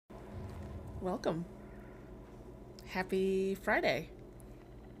Welcome. Happy Friday.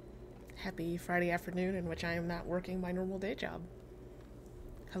 Happy Friday afternoon in which I am not working my normal day job.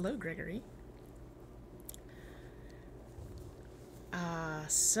 Hello, Gregory.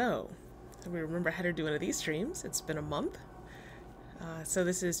 So we remember how to do one of these streams. It's been a month. So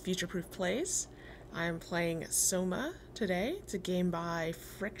this is Future Proof Plays. I'm playing SOMA today. It's a game by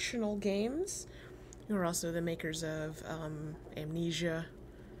Frictional Games, who are also the makers of Amnesia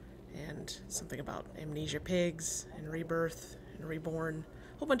and something about Amnesia Pigs and Rebirth and Reborn.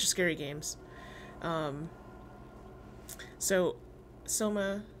 A whole bunch of scary games. So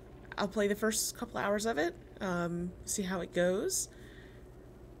SOMA, I'll play the first couple hours of it, see how it goes.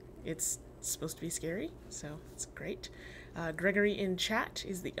 It's supposed to be scary, so it's great. Gregory in chat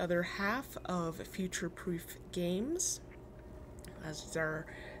is the other half of Future Proof Games. It's our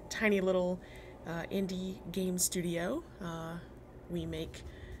tiny little indie game studio. We make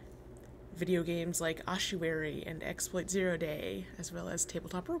video games like Ossuary and Exploit Zero Day, as well as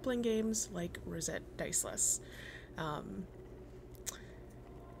tabletop role-playing games like Rosette Diceless.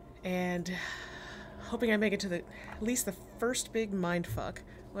 And hoping I make it to at least the first big mindfuck.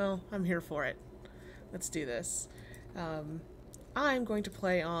 Well, I'm here for it. Let's do this. I'm going to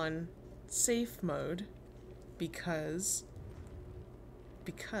play on safe mode because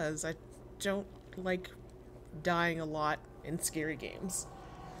I don't like dying a lot in scary games.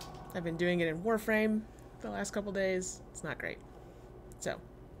 I've been doing it in Warframe the last couple days. It's not great. So,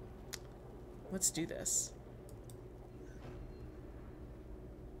 let's do this.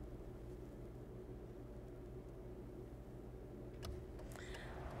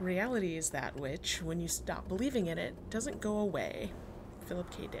 Reality is that which, when you stop believing in it, doesn't go away. Philip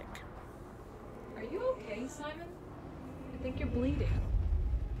K. Dick. Are you okay, Simon? I think you're bleeding.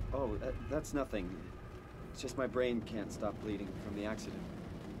 Oh, that's nothing. It's just my brain can't stop bleeding from the accident.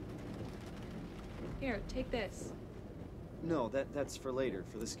 Here, take this. No, that's for later,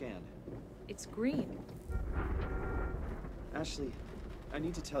 for the scan. It's green. Ashley, I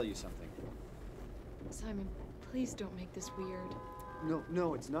need to tell you something. Simon, please don't make this weird.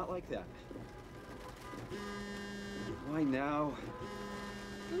 No, it's not like that. Why now?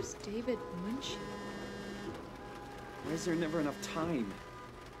 Who's David Munchie? Why is there never enough time?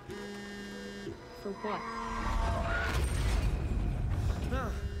 For what?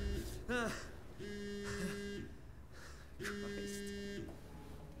 Christ.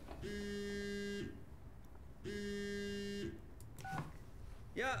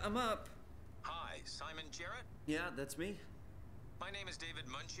 Yeah, I'm up. Hi, Simon Jarrett? Yeah, that's me. My name is David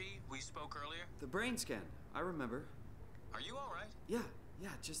Munchie. We spoke earlier. The brain scan. I remember. Are you all right? Yeah,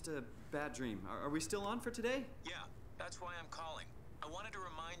 just a bad dream. Are we still on for today? Yeah, that's why I'm calling. I wanted to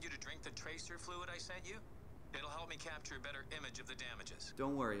remind you to drink the tracer fluid I sent you. It'll help me capture a better image of the damages.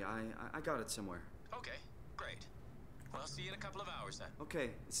 Don't worry, I got it somewhere. Okay, great. Well, I'll see you in a couple of hours then.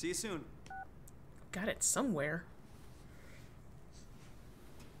 Okay, see you soon. Got it somewhere.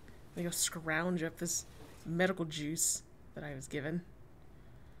 Let me go scrounge up this medical juice that I was given.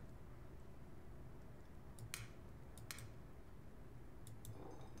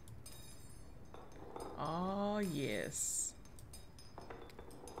 Oh, yes.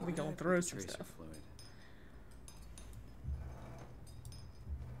 We gonna throw some Tracer stuff. fluid.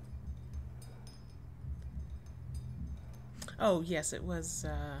 Oh, yes, it was,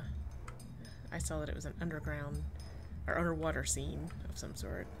 I saw that it was an underground or underwater scene of some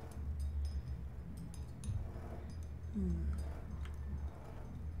sort.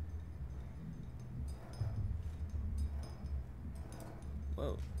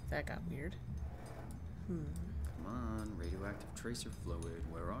 Whoa, that got weird. Come on, radioactive tracer fluid,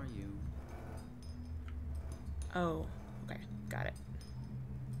 where are you? Oh, okay, got it.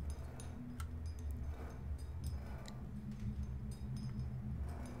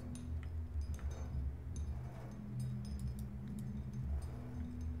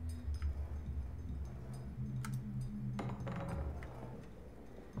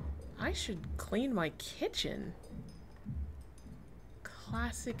 I should clean my kitchen.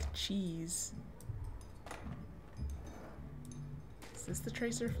 Classic cheese. Is this the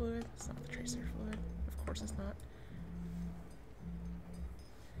tracer fluid? It's not the tracer fluid. Of course it's not.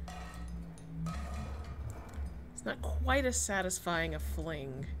 It's not quite as satisfying a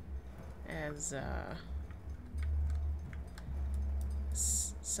fling as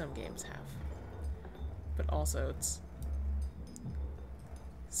some games have. But also it's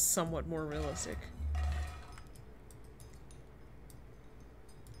somewhat more realistic.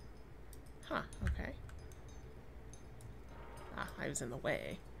 Huh, okay. Ah, I was in the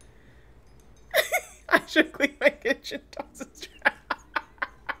way. I should clean my kitchen. Toss is trash.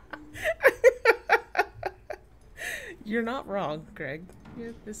 You're not wrong, Greg. Yeah,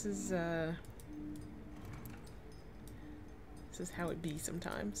 this is how it be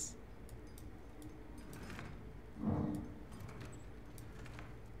sometimes.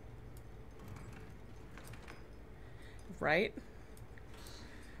 Right?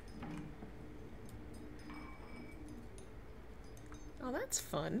 Oh, that's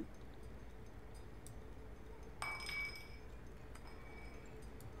fun.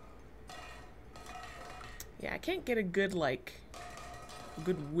 Yeah, I can't get a good, like,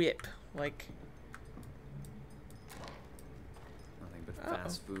 good whip, like... Nothing but Uh-oh.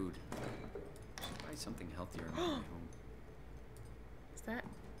 fast food. Should buy something healthier on my way home. Is that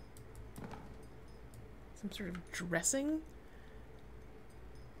some sort of dressing?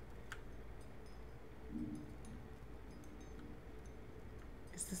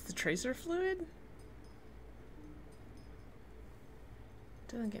 Is this the tracer fluid?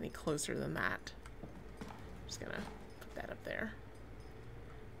 Doesn't get any closer than that. Just gonna put that up there.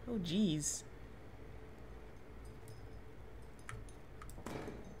 Oh, geez.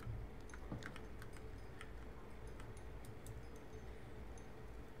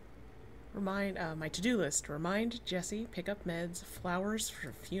 Remind, my to-do list. Remind Jesse, pick up meds, flowers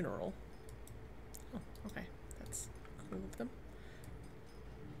for funeral. Oh, okay. That's cool of them.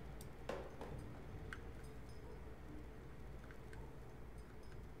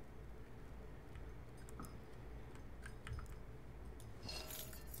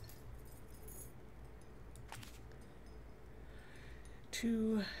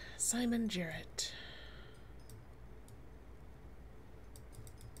 To Simon Jarrett.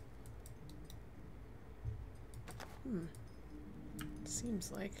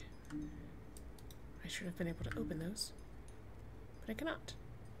 Seems like I should have been able to open those, but I cannot.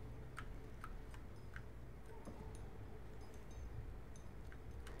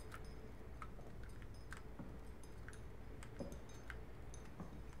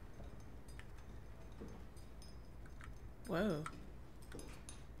 Whoa.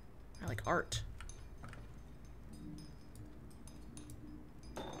 I like art.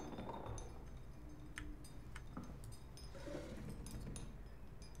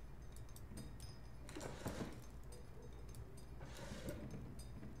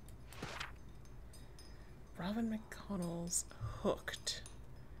 Robin McConnell's Hooked.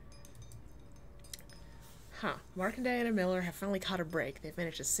 Huh. Mark and Diana Miller have finally caught a break. They've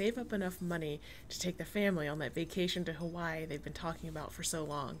managed to save up enough money to take the family on that vacation to Hawaii they've been talking about for so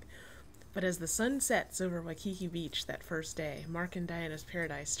long. But as the sun sets over Waikiki Beach that first day, Mark and Diana's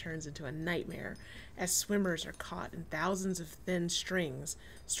paradise turns into a nightmare as swimmers are caught in thousands of thin strings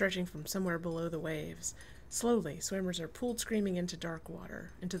stretching from somewhere below the waves. Slowly, swimmers are pulled screaming into the dark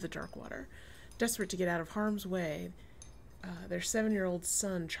water. Desperate to get out of harm's way, their 7-year-old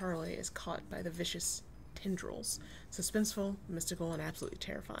son, Charlie, is caught by the vicious tendrils. Suspenseful, mystical, and absolutely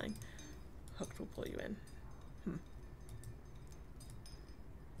terrifying. Hooked will pull you in.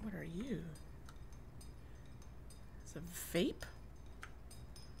 What are you? It's a vape?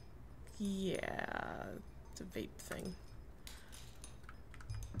 Yeah, it's a vape thing.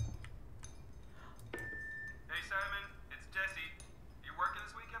 Hey Simon, it's Jesse. You working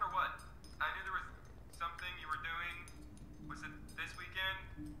this weekend or what? I knew there was something you were doing. Was it this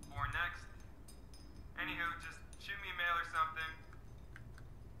weekend or next? Anywho, just shoot me a mail or something.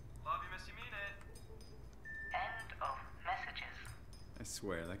 Love you, miss you, mean it. End of messages. I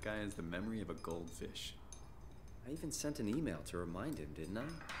swear, that guy has the memory of a goldfish. I even sent an email to remind him, didn't I?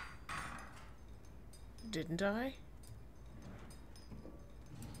 Didn't I?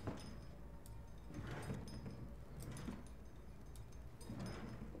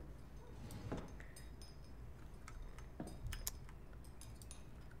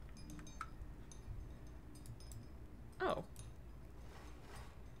 Oh.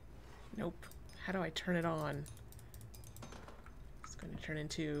 Nope. How do I turn it on? It's going to turn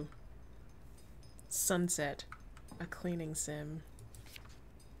into Sunset, a cleaning sim.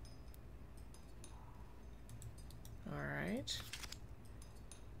 Alright.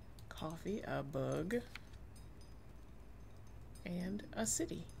 Coffee, a bug, and a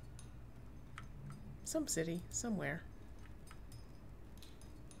city. Some city, somewhere.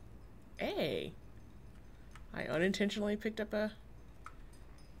 Hey! I unintentionally picked up a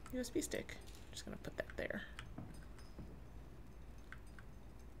USB stick. Just gonna put that there.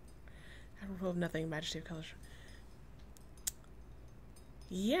 Apropos of nothing, Majesty of Colors.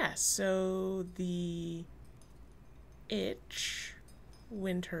 Yeah, so the Itch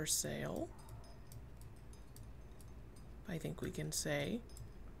winter sale, I think we can say,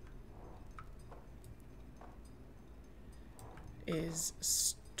 is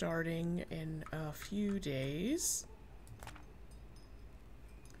starting in a few days.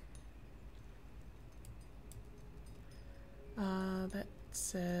 That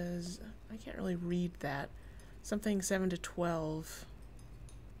says... I can't really read that. Something 7 to 12.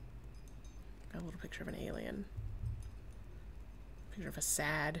 Got a little picture of an alien. Picture of a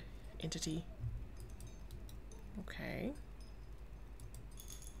sad entity. Okay.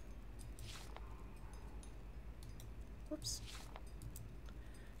 Whoops.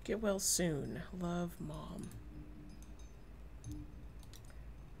 Get well soon. Love, Mom.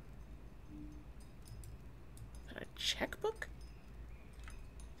 Is that a checkbook?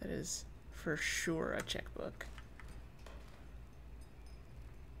 That is for sure a checkbook.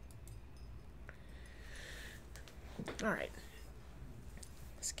 Alright.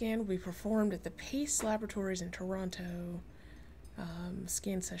 Scan will be performed at the Pace Laboratories in Toronto.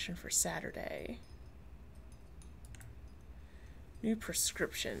 Scan session for Saturday. New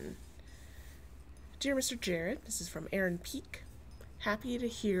prescription. Dear Mr. Jarrett, this is from Aaron Peak. Happy to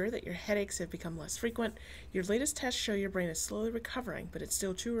hear that your headaches have become less frequent. Your latest tests show your brain is slowly recovering, but it's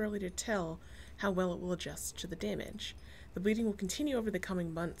still too early to tell how well it will adjust to the damage. The bleeding will continue over the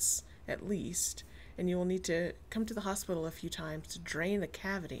coming months, at least, and you will need to come to the hospital a few times to drain the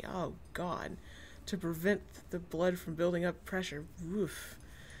cavity. Oh, God. To prevent the blood from building up pressure. Oof.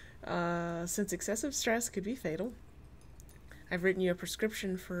 Since excessive stress could be fatal, I've written you a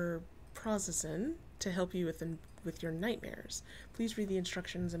prescription for Prozazine to help you with your nightmares. Please read the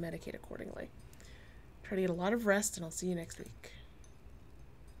instructions and medicate accordingly. Try to get a lot of rest, and I'll see you next week.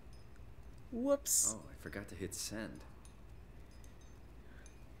 Whoops. Oh, I forgot to hit send.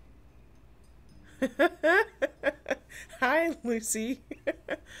 Hi, Lucy.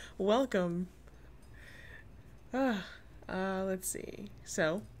 Welcome. Let's see.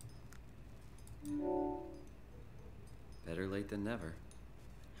 So. Better late than never.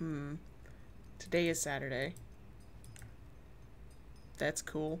 Today is Saturday. That's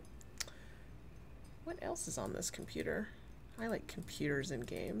cool. What else is on this computer? I like computers and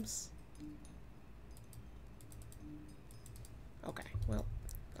games. Okay, well,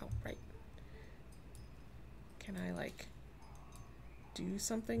 oh, right. Can I, like, do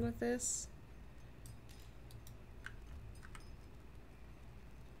something with this?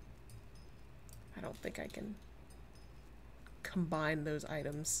 I don't think I can combine those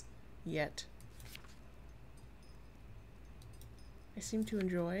items yet. I seem to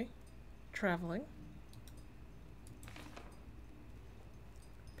enjoy traveling.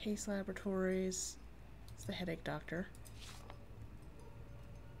 Pace Laboratories. It's the headache doctor.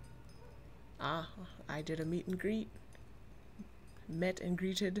 Ah, I did a meet and greet. Met and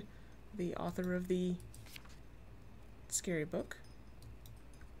greeted the author of the scary book.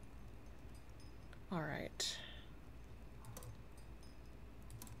 Alright.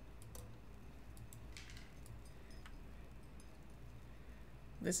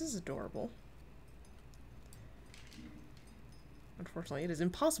 This is adorable. Unfortunately, it is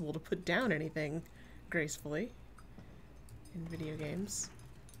impossible to put down anything gracefully in video games.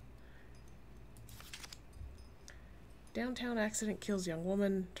 Downtown accident kills young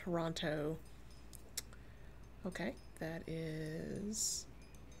woman, Toronto. Okay, that is...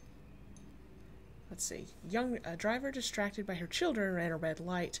 Let's see. A driver distracted by her children ran a red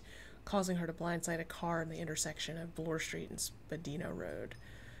light, causing her to blindside a car in the intersection of Bloor Street and Spadino Road.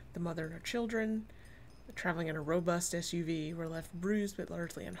 The mother and her children, traveling in a robust SUV, were left bruised but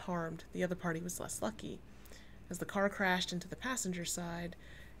largely unharmed. The other party was less lucky. As the car crashed into the passenger side,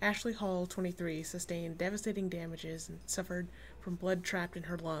 Ashley Hall, 23, sustained devastating damages and suffered from blood trapped in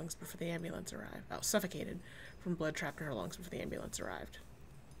her lungs before the ambulance arrived. Oh, suffocated from blood trapped in her lungs before the ambulance arrived.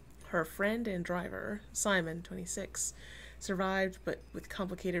 Her friend and driver, Simon, 26, survived, but with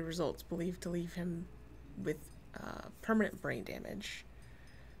complicated results, believed to leave him with permanent brain damage.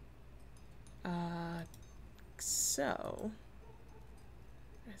 So,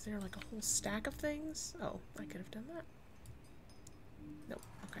 is there like a whole stack of things? Oh, I could have done that. Nope,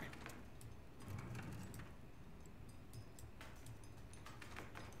 okay.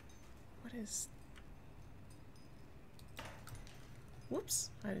 What is... Whoops,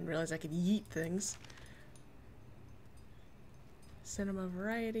 I didn't realize I could yeet things. Cinema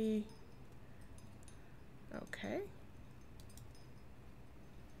variety. Okay.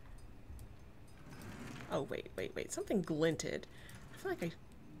 Oh, wait. Something glinted. I feel like I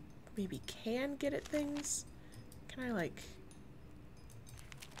maybe can get at things. Can I, like...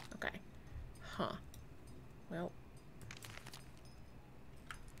 Okay. Huh. Well.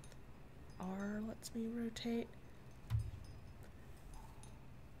 R lets me rotate.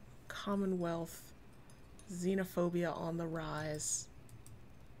 Commonwealth. Xenophobia on the rise.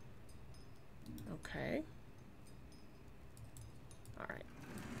 Okay. Alright.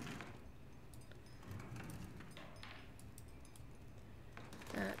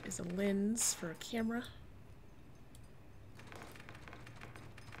 is a lens for a camera.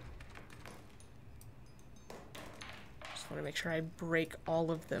 Just want to make sure I break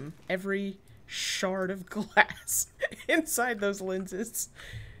all of them. Every shard of glass inside those lenses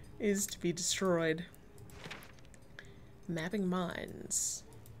is to be destroyed. Mapping mines.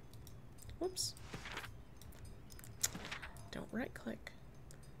 Whoops. Don't right click.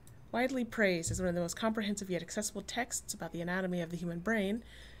 Widely praised as one of the most comprehensive yet accessible texts about the anatomy of the human brain,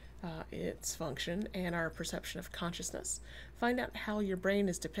 its function, and our perception of consciousness. Find out how your brain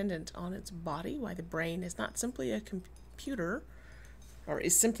is dependent on its body, why the brain is not simply a computer, or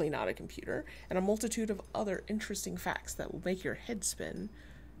is simply not a computer, and a multitude of other interesting facts that will make your head spin.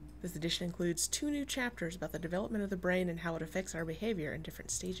 This edition includes 2 new chapters about the development of the brain and how it affects our behavior in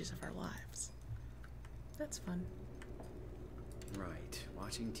different stages of our lives. That's fun. Right.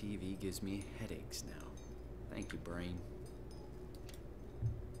 Watching TV gives me headaches now. Thank you, brain.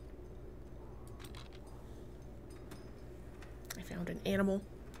 I found an animal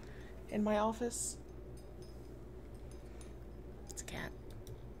in my office. It's a cat.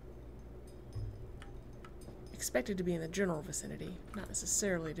 Expected to be in the general vicinity, not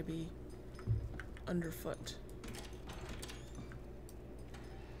necessarily to be underfoot.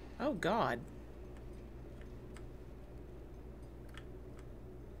 Oh God.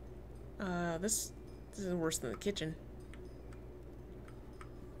 This is worse than the kitchen.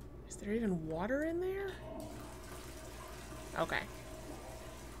 Is there even water in there? Okay.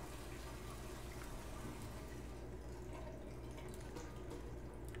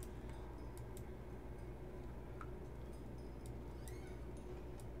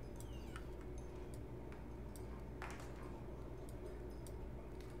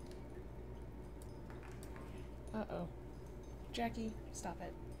 Uh-oh. Jackie, stop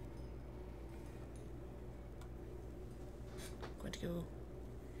it. Going to go.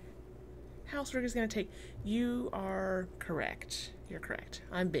 Housework is going to take. You are correct. You're correct.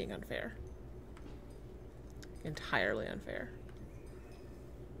 I'm being unfair. Entirely unfair.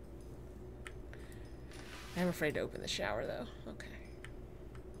 I'm afraid to open the shower, though. Okay.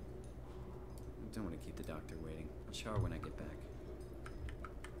 I don't want to keep the doctor waiting. I'll shower when I get back.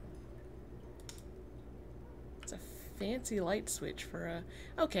 It's a fancy light switch for a...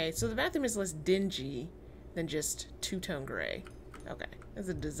 Okay, so the bathroom is less dingy than just two-tone gray. Okay, that's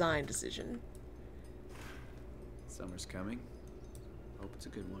a design decision. Summer's coming. Hope it's a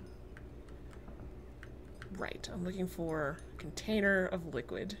good one. Right, I'm looking for a container of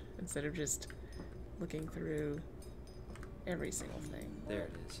liquid instead of just looking through every single thing. There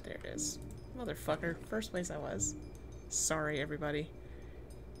it is. There it is. Motherfucker, first place I was. Sorry, everybody.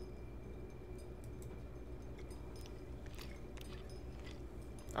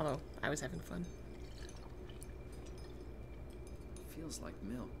 Although, I was having fun. Feels like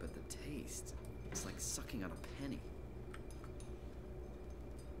milk, but the taste, it's like sucking on a penny.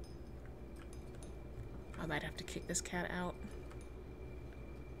 I might have to kick this cat out.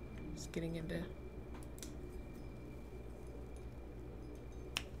 Just getting him to...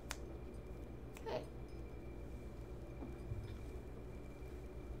 Hey.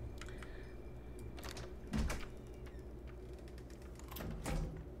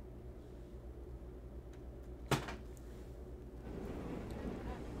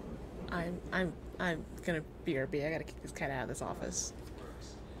 I'm gonna BRB. I gotta kick this cat out of this office.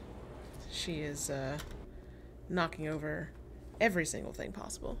 She is, knocking over every single thing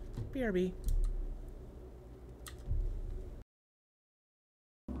possible. BRB.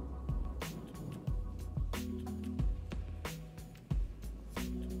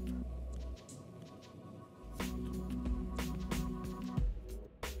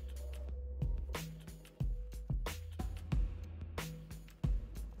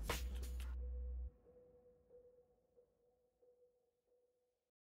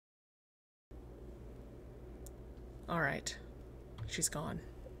 Alright. She's gone.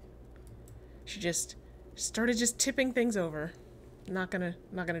 She just started just tipping things over. Not gonna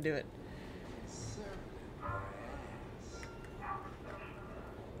do it.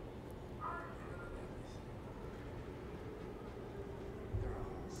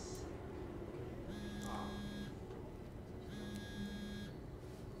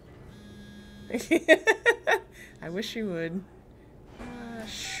 I wish you would.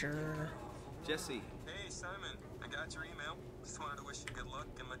 Sure. Jesse. Hey, Simon. I got your email. Just wanted to wish you good luck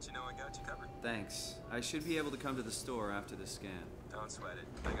and let you know I got you covered. Thanks. I should be able to come to the store after the scan. Don't sweat it.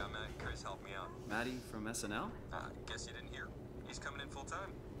 I got Matt and Chris help me out. Maddie from SNL? Guess you didn't hear? He's coming in full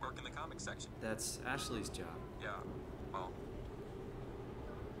time. Working the comics section. That's Ashley's job. Yeah. Well,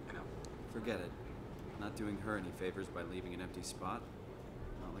 you know. Forget it. Not doing her any favors by leaving an empty spot.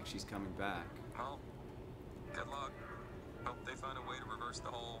 Not like she's coming back. Well, good luck. Hope they find a way to reverse the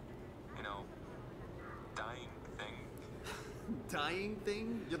whole, dying thing. Dying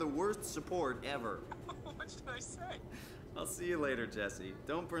thing? You're the worst support ever. What should I say? I'll see you later, Jesse.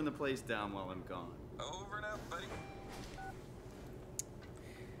 Don't burn the place down while I'm gone. Over and out, buddy.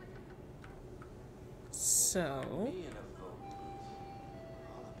 So,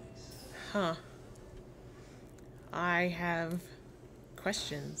 huh. I have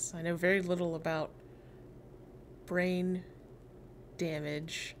questions. I know very little about brain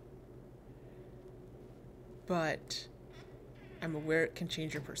damage, but I'm aware it can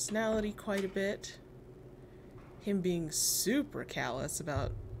change your personality quite a bit. Him being super callous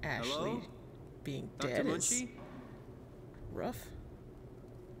about Ashley Hello? being Dr. dead is Munchie? rough.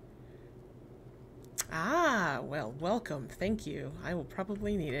 Ah, well, welcome. Thank you. I will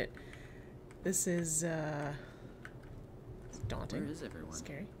probably need it. This is, it's daunting. Where is everyone?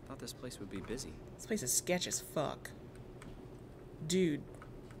 Scary. Thought this place would be busy. This place is sketch as fuck. Dude,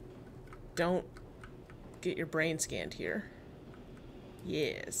 don't get your brain scanned here.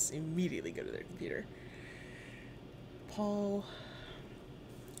 Yes, immediately go to their computer. Paul,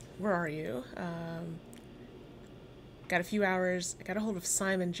 where are you? Got a few hours. I got a hold of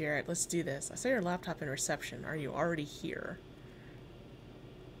Simon Jarrett. Let's do this. I saw your laptop in reception. Are you already here?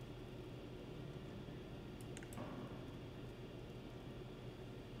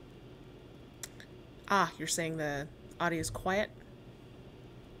 Ah, you're saying the audio's quiet?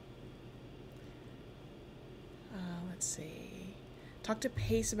 Let's see. Talk to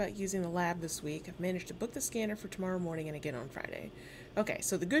Pace about using the lab this week. I've managed to book the scanner for tomorrow morning and again on Friday. Okay,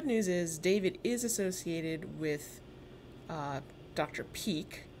 so the good news is David is associated with Dr.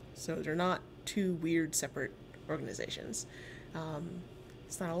 Peak, so they're not two weird separate organizations.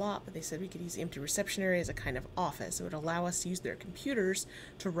 It's not a lot, but they said we could use the empty reception area as a kind of office. It would allow us to use their computers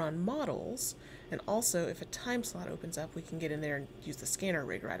to run models, and also if a time slot opens up, we can get in there and use the scanner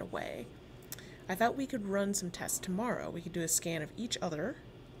rig right away. I thought we could run some tests tomorrow. We could do a scan of each other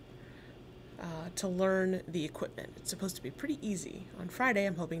to learn the equipment. It's supposed to be pretty easy. On Friday,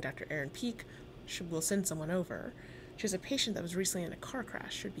 I'm hoping Dr. Erin Peak will send someone over. She has a patient that was recently in a car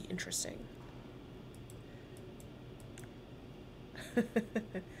crash. Should be interesting.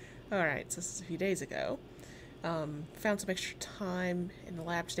 Alright, so this is a few days ago. Found some extra time in the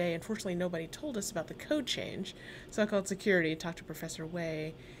lab today. Unfortunately, nobody told us about the code change, so I called security, talked to Professor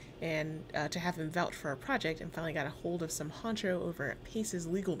Way, and to have him vouch for our project, and finally got a hold of some honcho over at Pace's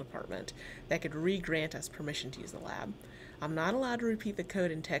legal department that could re-grant us permission to use the lab. I'm not allowed to repeat the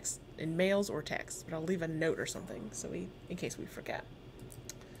code in mails or texts, but I'll leave a note or something in case we forget.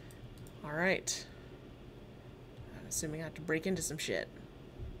 Alright. I'm assuming I have to break into some shit.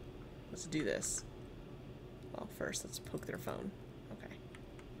 Let's do this. Well, first, let's poke their phone. Okay.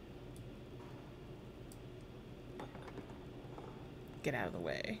 Get out of the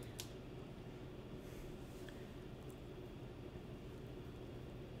way.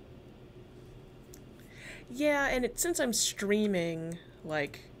 Yeah, and since I'm streaming,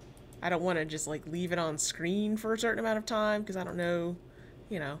 like, I don't want to just, like, leave it on screen for a certain amount of time, because I don't know,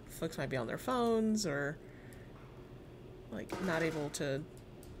 folks might be on their phones, or, like, not able to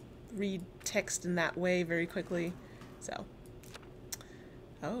read text in that way very quickly, so.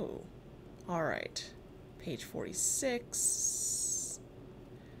 Oh, alright. Page 46.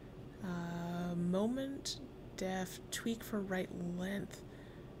 Moment, def, tweak for right length.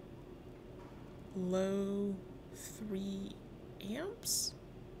 Low 3 amps?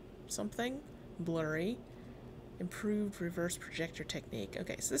 Something? Blurry. Improved reverse projector technique.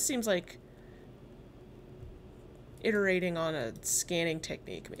 Okay, so this seems like iterating on a scanning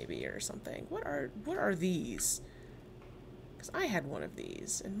technique maybe or something. What are these? Because I had one of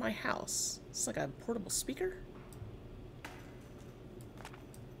these in my house. It's like a portable speaker.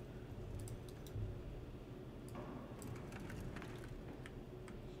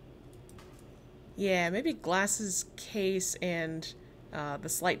 Yeah, maybe glasses, case, and the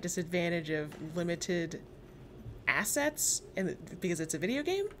slight disadvantage of limited assets, and because it's a video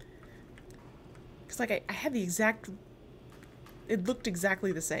game. Because like I had the exact, it looked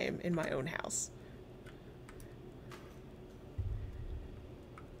exactly the same in my own house.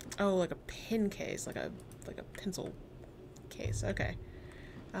 Oh, like a pen case, like a pencil case. Okay.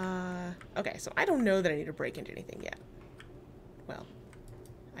 Okay, so I don't know that I need to break into anything yet. Well,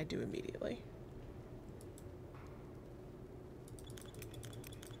 I do immediately.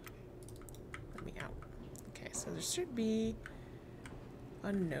 Let me out. Okay, so there should be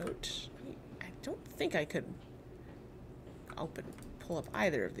a note. I don't think I could pull up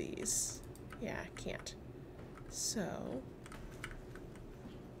either of these. Yeah, I can't. So,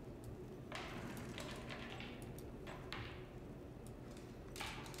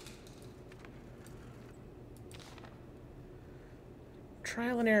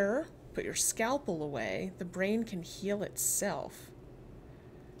 Trial and error. Put your scalpel away. The brain can heal itself.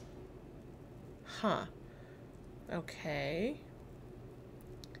 Huh. Okay.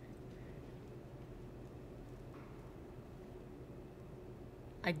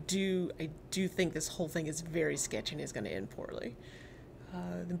 I do think this whole thing is very sketchy and is going to end poorly.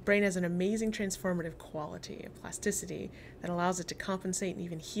 The brain has an amazing transformative quality, a plasticity, that allows it to compensate and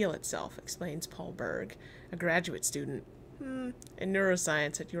even heal itself, explains Paul Berg, a graduate student in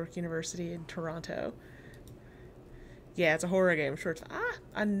neuroscience at York University in Toronto. Yeah, it's a horror game. I'm sure it's...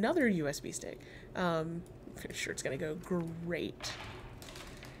 another USB stick. I'm sure it's going to go great.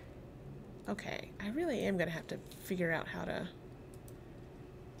 Okay, I really am going to have to figure out how to...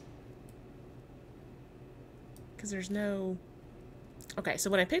 Because there's no... Okay, so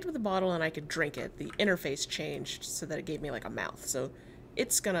when I picked up the bottle and I could drink it, the interface changed so that it gave me like a mouth. So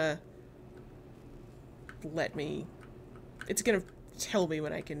it's gonna let me... It's gonna tell me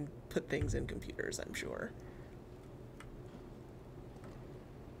when I can put things in computers, I'm sure.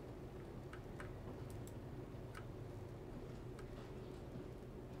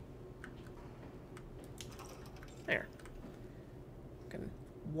 There. Can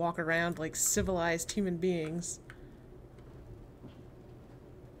walk around like civilized human beings.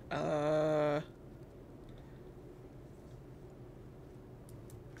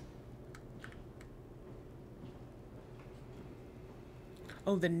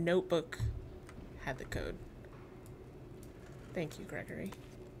 Oh, the notebook had the code. Thank you, Gregory.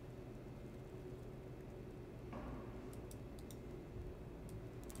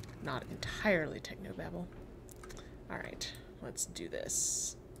 Not entirely technobabble. Alright, let's do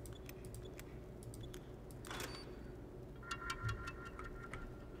this.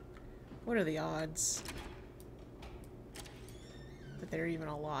 What are the odds that they're even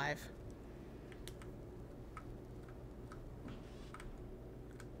alive?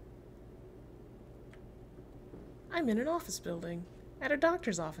 I'm in an office building. At a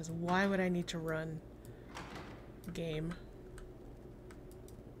doctor's office. Why would I need to run a game?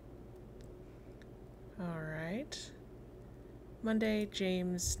 Alright. Monday,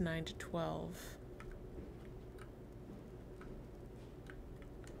 James, 9 to 12.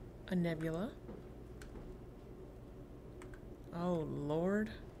 A nebula. Oh, Lord.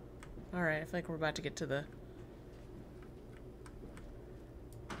 Alright, I feel like we're about to get to the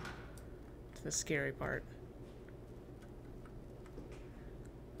scary part.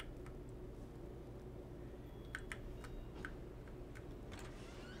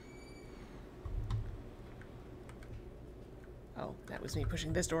 Oh, that was me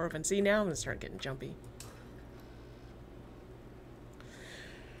pushing this door open. See, now I'm gonna start getting jumpy.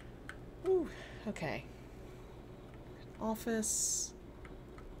 Ooh, okay. Office.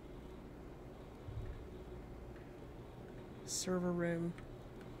 Server room.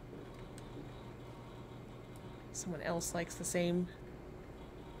 Someone else likes the same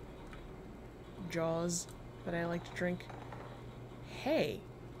Jaws that I like to drink. Hey,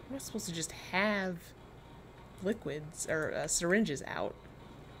 I'm not supposed to just have liquids or syringes out.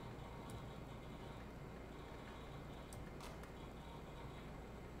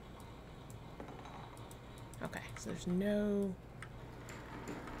 Okay, so there's no...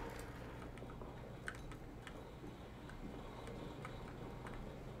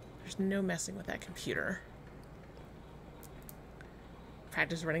 There's no messing with that computer.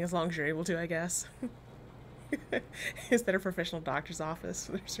 Practice running as long as you're able to, I guess. Is that a professional doctor's office?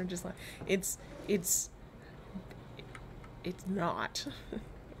 They're just like... It's not.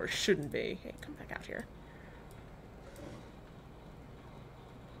 Or shouldn't be. Hey, come back out here.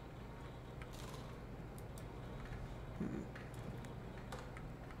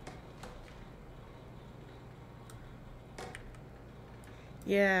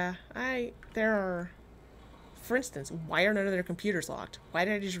 Yeah, there are... For instance, why are none of their computers locked? Why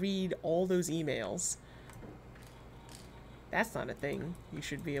did I just read all those emails? That's not a thing you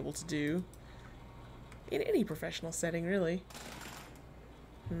should be able to do. In any professional setting, really.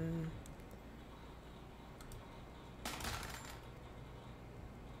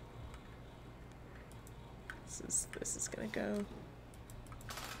 This is gonna go.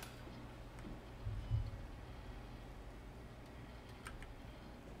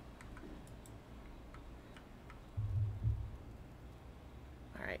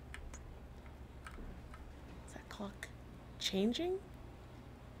 All right. Is that clock changing?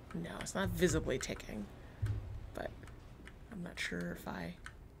 No, it's not visibly ticking. But I'm not sure if I...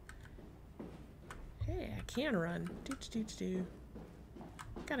 Hey, I can run. Do.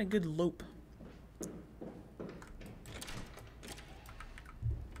 Got a good lope.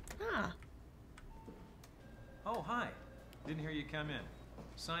 Oh, hi. Didn't hear you come in.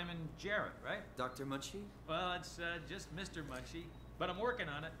 Simon Jarrett, right? Dr. Munchie? Well, it's just Mr. Munchie, but I'm working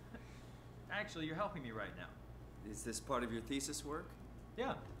on it. Actually, you're helping me right now. Is this part of your thesis work?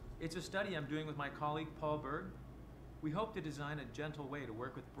 Yeah, it's a study I'm doing with my colleague Paul Berg. We hope to design a gentle way to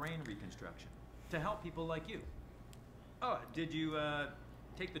work with brain reconstruction to help people like you. Oh, did you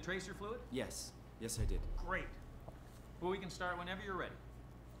take the tracer fluid? Yes. Yes, I did. Great. Well, we can start whenever you're ready.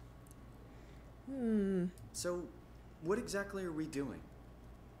 So, what exactly are we doing?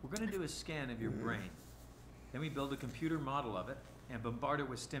 We're going to do a scan of your brain. Then we build a computer model of it and bombard it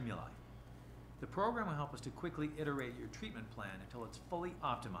with stimuli. The program will help us to quickly iterate your treatment plan until it's fully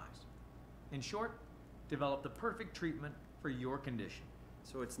optimized. In short, develop the perfect treatment for your condition.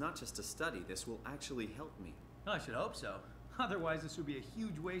 So it's not just a study, this will actually help me. Well, I should hope so. Otherwise, this would be a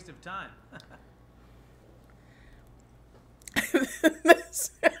huge waste of time.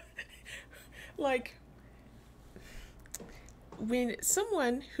 Like, when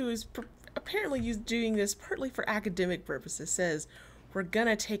someone who's apparently doing this partly for academic purposes says, we're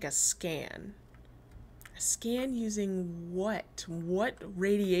gonna take a scan. A scan using what? What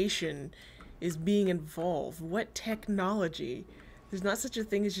radiation is being involved? What technology? There's not such a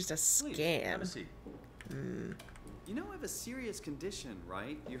thing as just a Please, scan. have a seat. You know I have a serious condition,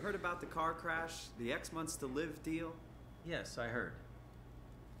 right? You heard about the car crash, the X months to live deal? Yes, I heard.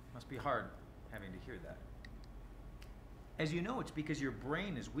 Must be hard having to hear that. As you know, it's because your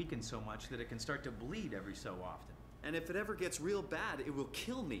brain is weakened so much that it can start to bleed every so often. And if it ever gets real bad, it will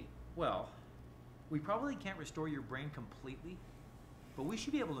kill me. Well, we probably can't restore your brain completely, but we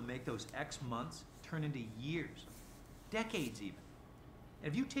should be able to make those X months turn into years, decades even. And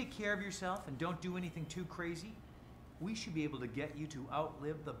if you take care of yourself and don't do anything too crazy, we should be able to get you to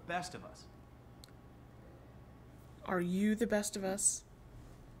outlive the best of us. Are you the best of us?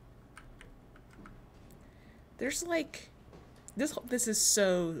 There's like, this is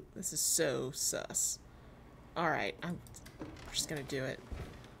so sus. All right, I'm just gonna do it.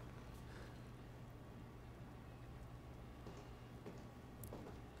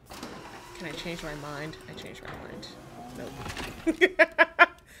 Can I change my mind? I changed my mind. Nope.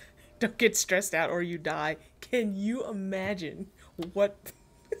 Don't get stressed out or you die. Can you imagine what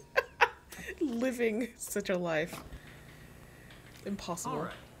living such a life? Impossible. All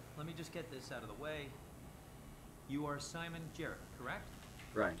right, let me just get this out of the way. You are Simon Jarrett, correct?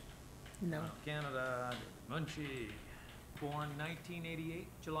 Right. No. Toronto, Canada, Munchie. Born 1988,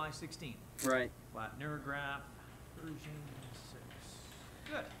 July 16th. Right. Flat neurograph, version 6.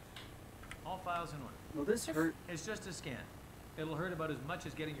 Good. All files in order. Well, this hurt. It's just a scan. It'll hurt about as much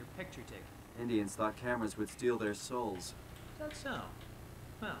as getting your picture taken. Indians thought cameras would steal their souls. Is that so?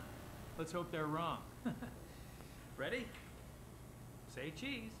 Well, let's hope they're wrong. Ready? Say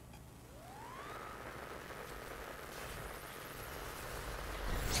cheese.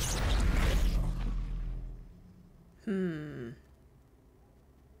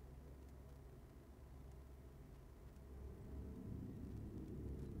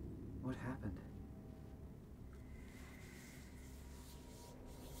 What happened?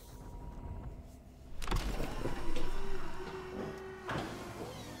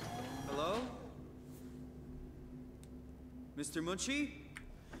 Hello? Mr. Munchie?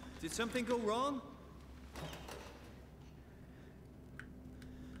 Did something go wrong?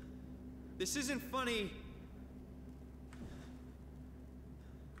 This isn't funny.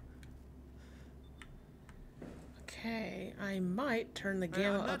 Okay, I might turn the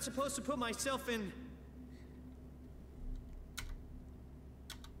gamma I'm not up. supposed to put myself in.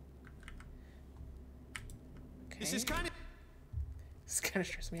 Okay. This is kind of. This kind of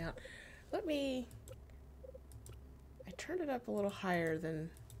stressed me out. Let me. I turned it up a little higher than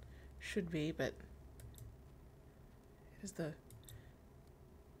should be, but is the.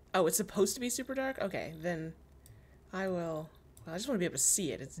 Oh, it's supposed to be super dark? Okay, then I will. Well, I just want to be able to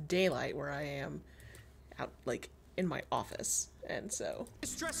see it. It's daylight where I am, out like in my office, and so.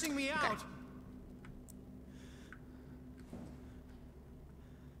 It's stressing me out. What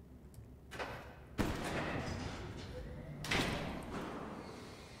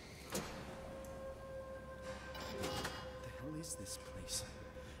the hell is this place?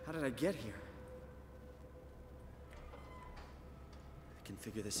 How did I get here? I can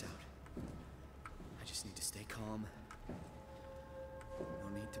figure this out. I just need to stay calm. No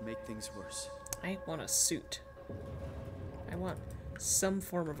need to make things worse. I want a suit. I want some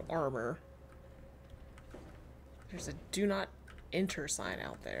form of armor. There's a do not enter sign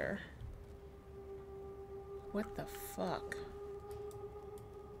out there. What the fuck?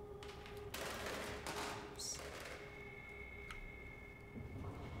 Oops.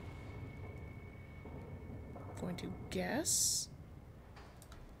 Going to guess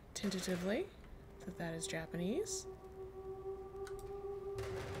tentatively that that is Japanese.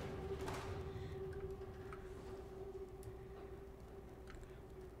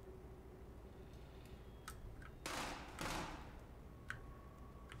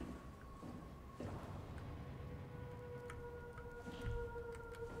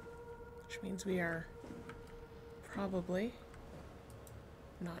 Which means we are probably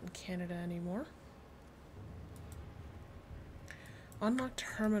not in Canada anymore. Unlock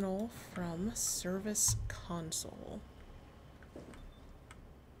terminal from service console.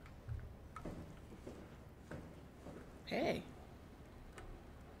 Hey.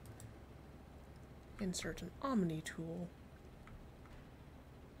 Insert an Omni tool.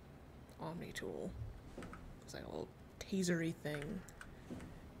 Omni tool. Looks like a little tasery thing.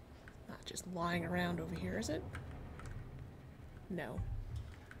 Not just lying around over here, is it? No.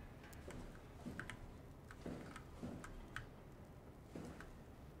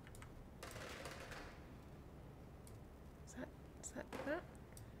 Is that that?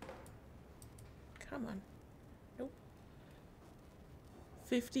 Come on. Nope.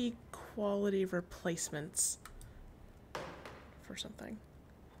 50 quality replacements for something.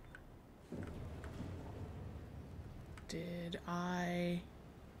 Did I...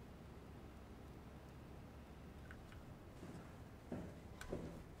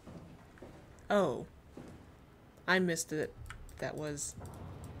 Oh. I missed it. That was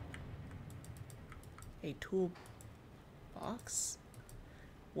a tool box.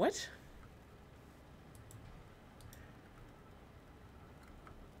 What?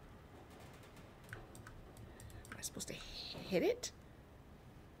 Am I supposed to hit it?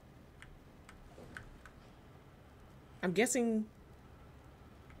 I'm guessing...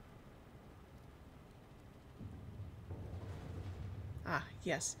 Ah,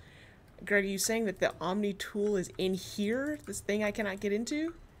 yes. Greg, are you saying that the Omni tool is in here? This thing I cannot get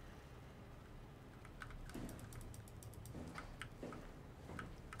into?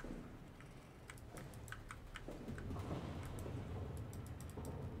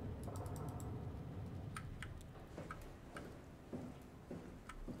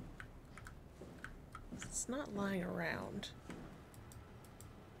 It's not lying around.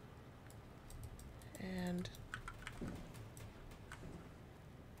 And...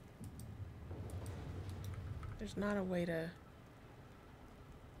 there's not a way to...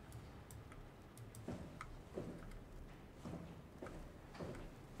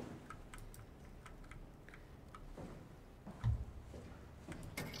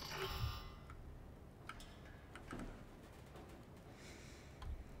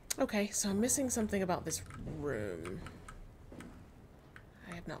 Okay, so I'm missing something about this room.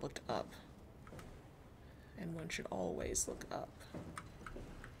 I have not looked up. And one should always look up.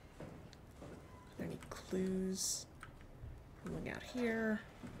 Are there any clues? Looking out here.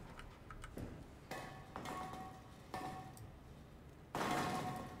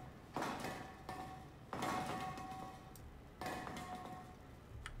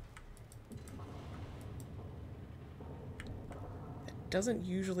 Doesn't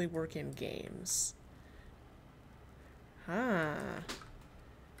usually work in games. Huh.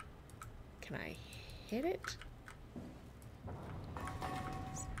 Can I hit it?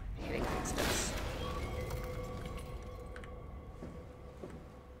 Hitting things does.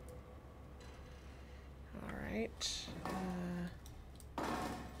 Alright.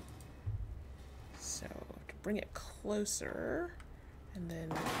 So, to bring it closer and then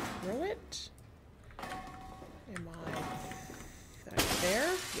throw it. Am I...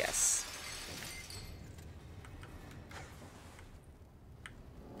 there? Yes.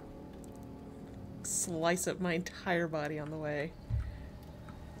 Slice up my entire body on the way.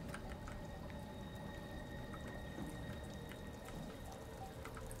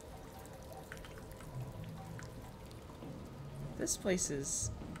 This place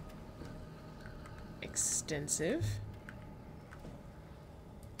is extensive.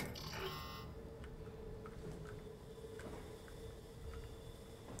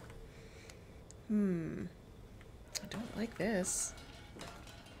 I don't like this.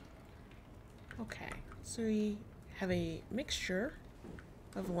 Okay, so we have a mixture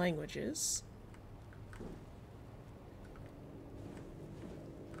of languages.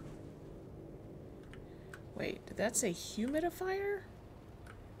 Wait, did that say humidifier?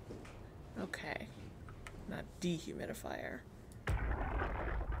 Okay, not dehumidifier.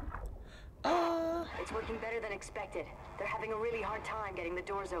 It's working better than expected. They're having a really hard time getting the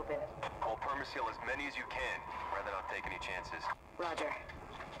doors open. I'll permaseal as many as you can, rather not take any chances. Roger.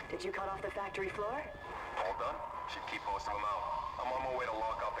 Did you cut off the factory floor? All done? Should keep most of them out. I'm on my way to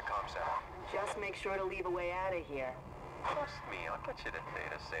lock off the comm center. Just make sure to leave a way out of here. Trust me, I'll get you the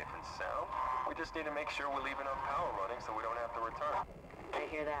data safe and sound. We just need to make sure we're leaving our power running so we don't have to return. I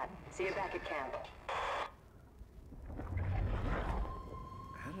hear that. See you back at camp.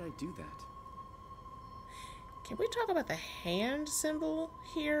 How did I do that? Can we talk about the hand symbol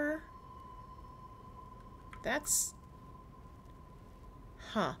here? That's...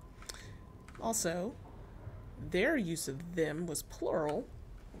 Huh. Also, their use of them was plural,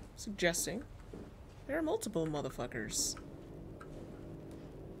 suggesting there are multiple motherfuckers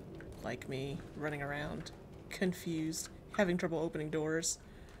like me running around, confused, having trouble opening doors.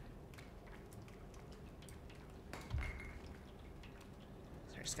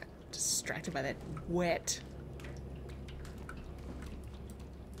 So I just got distracted by that wet.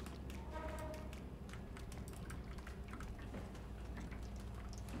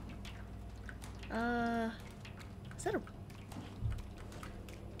 Is that a...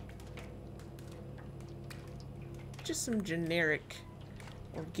 Just some generic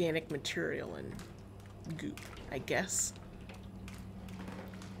organic material and goop, I guess.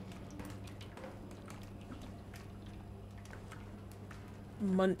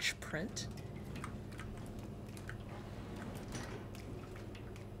 Munch print.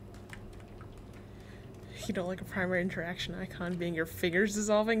 You don't like a primary interaction icon being your fingers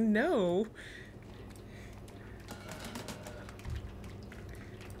dissolving? No!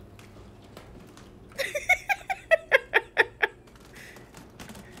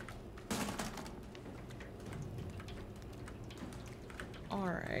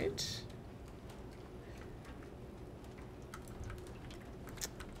 Alright.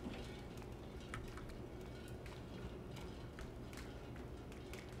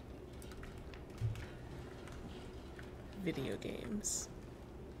 Video games.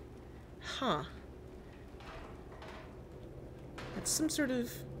 Huh. It's some sort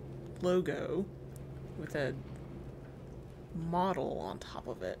of logo with a model on top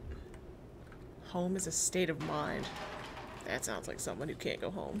of it. Home is a state of mind. That sounds like someone who can't go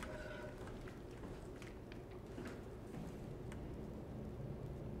home.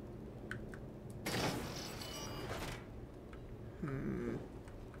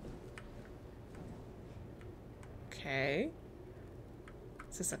 Okay.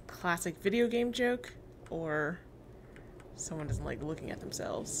 Is this a classic video game joke? Or someone doesn't like looking at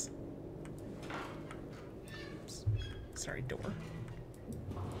themselves? Oops. Sorry, door.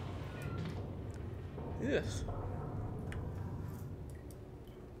 Ugh.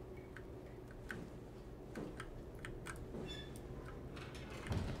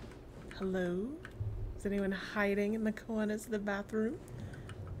 Hello? Is anyone hiding in the corners of the bathroom?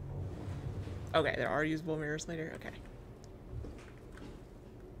 Okay, there are usable mirrors later. Okay.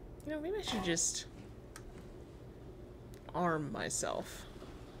 You know, maybe I should just arm myself.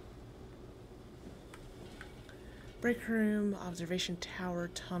 Break room, observation tower,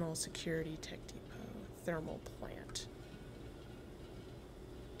 tunnel, security, tech depot, thermal plant.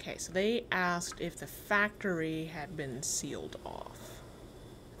 Okay, so they asked if the factory had been sealed off.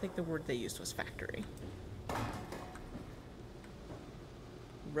 I think the word they used was factory.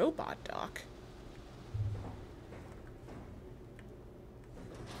 Robot dock?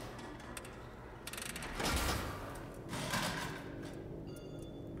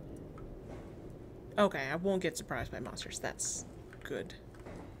 Okay, I won't get surprised by monsters. That's good.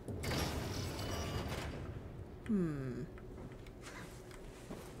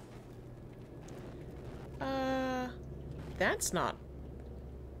 That's not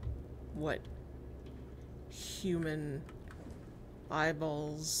what human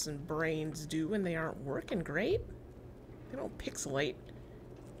eyeballs and brains do when they aren't working great. They don't pixelate.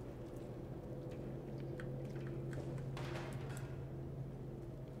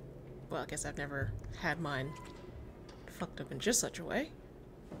 Well, I guess I've never had mine fucked up in just such a way.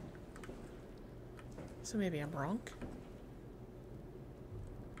 So maybe I'm wrong.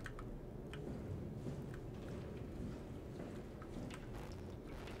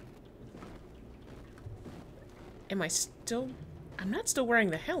 Am I still... I'm not still wearing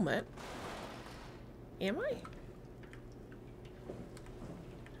the helmet. Am I?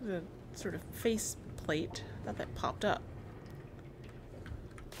 There's a sort of face plate. I thought that popped up.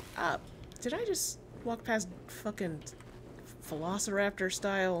 Did I just walk past fucking Velociraptor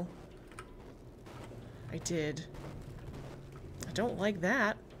style? I did. I don't like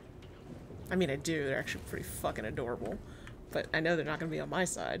that. I mean, I do. They're actually pretty fucking adorable. But I know they're not gonna be on my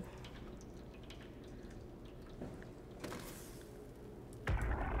side.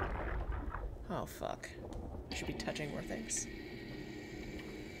 Oh, fuck. I should be touching more things.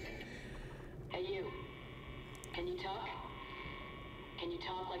 Hey, you. Can you talk? Can you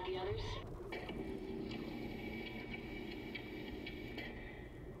talk like the others?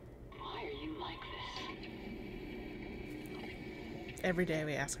 every day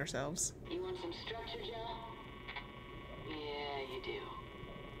we ask ourselves. You want some structure, Joe? Yeah, you do.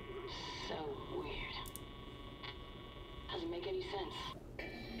 So weird. Doesn't make any sense.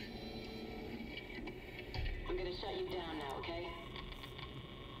 I'm gonna shut you down now, okay?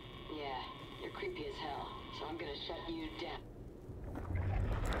 Yeah, you're creepy as hell, so I'm gonna shut you down.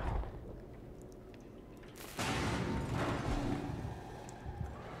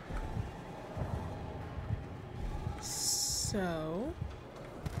 So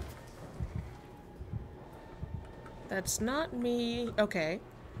that's not me. Okay.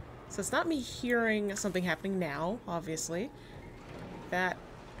 So it's not me hearing something happening now, obviously. That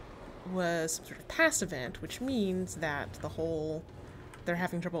was some sort of past event, which means that the whole they're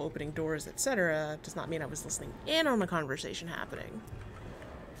having trouble opening doors, etc. does not mean I was listening in on a conversation happening.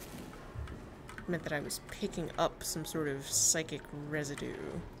 It meant that I was picking up some sort of psychic residue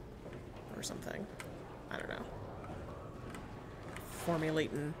or something. I don't know.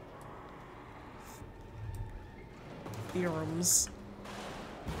 Formulating theorems.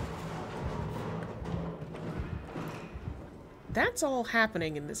 That's all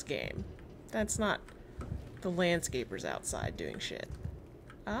happening in this game. That's not the landscapers outside doing shit.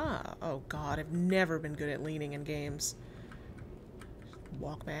 Ah, oh god, I've never been good at leaning in games.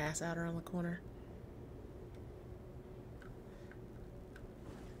 Walk my ass out around the corner.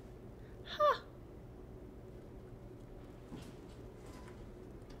 Huh.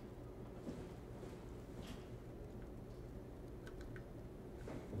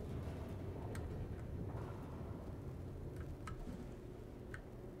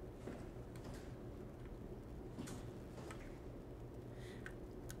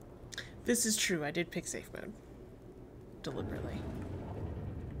 This is true, I did pick safe mode. Deliberately.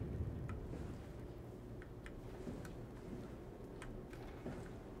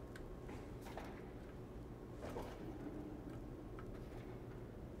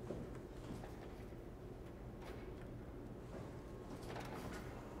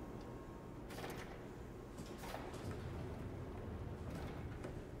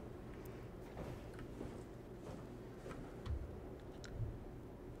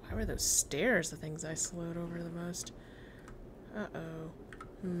 Why were those stairs the things I slowed over the most? Uh-oh.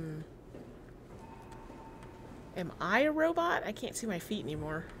 Am I a robot? I can't see my feet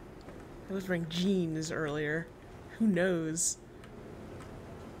anymore. I was wearing jeans earlier. Who knows?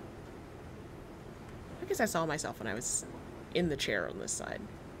 I guess I saw myself when I was in the chair on this side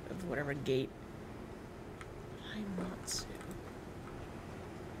of whatever gate. I'm not so.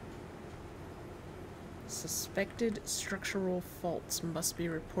 Suspected structural faults must be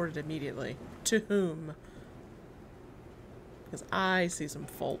reported immediately. To whom? Because I see some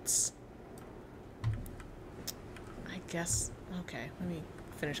faults. I guess. Okay, let me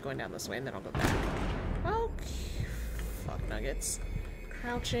finish going down this way and then I'll go back. Okay. Fuck nuggets.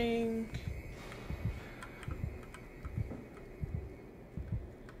 Crouching.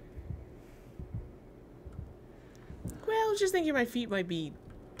 Well, I was just thinking my feet might be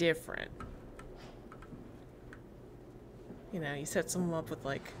different. You know, you set someone up with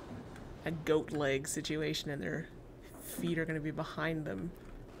like a goat leg situation and their feet are going to be behind them.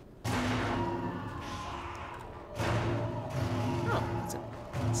 Oh, it's a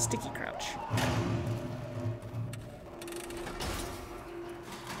sticky crouch.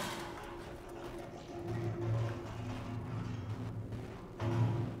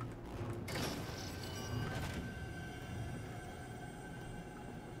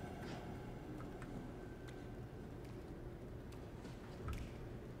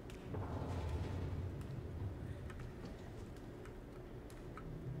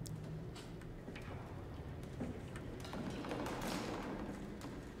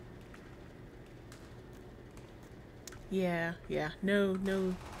 Yeah, no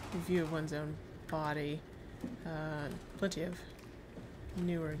review of one's own body. Plenty of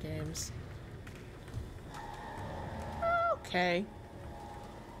newer games. Okay.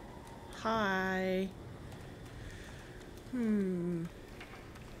 Hi.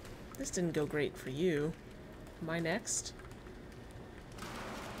 This didn't go great for you. Am I next?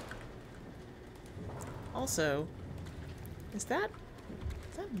 Also, is that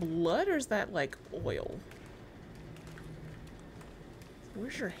blood or is that like oil?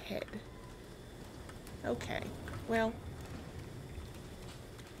 Where's your head? Okay, well,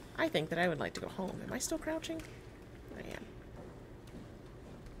 I think that I would like to go home. Am I still crouching? I am.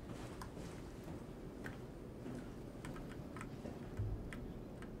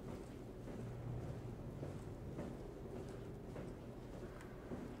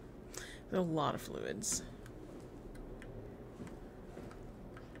 There's a lot of fluids.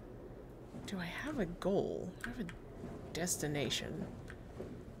 Do I have a goal? I have a destination.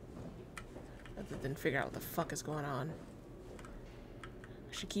 Other than figure out what the fuck is going on.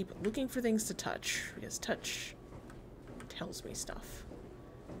 I should keep looking for things to touch, because touch tells me stuff.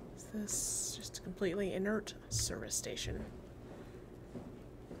 Is this just a completely inert service station?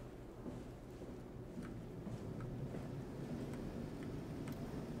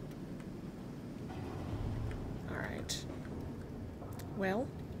 Alright. Well,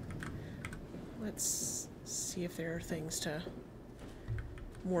 let's see if there are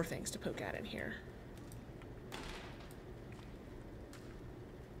more things to poke at in here.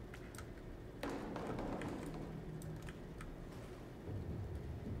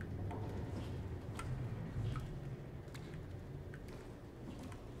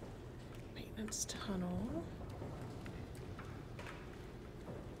 Maintenance tunnel.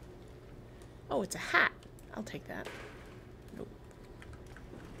 Oh, it's a hat. I'll take that. Nope.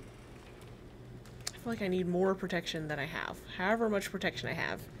 I feel like I need more protection than I have. However much protection I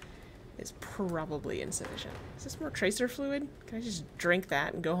have is probably insufficient. Is this more tracer fluid? Can I just drink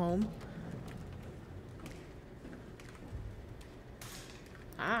that and go home?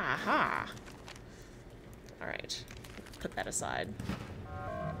 Aha! Alright. Put that aside.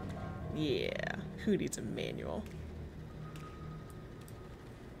 Yeah. Who needs a manual?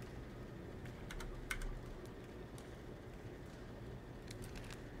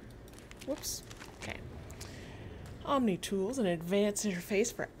 Whoops. Okay. Omni Tools, an advanced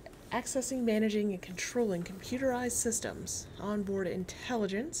interface for accessing, managing, and controlling computerized systems. Onboard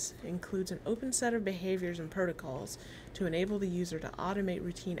intelligence includes an open set of behaviors and protocols to enable the user to automate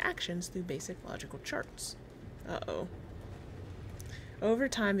routine actions through basic logical charts. Uh-oh. Over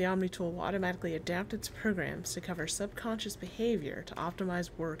time, the Omni Tool will automatically adapt its programs to cover subconscious behavior to optimize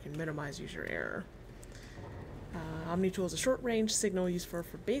work and minimize user error. Omni Tool is a short-range signal used for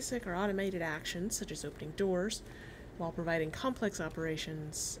basic or automated actions, such as opening doors. While providing complex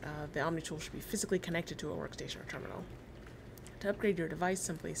operations, the Omni Tool should be physically connected to a workstation or terminal. To upgrade your device,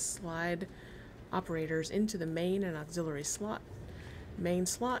 simply slide operators into the main and auxiliary slot. Main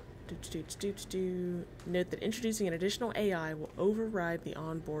slot. Note that introducing an additional AI will override the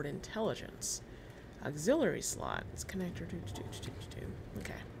onboard intelligence. Auxiliary slot is connector.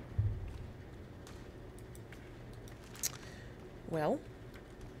 Okay. Well.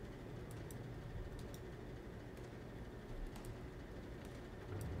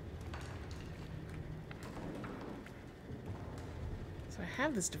 So I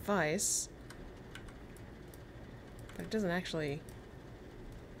have this device, but it doesn't actually...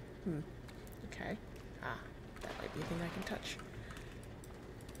 Okay. Ah, that might be a thing I can touch.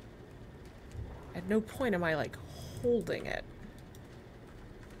 At no point am I, like, holding it.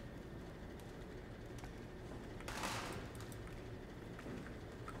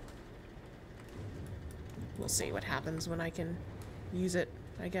 We'll see what happens when I can use it,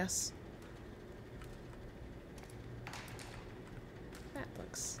 I guess. That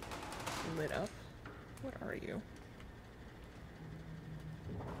looks lit up. What are you?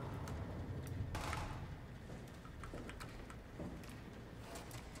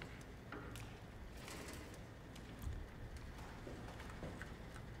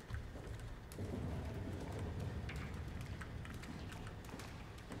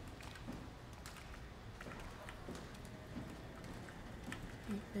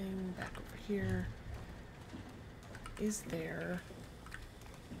 Anything back over here? Is there...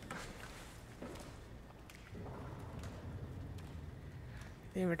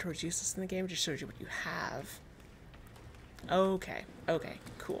 The inventory is useless in the game, it just shows you what you have. Okay, okay,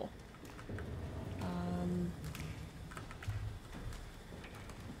 cool.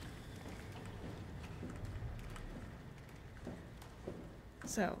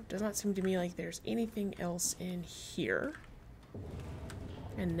 So, does not seem to me like there's anything else in here.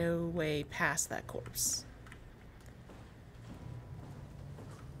 And no way past that corpse.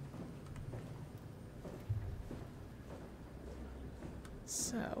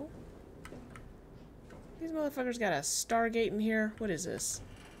 So, these motherfuckers got a Stargate in here. What is this?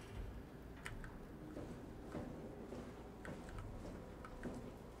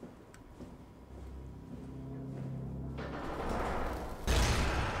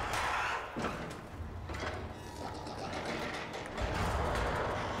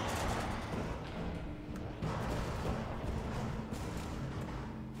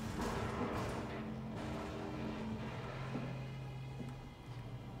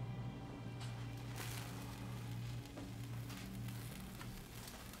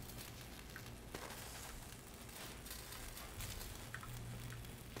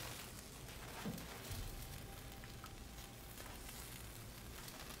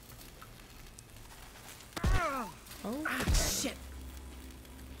 Shit.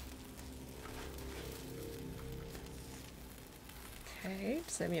 Okay,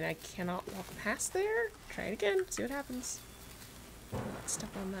 does that mean I cannot walk past there? Try it again, see what happens. Let's step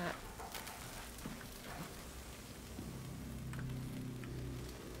on that.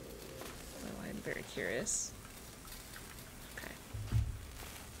 Oh, I'm very curious. Okay.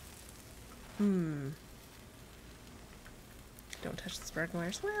 Don't touch the spark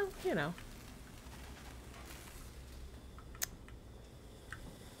wires. Well, you know.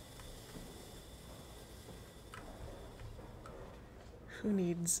 Who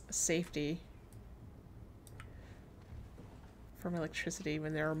needs safety from electricity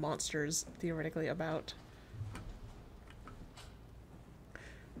when there are monsters theoretically about?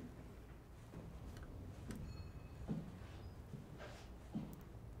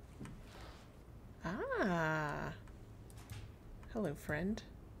 Ah. Hello, friend.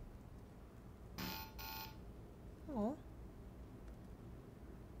 Oh.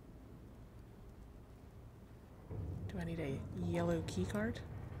 Do I need a yellow key card?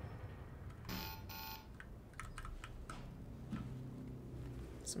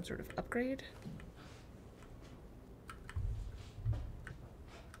 Some sort of upgrade?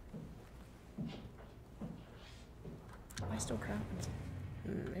 Am I still crouching?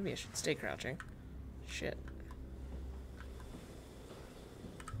 Maybe I should stay crouching. Shit.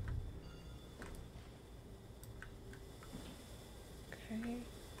 Okay.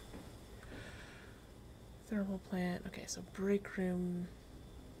 Thermal plant. Okay, so break room,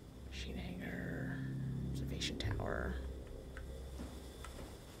 machine hangar, observation tower.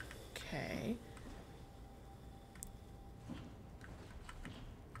 Okay.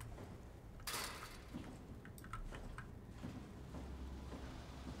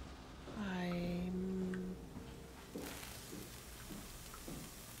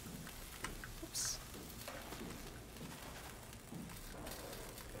 Oops.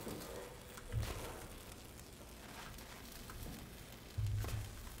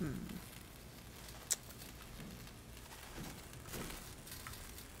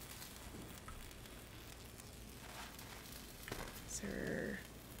 Is there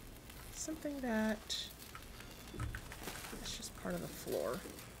something that is just part of the floor?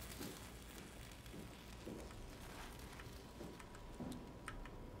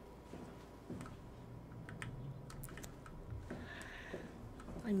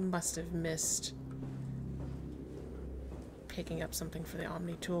 I must have missed picking up something for the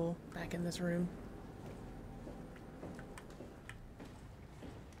Omni tool back in this room.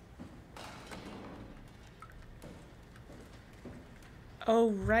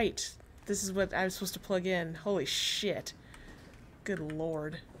 Oh, right. This is what I was supposed to plug in. Holy shit. Good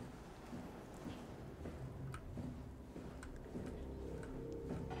lord.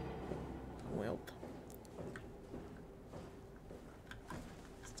 Welp.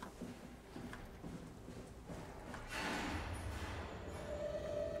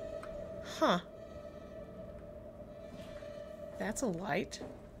 Huh. That's a light.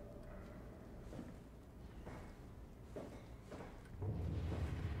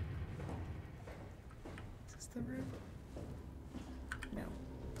 Is this the room? No.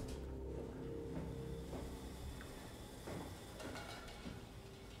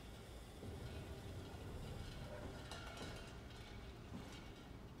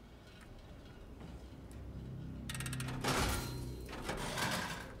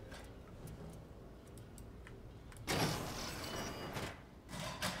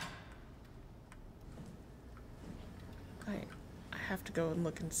 I have to go and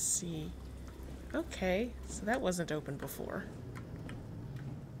look and see. Okay, so that wasn't open before.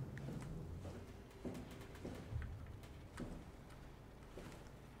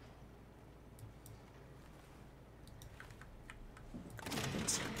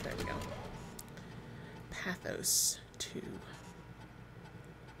 There we go. Pathos 2.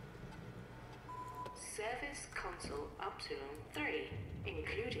 Service console Upsilon 3,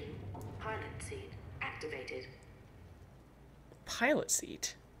 including pilot seat activated. Pilot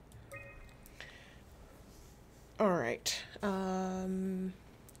seat. Alright.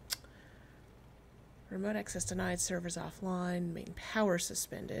 Remote access denied, servers offline, main power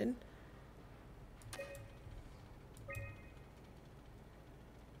suspended.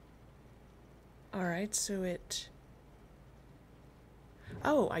 Alright, so it...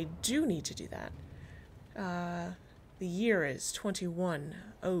 Oh, I do need to do that. The year is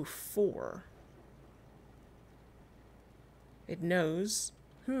 2104. It knows...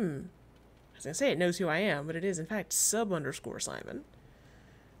 I was gonna say it knows who I am, but it is in fact sub_Simon.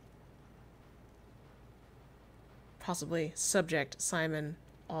 Possibly subject Simon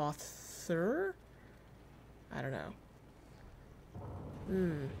author? I don't know.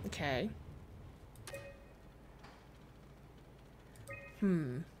 Okay.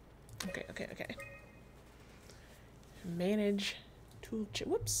 Okay. Manage tool chip.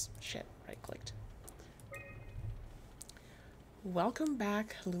 Whoops. Shit. Right clicked. Welcome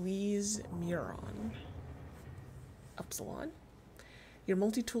back, Louise Muron. Upsilon. Your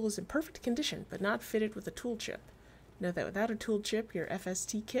multi-tool is in perfect condition, but not fitted with a tool chip. Note that without a tool chip, your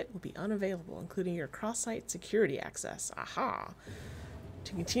FST kit will be unavailable, including your cross-site security access. Aha!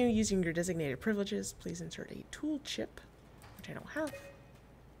 To continue using your designated privileges, please insert a tool chip, which I don't have.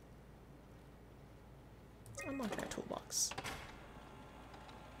 Let's unlock that toolbox.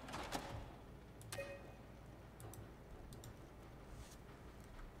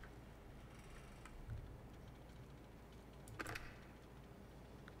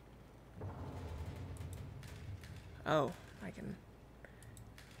 Oh, I can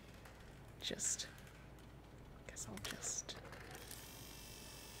just... guess I'll just...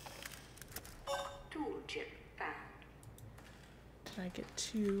 Tool chip found. Did I get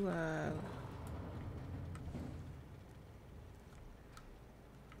to,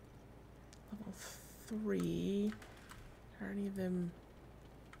 level 3? Are any of them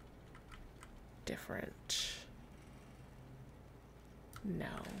different? No.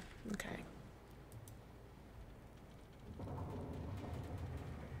 Okay.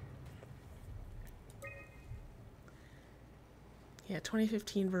 Yeah,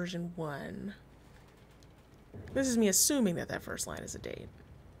 2015 version 1. This is me assuming that that first line is a date.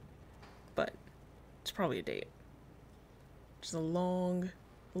 But it's probably a date. Just a long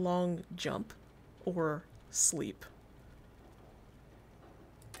jump or sleep.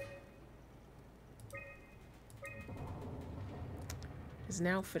 Is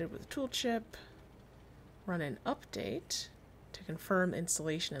now fitted with a tool chip. Run an update to confirm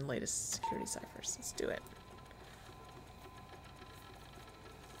installation and latest security ciphers. Let's do it.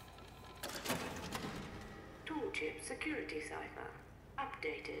 Toolchip security cipher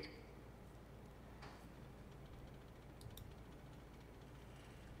updated.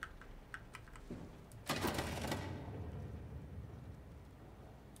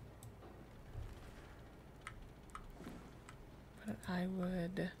 But I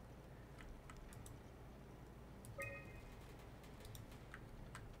would...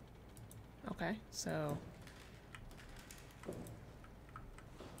 Okay, so...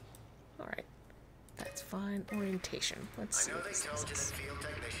 Alright. That's fine. Orientation. Let's see. I know they told you that field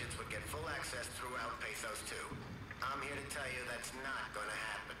technicians would get full access throughout Petal 2. I'm here to tell you that's not gonna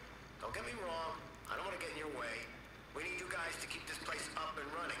happen. Don't get me wrong, I don't want to get in your way. We need you guys to keep this place up and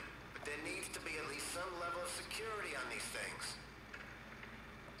running, but there needs to be at least some level of security on these things.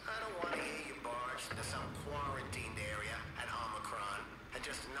 I don't want to hear you barged into some quarantined area at Omicron and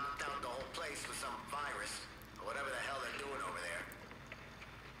just knocked out the whole place with some virus or whatever the hell they're doing over there.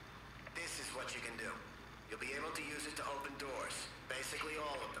 This is what you can do. You'll be able to use it to open doors. Basically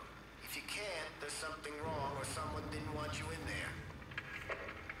all of them. If you can't, there's something wrong or someone didn't want you in there.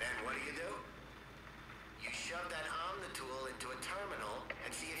 Then what do? You shove that Omnitool into a terminal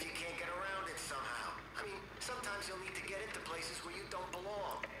and see if you can't get around it somehow. I mean, sometimes you'll need to get into places where you don't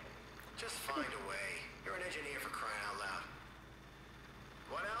belong. Just find a way. You're an engineer for crying out loud.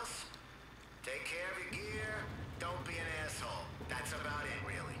 What else? Take care of your gear. Don't be an asshole. That's about it,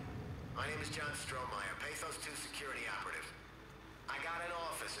 really. My name is John Strohmeyer, Petal 2 security operative. I got an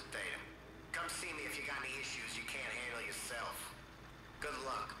office at Theta. Come see me if you got any issues you can't handle yourself. Good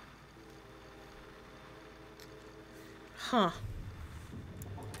luck. Huh.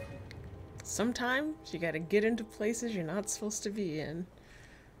 Sometimes you gotta get into places you're not supposed to be in.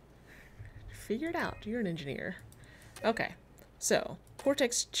 Figure it out. You're an engineer. Okay. So,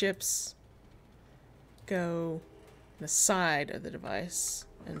 Cortex chips go on the side of the device,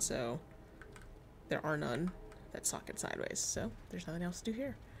 and so there are none that socket sideways, so there's nothing else to do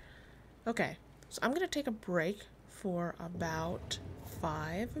here. Okay, so I'm gonna take a break for about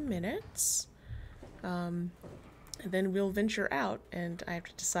 5 minutes, and then we'll venture out, and I have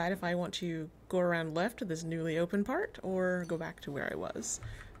to decide if I want to go around left to this newly open part or go back to where I was.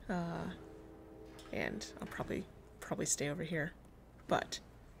 And I'll probably stay over here. But,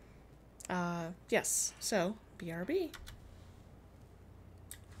 yes, so, BRB.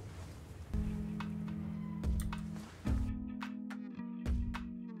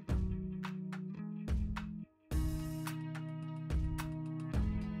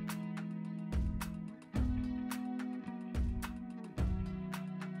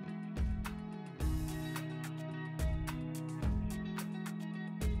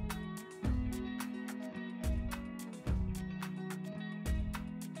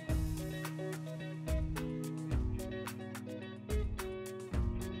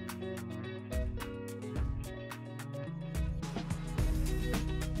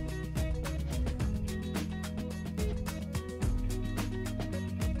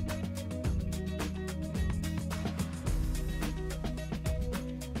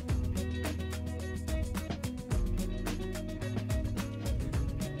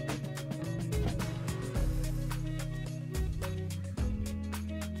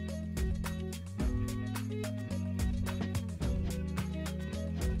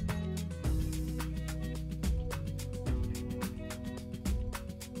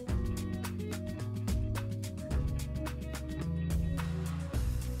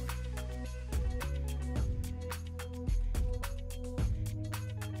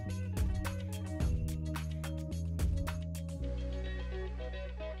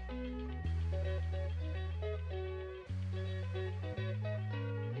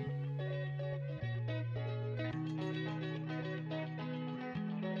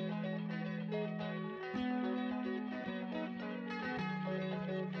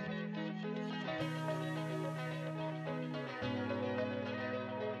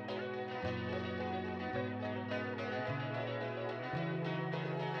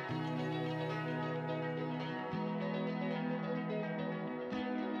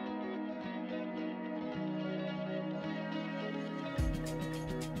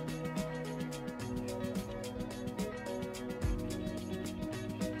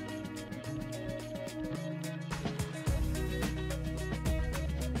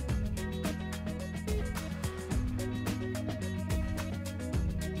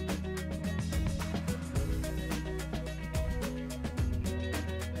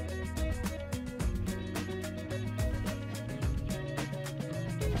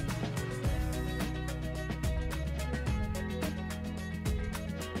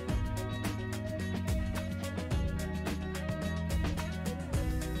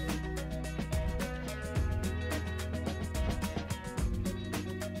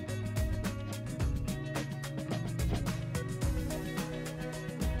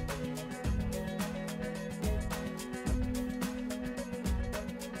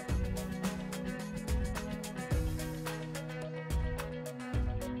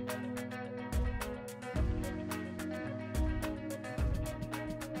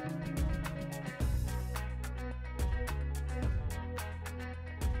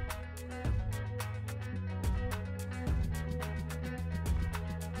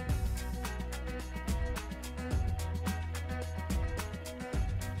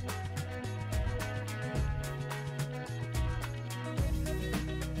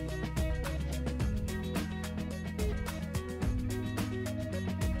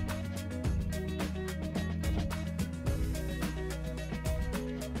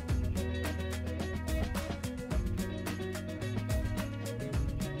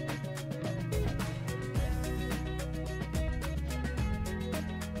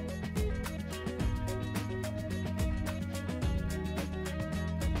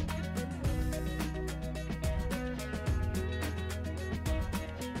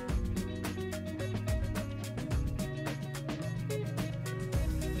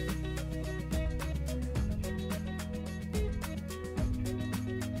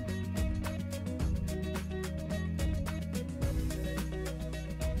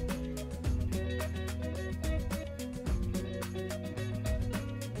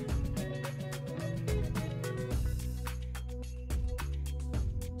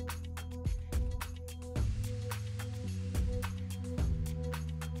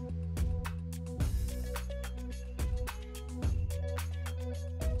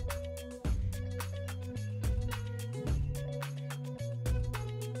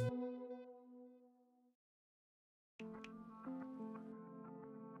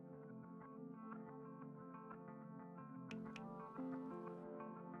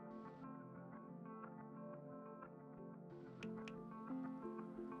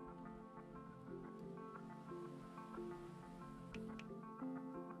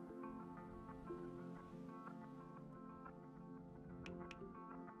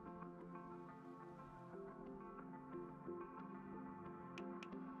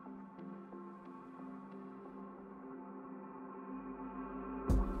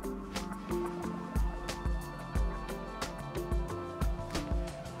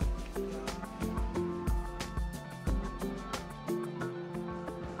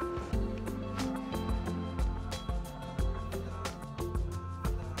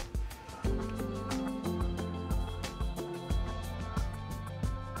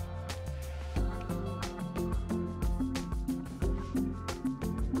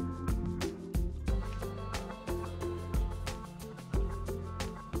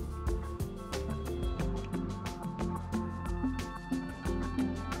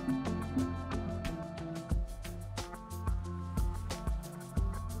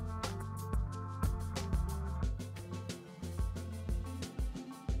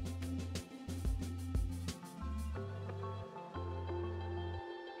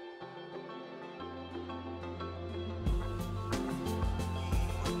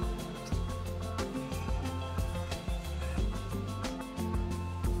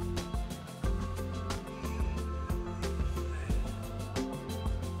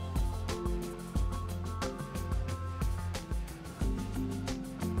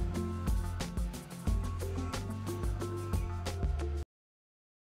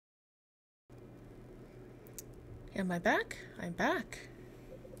 Am I back? I'm back.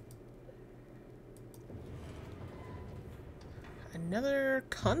 Another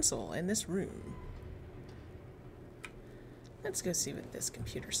console in this room. Let's go see what this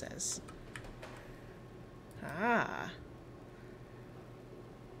computer says. Ah.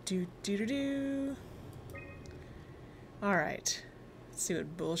 Do. Alright. Let's see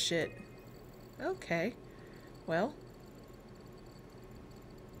what bullshit. Okay. Well.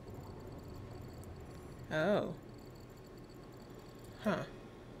 Oh. Huh.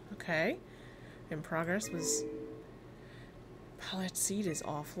 Okay. In progress was... Pilot seat is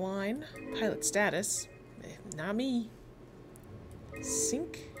offline. Pilot status. Not me.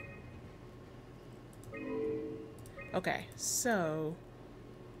 Sync. Okay, so...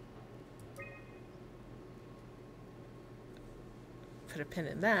 Put a pin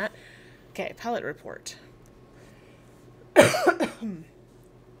in that. Okay, pilot report.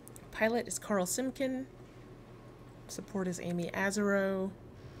 Pilot is Carl Simkin. Support is Amy Azaro.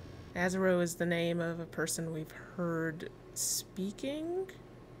 Azaro is the name of a person we've heard speaking,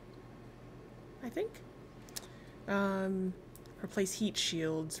 I think. Replace heat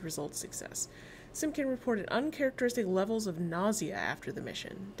shields, result success. Simkin reported uncharacteristic levels of nausea after the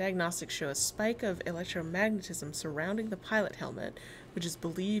mission. Diagnostics show a spike of electromagnetism surrounding the pilot helmet, which is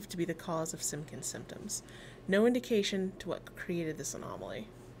believed to be the cause of Simkin's symptoms. No indication to what created this anomaly.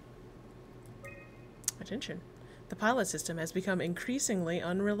 Attention. The pilot system has become increasingly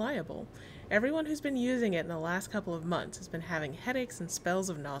unreliable. Everyone who's been using it in the last couple of months has been having headaches and spells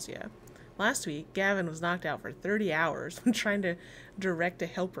of nausea. Last week, Gavin was knocked out for 30 hours when trying to direct a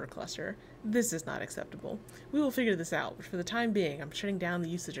helper cluster. This is not acceptable. We will figure this out, but for the time being, I'm shutting down the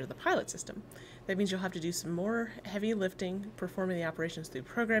usage of the pilot system. That means you'll have to do some more heavy lifting, performing the operations through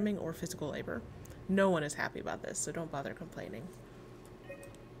programming or physical labor. No one is happy about this, so don't bother complaining.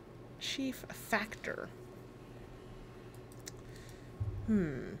 Chief Factor.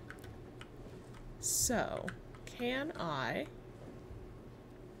 So, can I...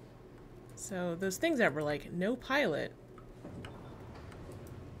 So, those things that were like, no pilot,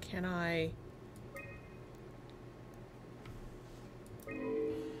 can I...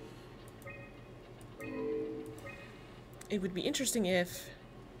 It would be interesting if...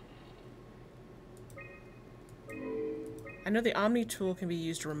 I know the Omni tool can be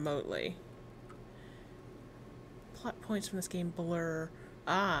used remotely. Plot points from this game blur.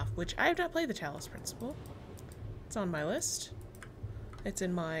 Ah, which I have not played the Talos Principle. It's on my list. It's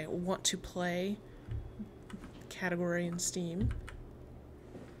in my want to play category in Steam.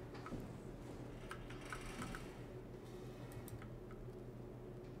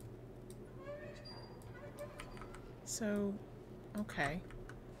 So, okay.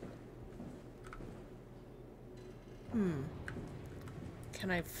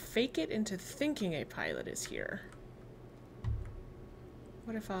 Can I fake it into thinking a pilot is here?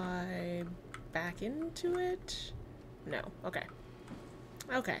 What if I back into it? No. Okay.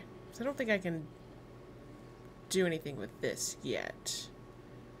 Okay. So I don't think I can do anything with this yet.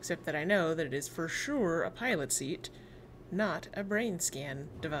 Except that I know that it is for sure a pilot seat, not a brain scan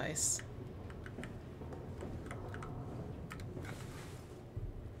device.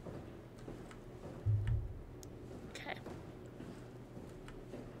 Okay.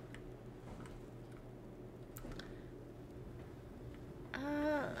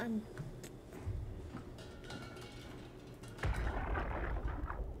 I'm...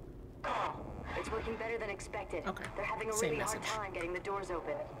 It's working better than expected. Okay. They're having a Same really hard message. time getting the doors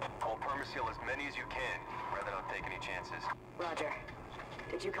open. I'll permaseal as many as you can, rather not take any chances. Roger.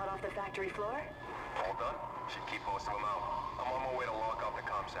 Did you cut off the factory floor? All done? Should keep most of them out. I'm on my way to lock up the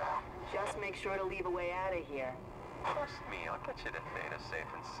comm center. Just make sure to leave a way out of here. Trust me, I'll get you to Theta safe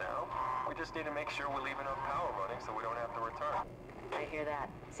and sound. We just need to make sure we're leaving our power running so we don't have to return. I hear that.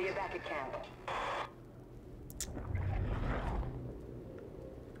 See you back at camp.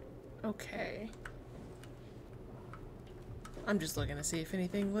 Okay. I'm just looking to see if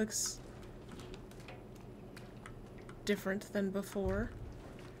anything looks different than before.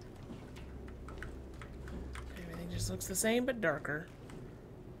 Everything just looks the same but darker.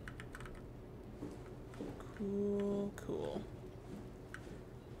 Cool, cool.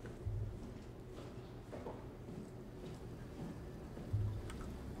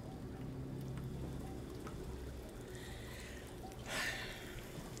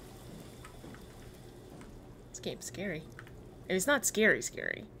 This game's scary. And it's not scary.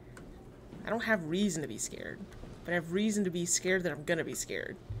 I don't have reason to be scared. But I have reason to be scared that I'm gonna be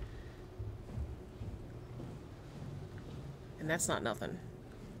scared. And that's not nothing.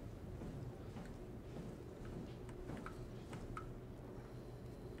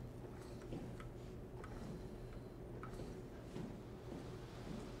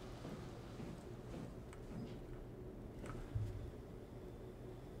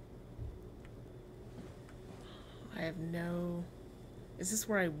 have no... Is this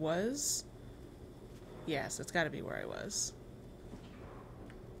where I was? Yes, it's gotta be where I was.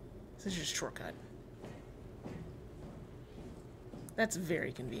 This is just a shortcut. That's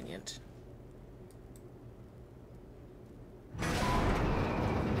very convenient.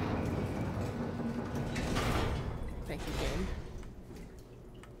 Thank you, game.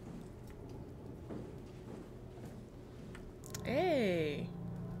 Hey!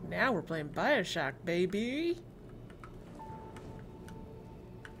 Now we're playing BioShock, baby!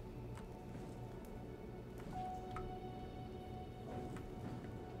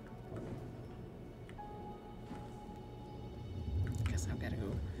 Guess I've gotta go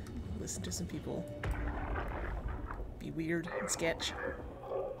listen to some people be weird and sketch.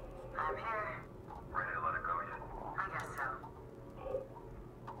 I'm here. Ready to let it go yet? I guess so.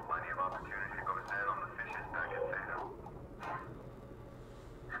 Plenty of opportunity to go zen on the fishes back at Petal.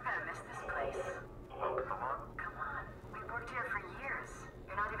 I'm gonna miss this place. Oh, Salon? Come on. We've worked here for years.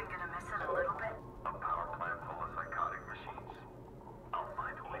 You're not even gonna miss it a little bit? A power plant full of psychotic machines. I'll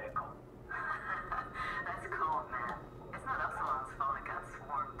find a way to go. That's cold, man. It's not Upsilon's fault it got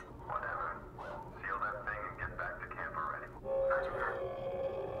swarmed. Whatever. Seal that thing and get back to camp already. Roger that.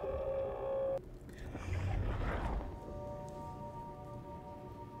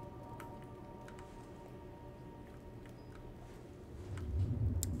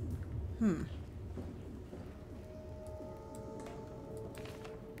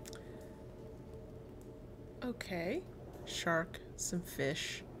 Okay. Shark, some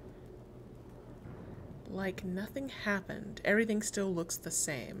fish. Like nothing happened. Everything still looks the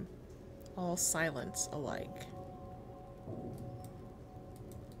same. All silence alike.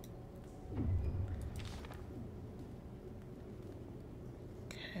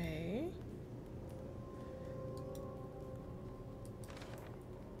 Okay.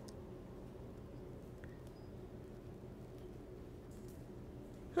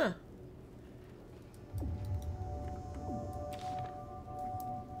 Huh.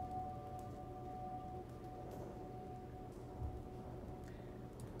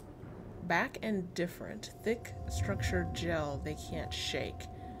 Back and different. Thick structured gel they can't shake.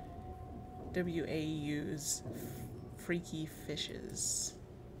 WAU's freaky fishes.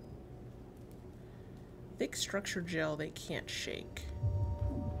 Thick structured gel they can't shake.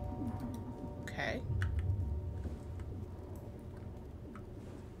 Okay.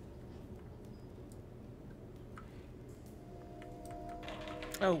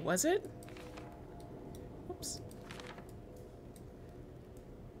 Oh, was it? Oops.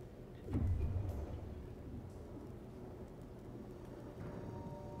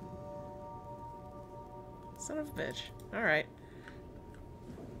 Son of a bitch. Alright.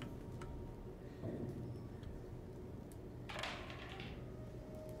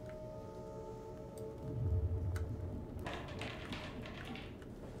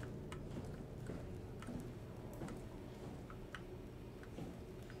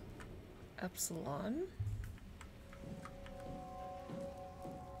 Epsilon.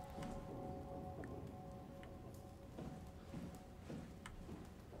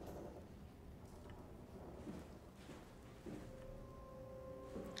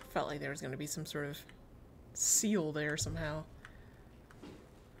 Felt like there was going to be some sort of seal there somehow.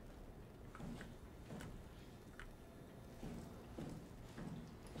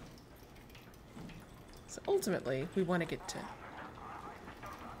 So ultimately, we want to get to...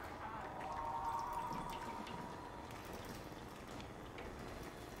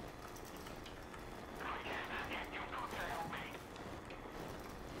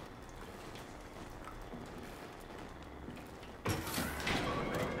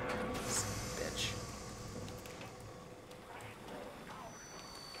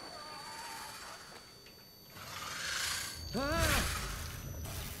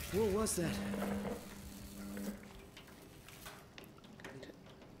 What was that?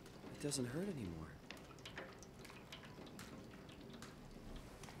 It doesn't hurt anymore.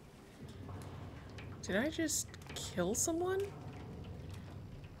 Did I just kill someone?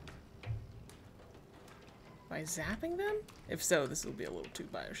 By zapping them? If so, this will be a little too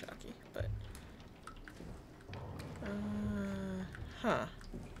BioShocky, but... huh.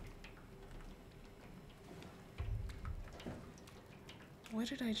 What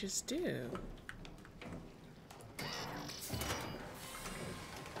did I just do?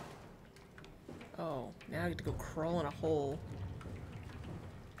 Oh, now I get to go crawl in a hole.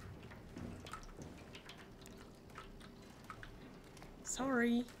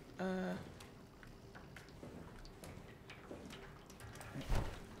 Sorry.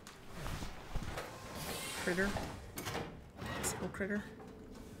 Critter. This little critter.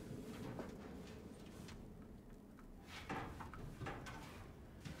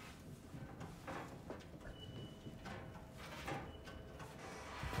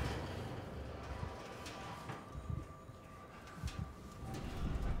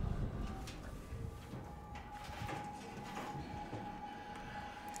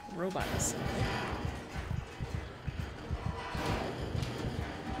 robot is.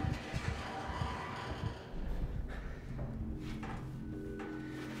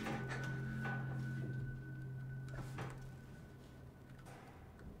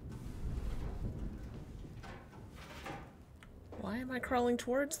 Why am I crawling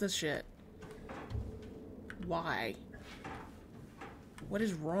towards this shit? Why? What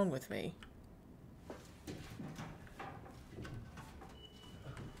is wrong with me?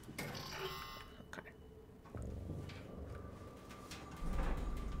 Okay.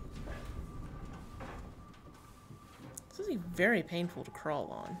 This is very painful to crawl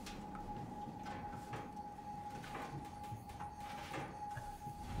on.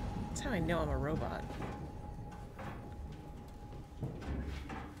 That's how I know I'm a robot.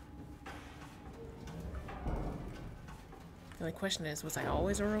 The only question is, was I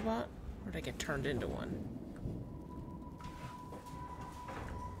always a robot? Or did I get turned into one?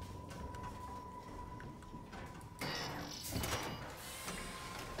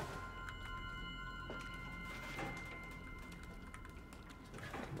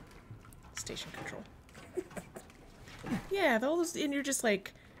 Station control. Yeah, those, and you're just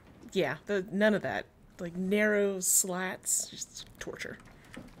like, yeah, none of that. Like narrow slats, just torture.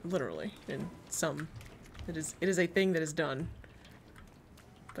 Literally, in some. It is a thing that is done.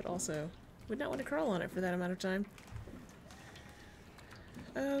 But also, would not want to crawl on it for that amount of time.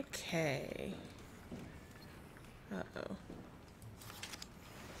 Okay. Uh-oh.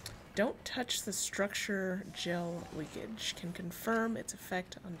 Don't touch the structure gel leakage. Can confirm its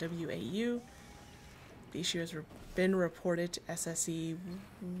effect on WAU. The issue has been reported to SSE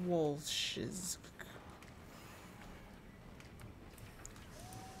Wolsches.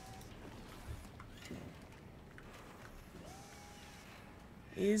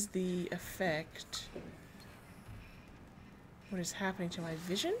 Is the effect what is happening to my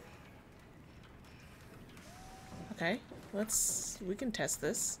vision? Okay, we can test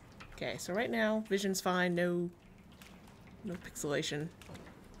this. Okay, so right now, vision's fine, no pixelation.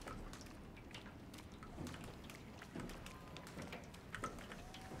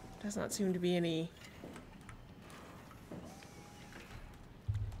 Does not seem to be any...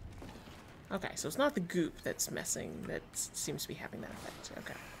 Okay, so it's not the goop that's messing, that seems to be having that effect.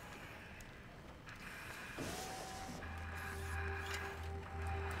 Okay.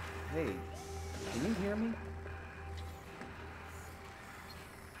 Hey, can you hear me?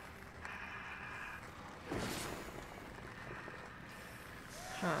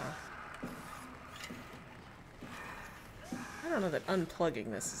 Huh. I don't know that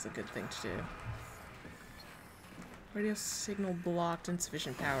unplugging this is a good thing to do. Radio signal blocked,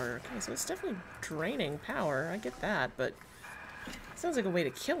 insufficient power. Okay, so it's definitely draining power. I get that, but it sounds like a way to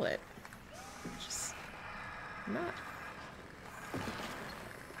kill it. Just not. I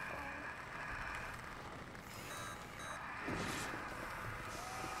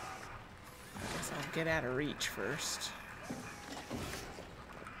guess I'll get out of reach first.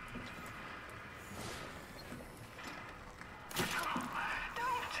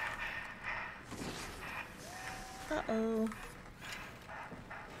 Uh-oh.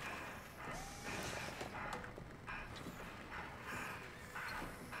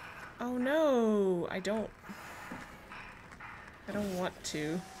 Oh no, I don't want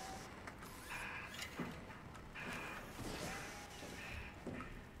to.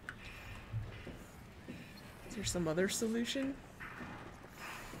 Is there some other solution?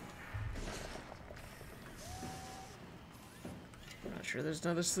 I'm not sure there's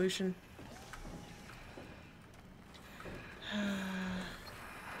another solution.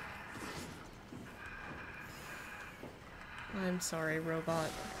 I'm sorry, robot.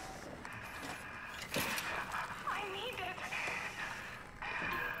 I need it.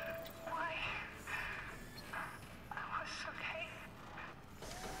 Why? I was okay.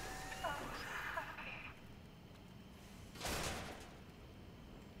 I was happy.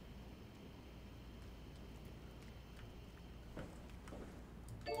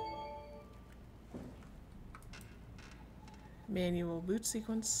 Manual boot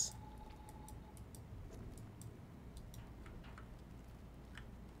sequence.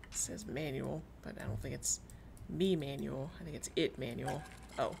 It says manual, but I don't think it's me manual. I think it's it manual.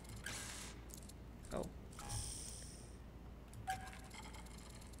 Oh. Oh.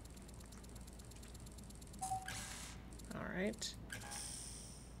 Alright.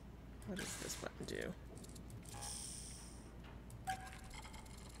 What does this button do?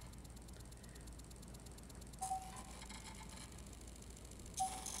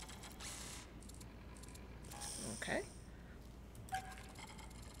 Okay.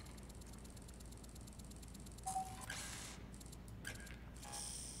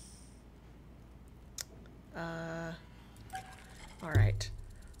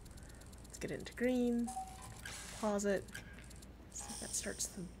 get it into green. Pause it. See if that starts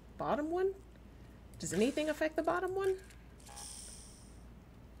the bottom one. Does anything affect the bottom one?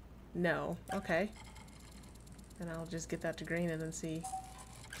 No. Okay. Then I'll just get that to green and then see.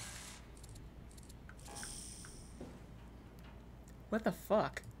 What the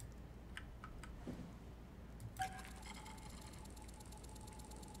fuck?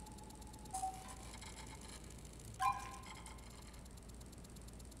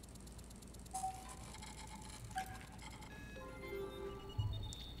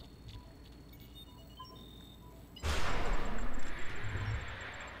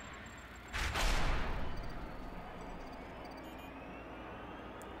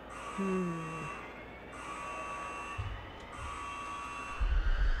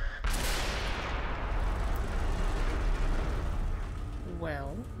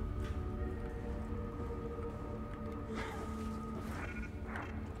 Well.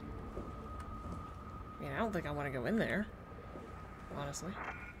 I mean, I don't think I want to go in there, honestly.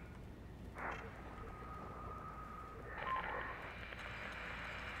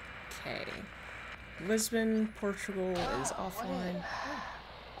 Okay. Lisbon, Portugal is offline.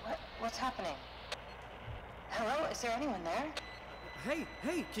 What's happening? Hello? Is there anyone there? Hey,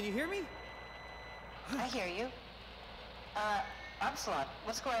 can you hear me? I hear you. Absalom,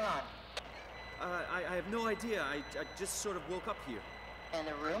 what's going on? I have no idea. I just sort of woke up here. In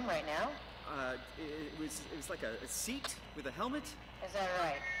the room right now? It was like a seat with a helmet. Is that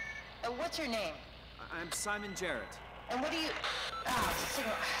right? What's your name? I'm Simon Jarrett. And what do you...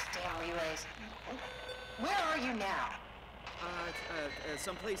 damn relays. Where are you now?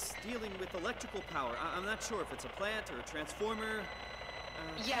 Someplace dealing with electrical power. I'm not sure if it's a plant or a transformer.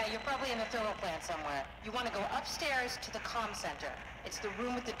 Yeah, you're probably in the thermal plant somewhere. You want to go upstairs to the comm center. It's the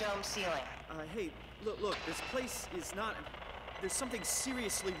room with the dome ceiling. Hey, look, this place is not... There's something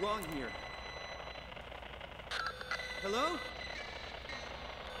seriously wrong here. Hello?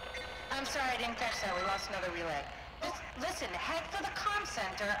 I'm sorry, I didn't catch that. We lost another relay. Listen, head for the comm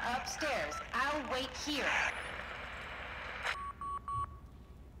center upstairs. I'll wait here.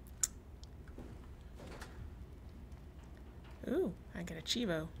 Ooh, I get a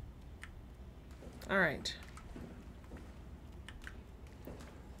Chivo. Alright.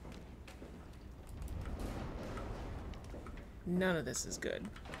 None of this is good.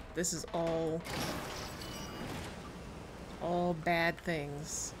 This is all bad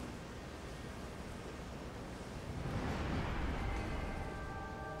things.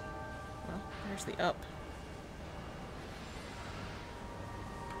 Well, there's the up.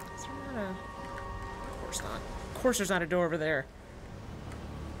 Is there not a... Of course not. Of course there's not a door over there.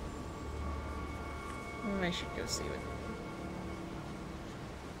 I should go see what...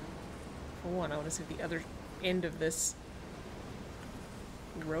 For one, I want to see the other end of this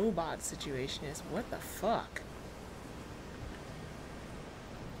robot situation is. What the fuck?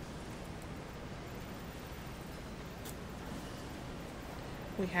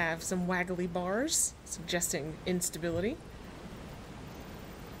 We have some waggly bars suggesting instability.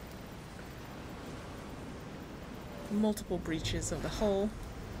 Multiple breaches of the hull.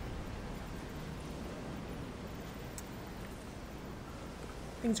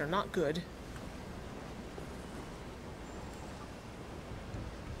 Things are not good.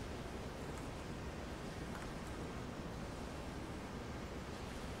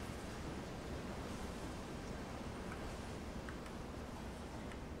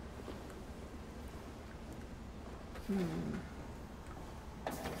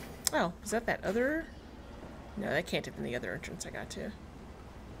 Oh, is that other? No, that can't have been the other entrance I got to.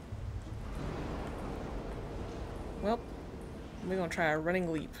 Well, we're gonna try a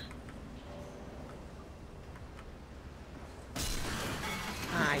running leap.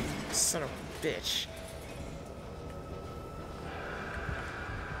 Ah, you son of a bitch.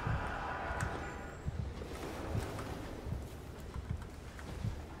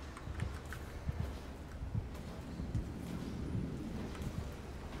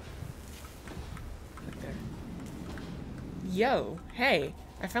 Yo, hey,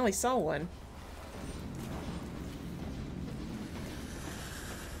 I finally saw one.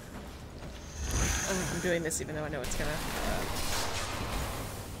 Oh, I'm doing this even though I know it's gonna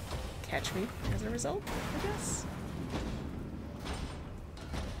catch me as a result, I guess.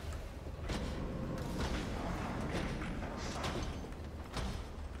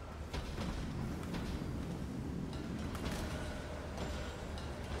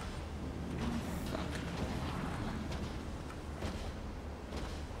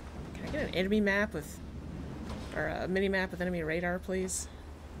 Enemy map with, or a mini map with enemy radar, please.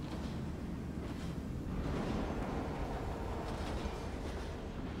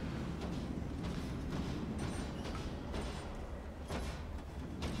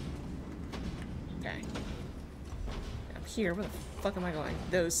 here. Where the fuck am I going?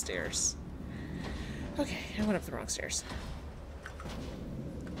 Those stairs. Okay, I went up the wrong stairs.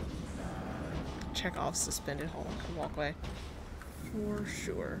 Check off suspended walkway. For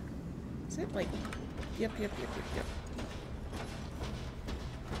sure. Is it like... Yep.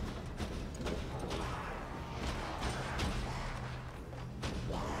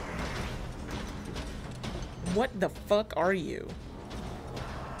 What the fuck are you?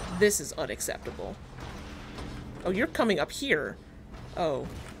 This is unacceptable. Oh, you're coming up here. Oh.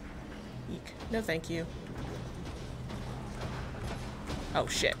 Eek. No, thank you. Oh,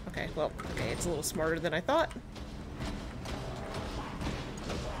 shit. Okay, well, okay, it's a little smarter than I thought.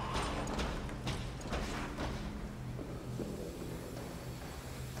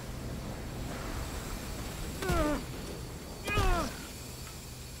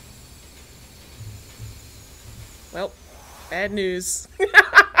 Well, bad news.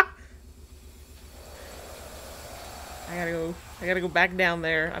 I gotta go back down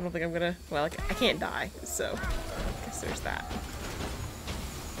there. I don't think I'm gonna, well, I can't die, so I guess there's that.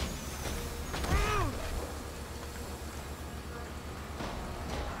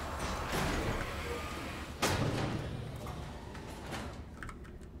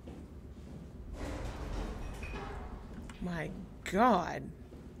 My God.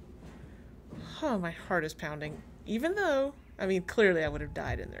 Oh, my heart is pounding. Even though, I mean, clearly I would have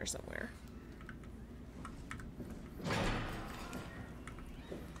died in there somewhere.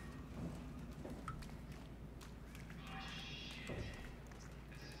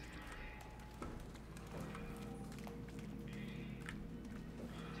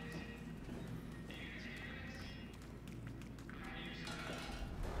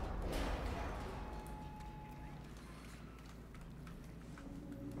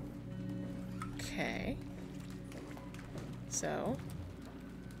 Okay. So.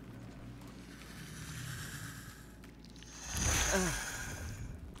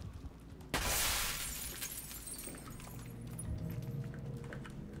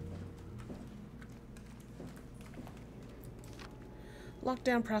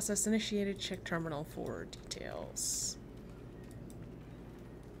 Lockdown process initiated. Check terminal for details.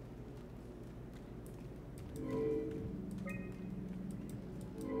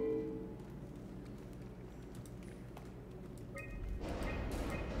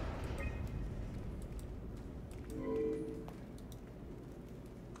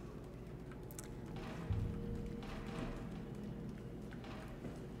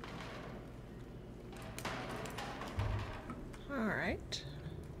 Alright,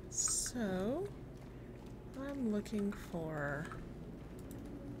 so I'm looking for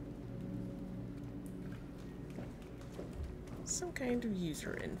some kind of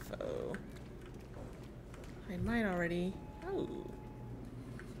user info. I might already... Oh.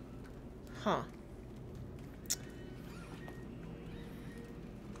 Huh.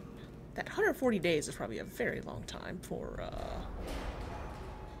 That 140 days is probably a very long time for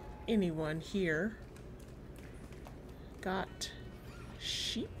anyone here. Got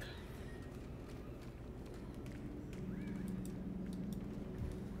sheep.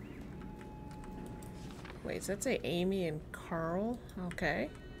 Wait, does that say Amy and Carl?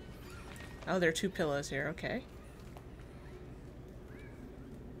 Okay. Oh, there are two pillows here. Okay.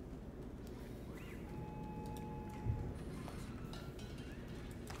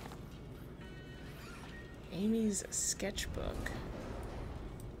 Amy's sketchbook.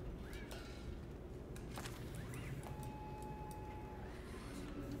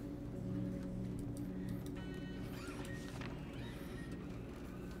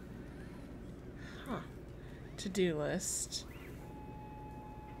 To-do list.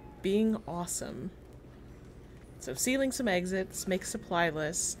 Being awesome. So sealing some exits, make supply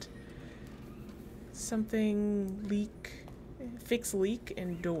list. Something leak, fix leak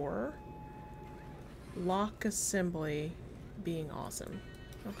and door. Lock assembly, being awesome.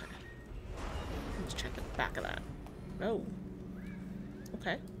 Okay. Let's check the back of that. Oh.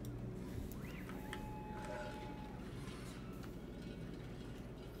 Okay.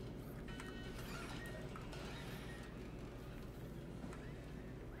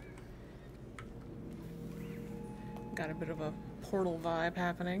 Got a bit of a portal vibe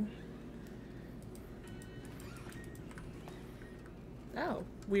happening. Oh,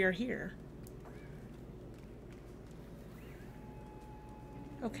 we are here.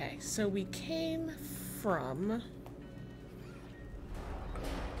 Okay, so we came from...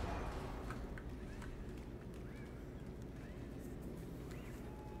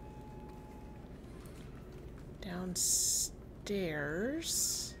 downstairs.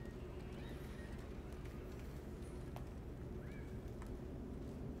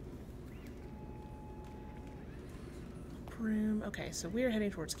 Okay, so we are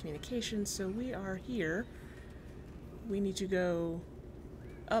heading towards communication, so we are here. We need to go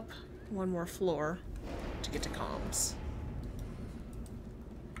up one more floor to get to comms.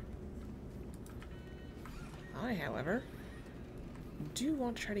 I, however, do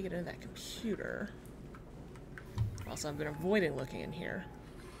want to try to get into that computer. Also, I've been avoiding looking in here.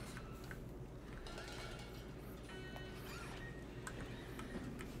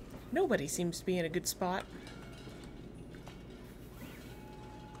 Nobody seems to be in a good spot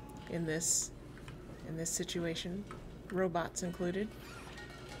in this situation, robots included.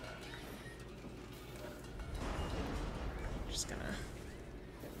 Just gonna.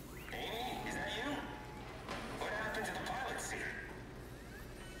 Hey, is that you? What happened to the pilot seat?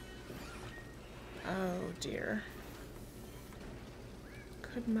 Oh dear.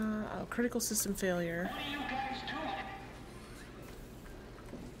 Could not. Oh, critical system failure. What are you guys doing?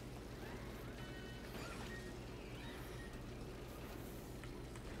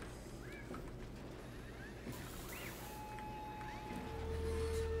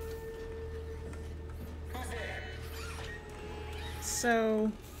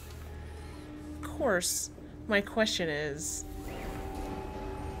 So, of course, my question is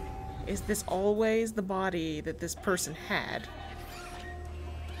this always the body that this person had?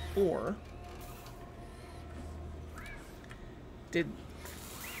 Or did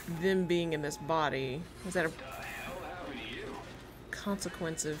them being in this body, was that a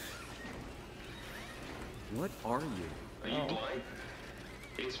consequence of... What are you? Are you blind?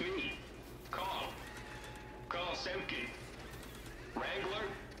 It's me. Carl Semkin. Wrangler?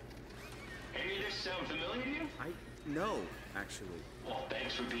 Any of this sound familiar to you? No, actually. Well,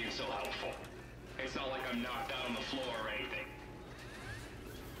 thanks for being so helpful. It's not like I'm knocked out on the floor or anything.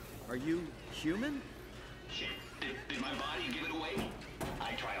 Are you human? Shit, did my body give it away?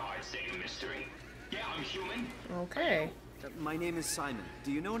 I try hard staying a mystery. Yeah, I'm human. Okay. My name is Simon.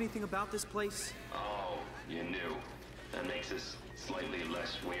 Do you know anything about this place? Oh, you knew. That makes this slightly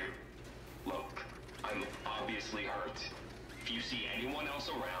less weird. Look, I'm obviously hurt. If you see anyone else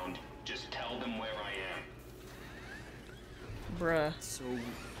around, just tell them where I am. Bruh. So,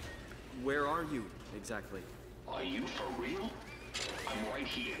 where are you exactly? Are you for real? I'm right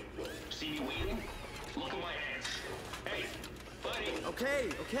here. See me waiting? Look at my hands. Hey, buddy.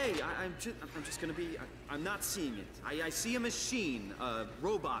 Okay. I'm just gonna be. I'm not seeing it. I see a machine, a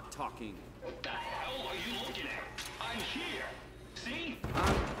robot talking. What the hell are you looking at? I'm here. See?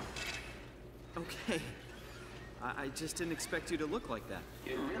 Okay. I just didn't expect you to look like that.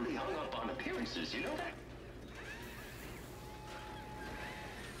 You're really hung up on appearances, you know that?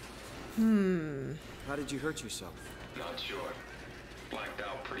 How did you hurt yourself? Not sure. Blacked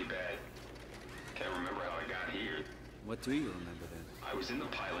out pretty bad. Can't remember how I got here. What do you remember then? I was in the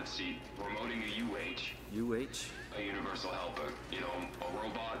pilot seat, remoting a UH. UH? A universal helper. You know, a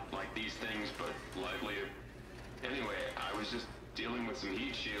robot like these things, but livelier. Anyway, I was just dealing with some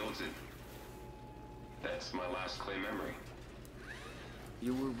heat shields and... that's my last clear memory.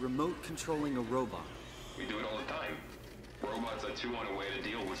 You were remote controlling a robot. We do it all the time. Robots are too on a way to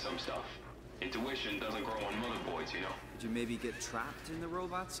deal with some stuff. Intuition doesn't grow on motherboards, you know? Did you maybe get trapped in the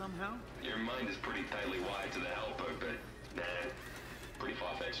robot somehow? Your mind is pretty tightly wired to the helper, but nah, pretty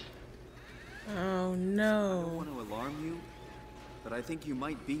far-fetched. Oh I don't no. want to alarm you, but I think you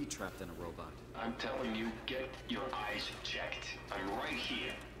might be trapped in a robot. I'm telling you, get your eyes checked. I'm right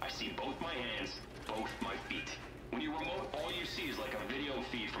here. I see both my hands, both my feet. When you remote, all you see is like a video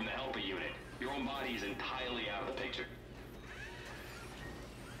feed from the helper unit. Your own body is entirely out of the picture.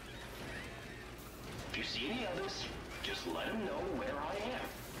 If you see any others, just let them know where I am.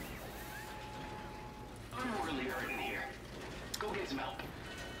 I'm really hurting here. Go get some help.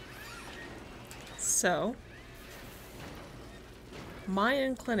 So, my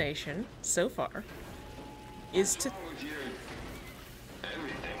inclination so far is to... What's wrong with your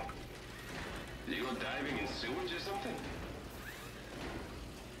everything? Did you go diving in sewage or something?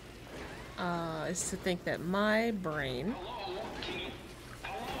 Is to think that my brain... Hello?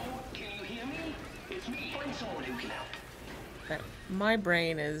 Can you hear me? It's me. Find someone who can help. that my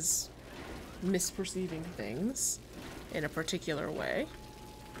brain is misperceiving things in a particular way.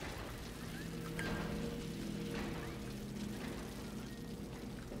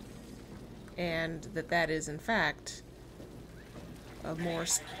 And that is, in fact, a more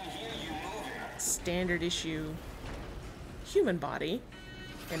standard issue human body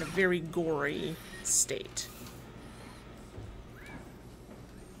in a very gory state.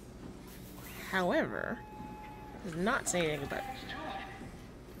 However, it does not say anything about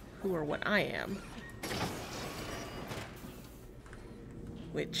who or what I am.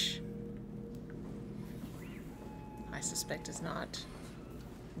 Which I suspect is not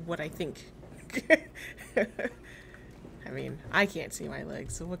what I think. I mean, I can't see my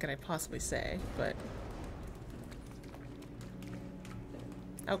legs, so what can I possibly say? But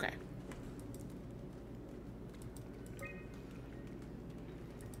okay.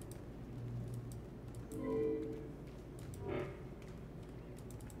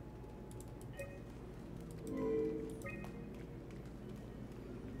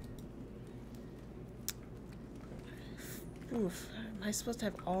 Oof, am I supposed to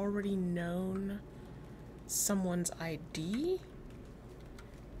have already known someone's ID?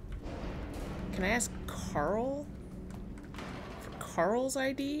 Can I ask Carl for Carl's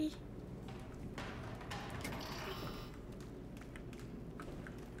ID?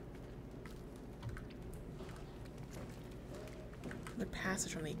 The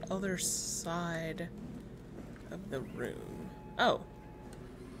passage on the other side of the room. Oh.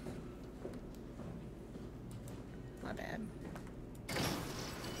 My bad.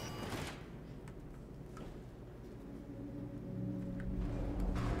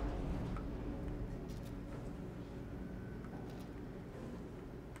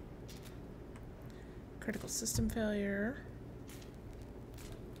 Critical system failure.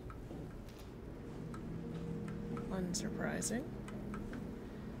 Unsurprising.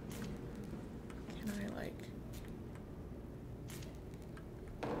 Can I, like...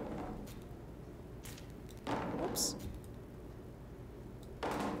 Whoops.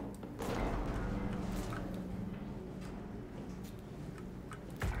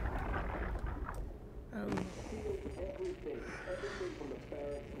 Oh.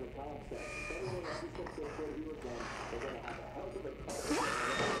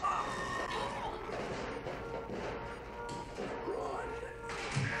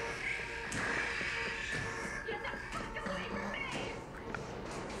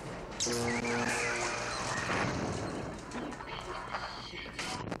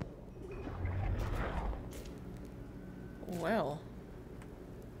 Well.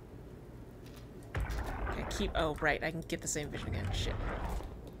 Okay, keep. Oh, right. I can get the same vision again. Shit.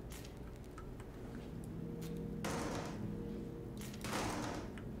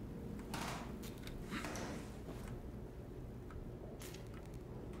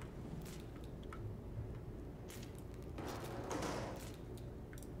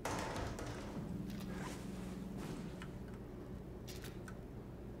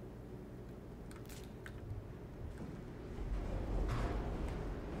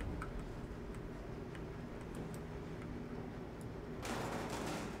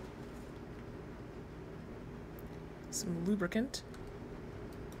 Some lubricant.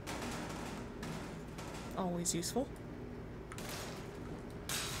 Always useful.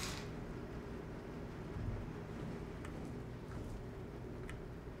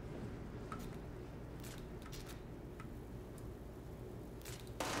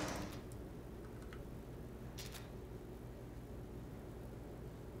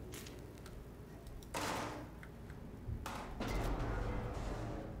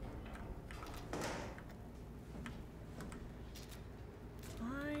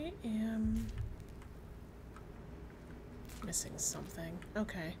 Missing something.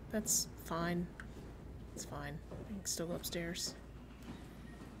 Okay, that's fine. It's fine. I can still go upstairs.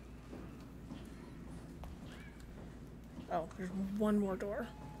 Oh, there's one more door.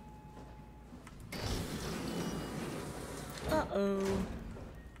 Uh-oh.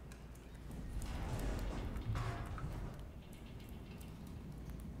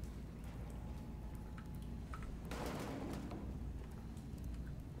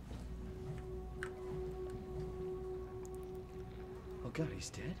 Oh God, he's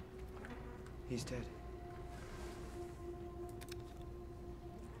dead? He's dead.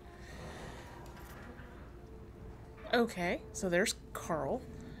 Okay, so there's Carl.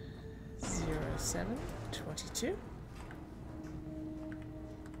 0722.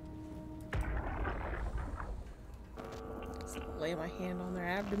 Just lay my hand on their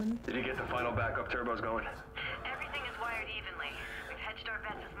abdomen. Did you get the final backup turbos going? Everything is wired evenly. We've hedged our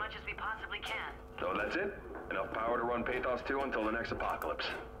bets as much as we possibly can. So that's it? Enough power to run Petal 2 until the next apocalypse.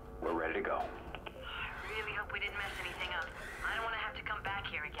 We're ready to go. I really hope we didn't mess anything up. I don't want to have to come back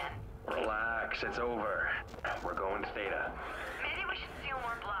here again. Relax, it's over. We're going to Theta. Maybe we should seal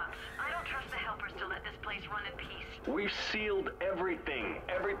more blocks. I don't trust the helpers to let this place run in peace. We've sealed everything.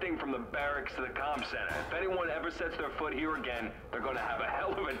 Everything from the barracks to the comm center. If anyone ever sets their foot here again, they're gonna have a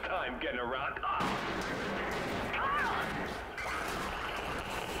hell of a time getting around.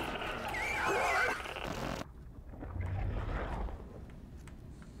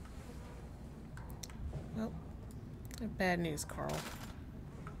 Well, bad news, Carl.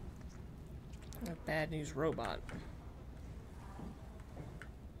 Bad news, robot.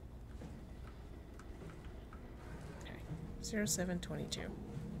 0722.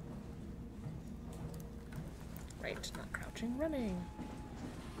 Right, not crouching, running.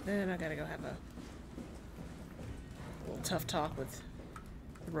 Then I gotta go have a little tough talk with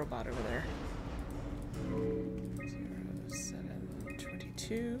the robot over there.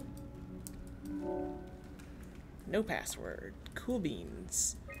 0722. No password. Cool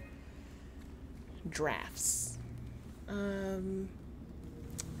beans. Drafts.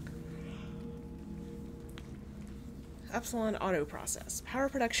 Epsilon auto process. Power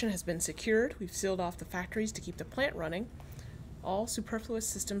production has been secured. We've sealed off the factories to keep the plant running. All superfluous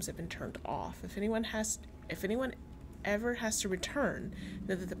systems have been turned off. If anyone ever has to return,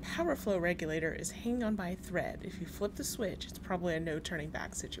 know that the power flow regulator is hanging on by a thread. If you flip the switch, it's probably a no turning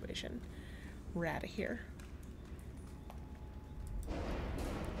back situation. We're out of here.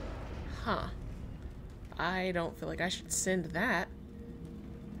 Huh. I don't feel like I should send that.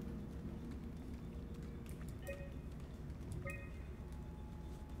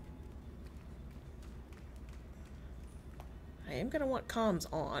 I am gonna want comms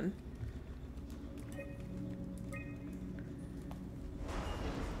on.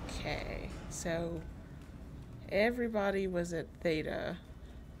 Okay, so everybody was at Theta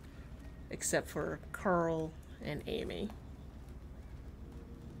except for Carl and Amy.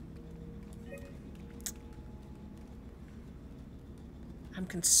 I'm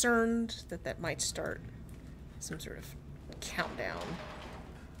concerned that that might start some sort of countdown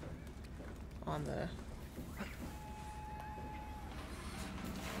on the...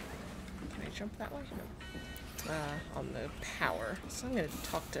 Can I jump that way? No. On the power. So I'm gonna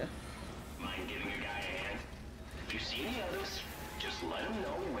talk to... Mind giving a guy a hand? If you see any others, just let them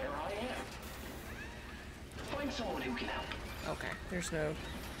know where I am. Find someone who can help. Okay, there's no...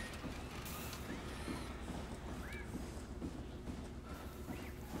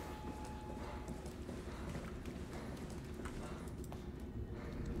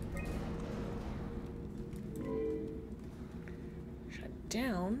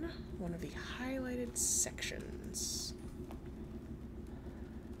 down one of the highlighted sections.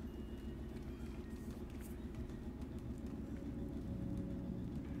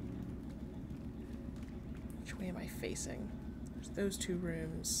 Which way am I facing? There's those two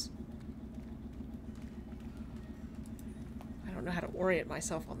rooms. I don't know how to orient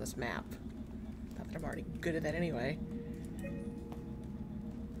myself on this map. Not that I'm already good at that anyway.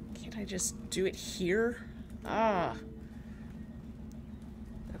 Can't I just do it here? Ah!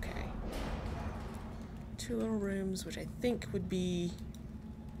 Two little rooms, which I think would be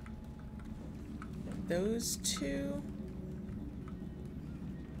those two.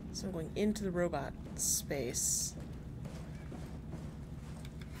 So I'm going into the robot space.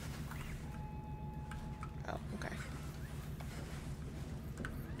 Oh, okay.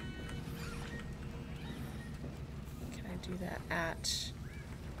 Can I do that at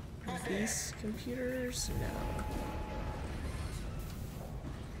these computers? No.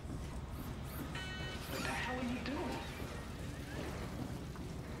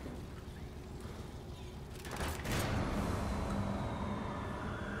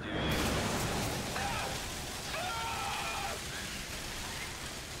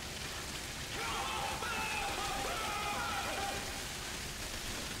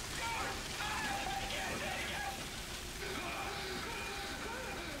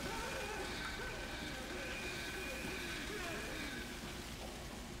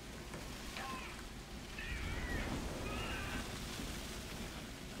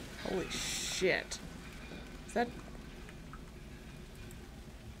 Holy shit. Is that...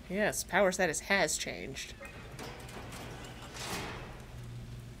 Yes, power status has changed.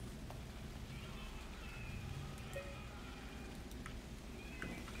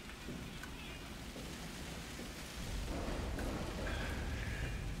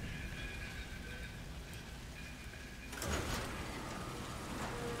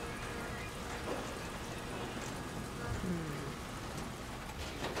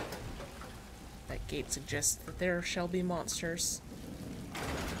 Gate suggests that there shall be monsters.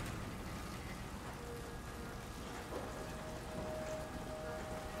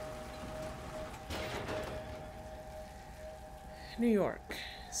 New York.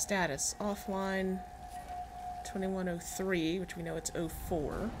 Status offline 2103, which we know it's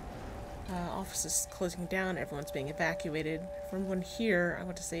 04. Office is closing down. Everyone's being evacuated. For everyone here, I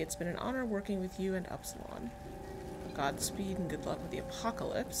want to say it's been an honor working with you and Epsilon. Godspeed and good luck with the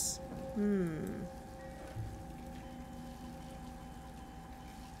apocalypse.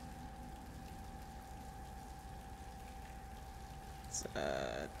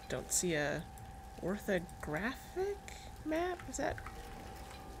 Don't see a orthographic map? Is that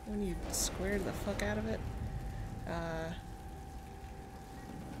when you square the fuck out of it?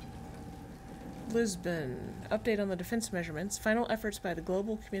 Lisbon. Update on the defense measurements. Final efforts by the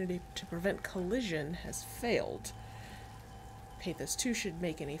global community to prevent collision has failed. Pathos 2 should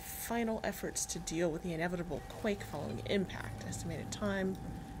make any final efforts to deal with the inevitable quake following impact. Estimated time.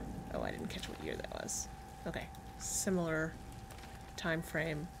 Oh, I didn't catch what year that was. Okay. Similar time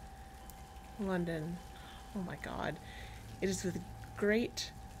frame. London. Oh my god. It is with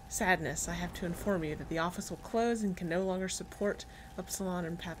great sadness I have to inform you that the office will close and can no longer support Upsilon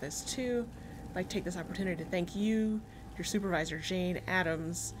and Pathos 2. I'd like to take this opportunity to thank you, your supervisor Jane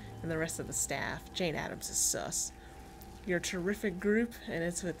Adams, and the rest of the staff. Jane Adams is sus. You're a terrific group, and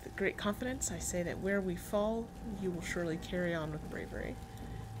it's with great confidence I say that where we fall, you will surely carry on with bravery.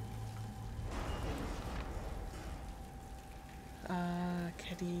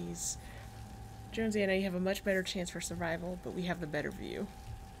 Cadiz. Jonesy, I know you have a much better chance for survival, but we have the better view.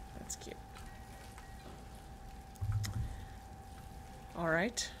 That's cute.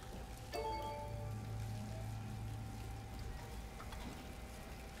 Alright.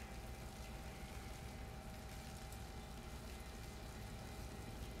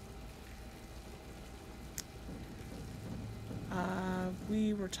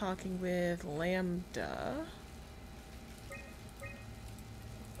 We were talking with Lambda.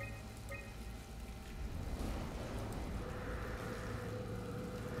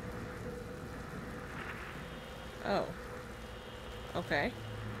 Oh. Okay.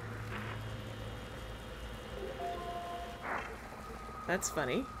 That's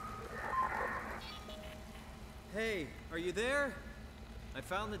funny. Hey, are you there? I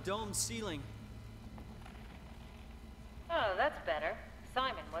found the dome ceiling. Oh, that's better.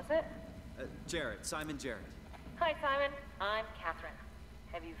 Simon, was it? Jarrett, Simon Jarrett. Hi, Simon. I'm Catherine.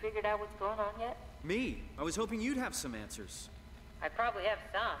 Have you figured out what's going on yet? Me? I was hoping you'd have some answers. I probably have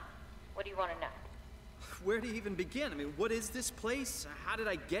some. What do you want to know? Where do you even begin? I mean, what is this place? How did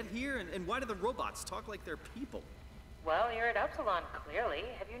I get here? And why do the robots talk like they're people? Well, you're at Upsilon, clearly.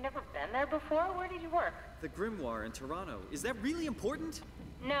 Have you never been there before? Where did you work? The Grimoire in Toronto. Is that really important?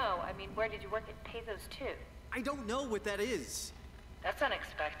 No, I mean, where did you work at Pathos 2? I don't know what that is. That's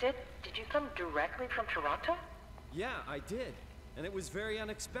unexpected. Did you come directly from Toronto? Yeah, I did. And it was very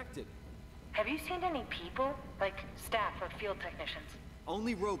unexpected. Have you seen any people? Like staff or field technicians?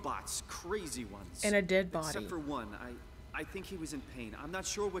 Only robots, crazy ones. And a dead body. Except for one. I think he was in pain. I'm not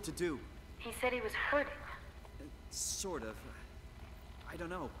sure what to do. He said he was hurting. Sort of. I don't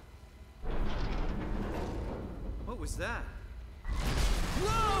know. What was that?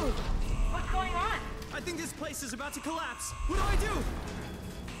 Whoa! What's going on? I think this place is about to collapse. What do I do?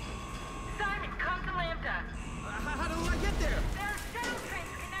 Simon, come to Lambda. How do I get there? There are shuttle trains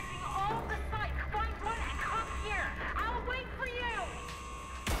connecting all the sites. Find one and come here. I'll wait for you.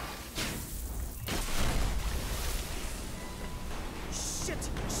 Shit!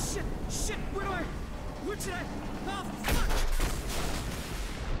 Where should I? Oh, fuck!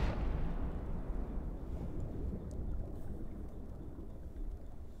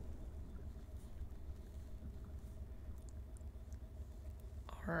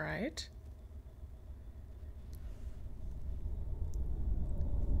 All right.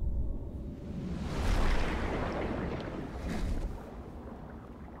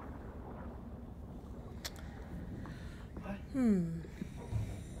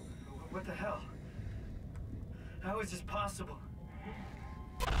 What the hell? How is this possible?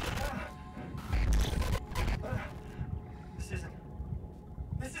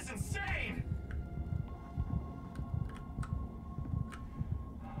 This is insane!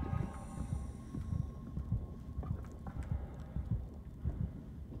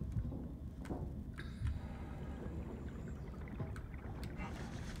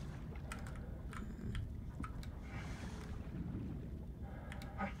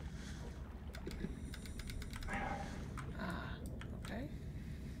 Okay.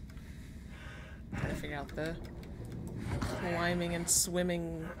 Trying to figure out the climbing and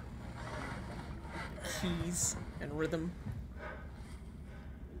swimming keys and rhythm.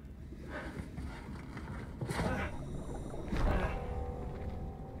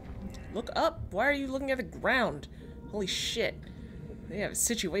 Look up! Why are you looking at the ground? Holy shit. They have a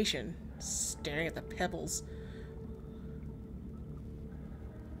situation. Staring at the pebbles.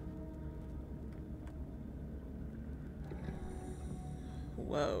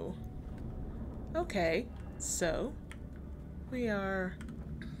 Whoa. Okay, so we are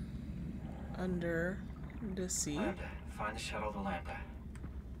under the sea. Lambda. Find the shuttle to Lambda.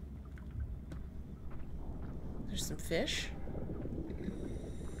 There's some fish.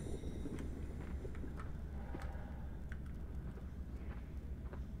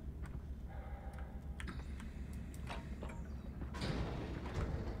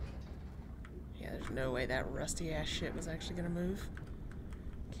 Yeah, There's no way that rusty ass shit was actually gonna move.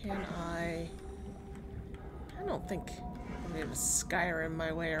 Can I... I don't think I'm gonna Skyrim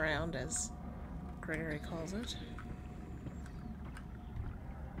my way around, as Gregory calls it.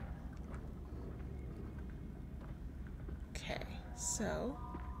 Okay, so...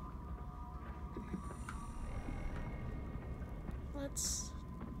 let's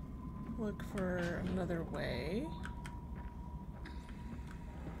look for another way.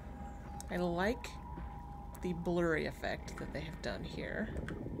 I like the blurry effect that they have done here.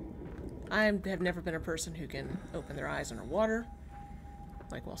 I have never been a person who can open their eyes underwater,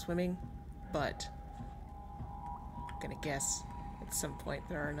 like while swimming, but I'm gonna guess at some point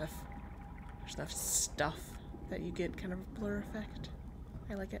there's enough stuff that you get kind of a blur effect.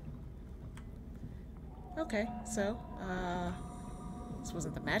 I like it. Okay, so, this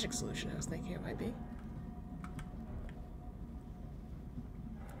wasn't the magic solution I was thinking it might be.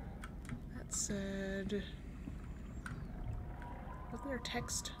 That said... wasn't there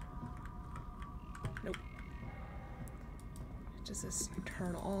text? Nope. Does this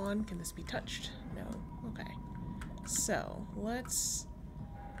turn on? Can this be touched? No. Okay. So, let's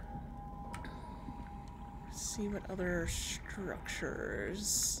see what other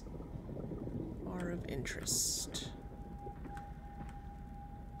structures are of interest.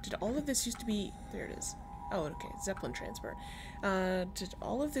 Did all of this used to be... there it is. Oh, okay. Zeppelin transport. Did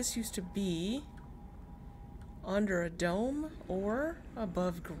all of this used to be under a dome or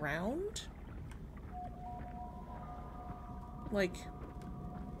above ground? Like,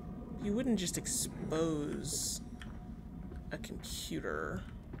 you wouldn't just expose a computer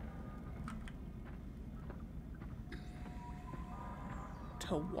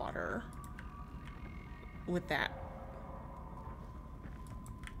to water with that.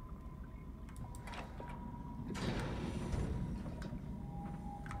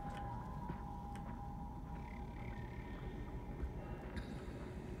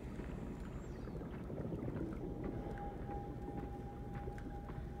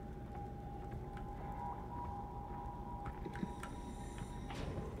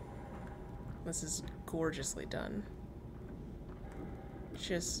 This is gorgeously done.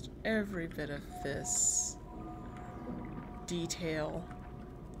 Just every bit of this detail.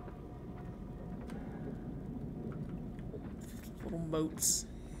 Little moats.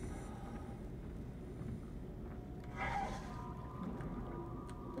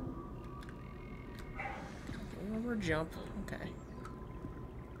 Over jump. Okay.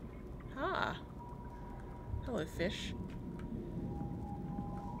 Ah. Hello, fish.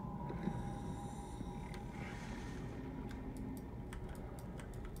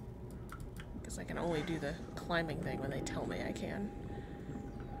 I can only do the climbing thing when they tell me I can.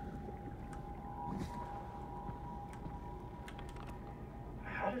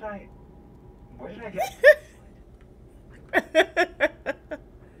 How did I... where did I get...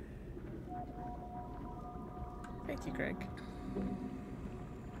 Thank you, Greg.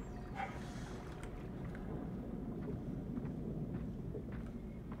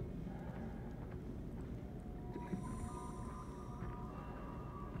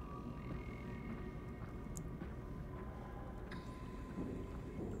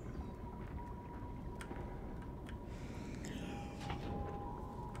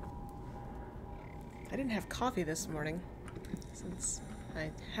 I didn't have coffee this morning since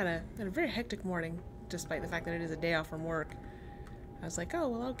I had a very hectic morning, despite the fact that it is a day off from work. I was like, oh,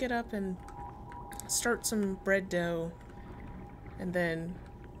 well, I'll get up and start some bread dough and then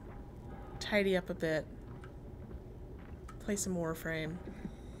tidy up a bit, play some Warframe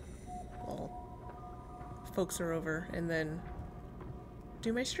while folks are over, and then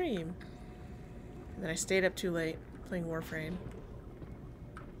do my stream. And then I stayed up too late playing Warframe.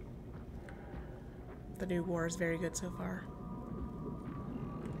 The new war is very good so far.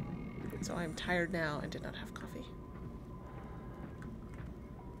 So I'm tired now and did not have coffee.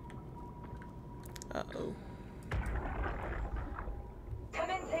 Uh-oh. Come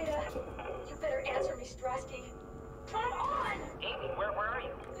in, Theta. You better answer me, Strasky. Come on! Amy, where are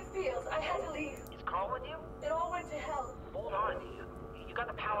you? The field. I had to leave. Is Carl with you? It all went to hell. Hold on. You got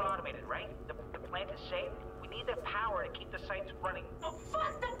the power automated, right? The plant is safe? We need the power to keep the sites running. Oh,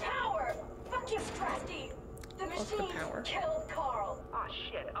 fuck the power! Fuck you, Strasky! The machine killed Carl. Oh,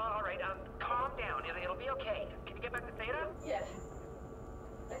 shit. Alright, calm down. It'll be okay. Can you get back to Theta? Yeah.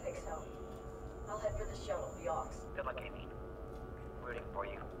 I think so. I'll head for the shuttle, the Aux. Good luck, Amy. Rooting for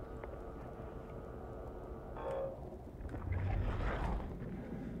you.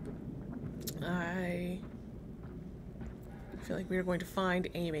 I feel like we are going to find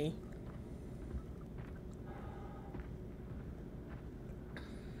Amy.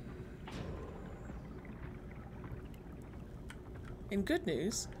 in good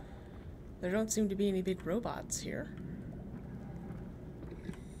news, there don't seem to be any big robots here.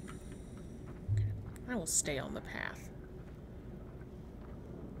 Okay. I will stay on the path.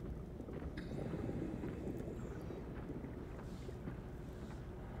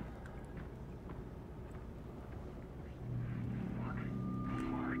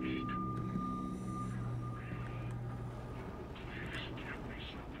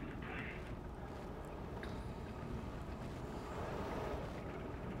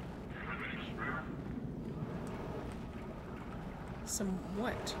 Some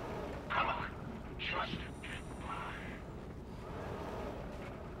what? Come on, just get by.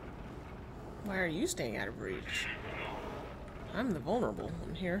 Why are you staying out of reach? I'm the vulnerable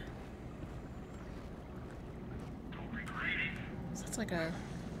one here. So that's like a...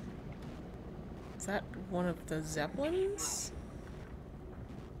 Is that one of the Zeppelins?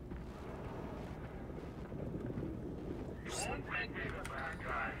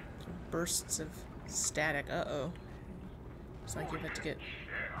 Bursts of static. Uh-oh. It's like you're about to get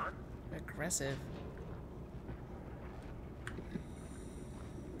aggressive.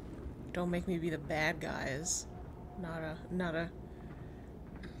 Don't make me be the bad guys. Not a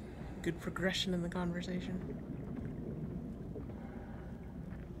good progression in the conversation.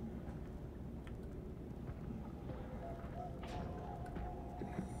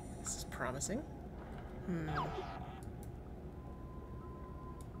 This is promising.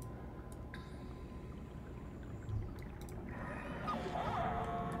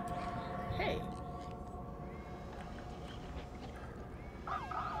 Hey.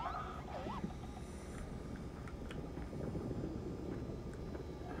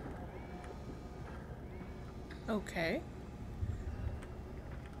 Okay.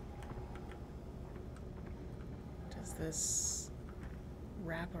 Does this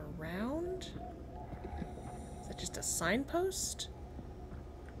wrap around? Is that just a signpost?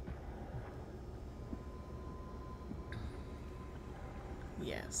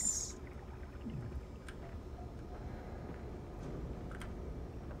 Yes.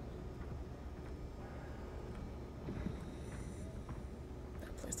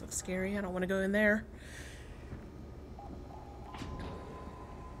 That place looks scary. I don't want to go in there.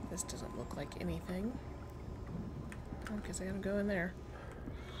 This doesn't look like anything. I guess I gotta go in there.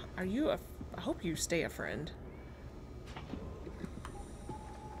 Are you a... I hope you stay a friend.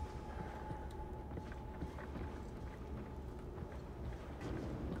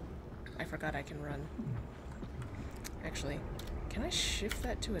 I forgot I can run. Actually, can I shift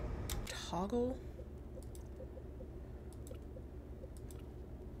that to a toggle?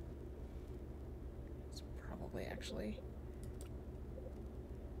 It's probably actually...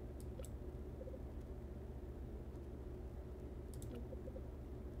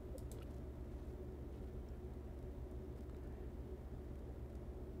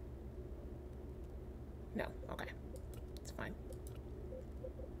 No, okay. It's fine.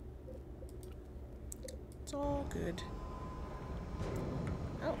 It's all good.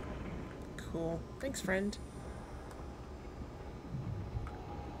 Oh. Cool. Thanks, friend.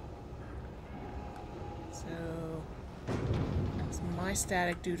 So... is my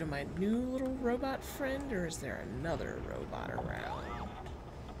static due to my new little robot friend, or is there another robot around?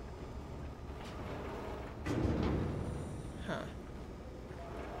 Huh.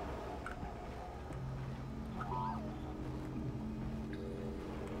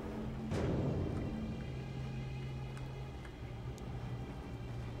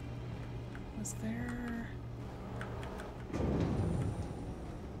 Was there...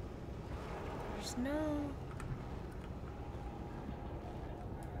 There's no...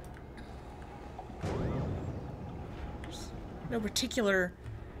 There's no particular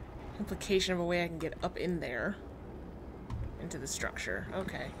implication of a way I can get up in there. Into the structure.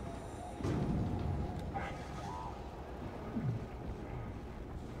 Okay.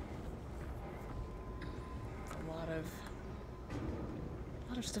 A lot of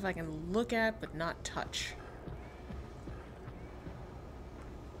stuff I can look at but not touch.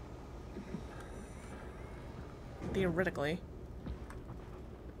 Theoretically.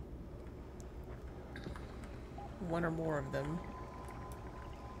 One or more of them.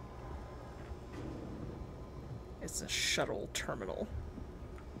 It's a shuttle terminal.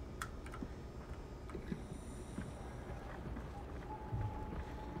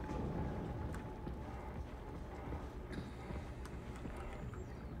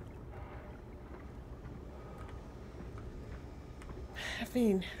 I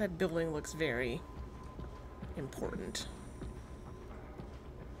mean, that building looks very important.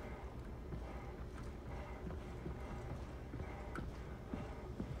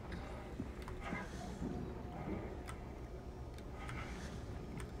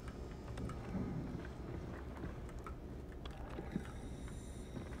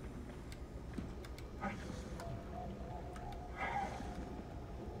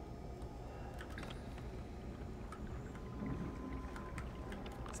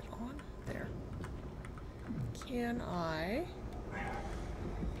 Can I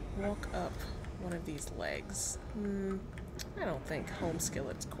walk up one of these legs? I don't think Home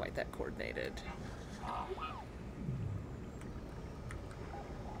Skillet's quite that coordinated. Home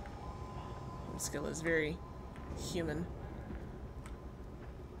Skillet is very human.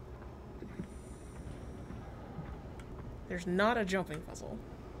 There's not a jumping puzzle.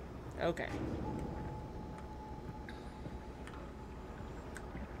 Okay.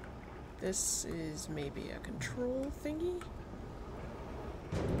 This is maybe a control thingy?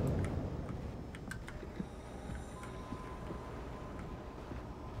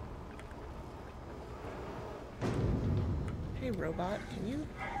 Hey robot, can you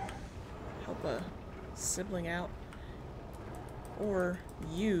help a sibling out? Or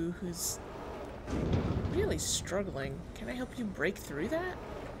you, who's really struggling, can I help you break through that?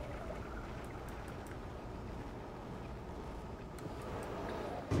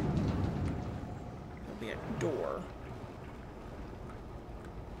 There'll be a door.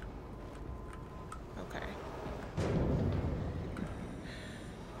 Okay.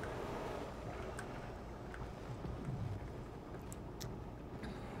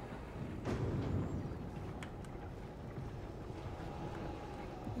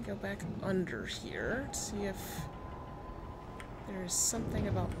 Go back under here to see if there's something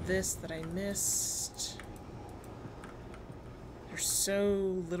about this that I missed. There's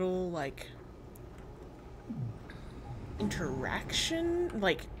so little, like, interaction.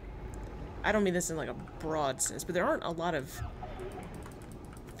 Like, I don't mean this in, like, a broad sense, but there aren't a lot of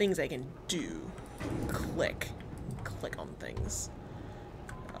things I can do. Click on things.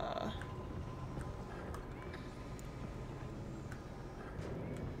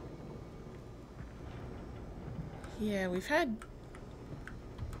 Yeah, we've had...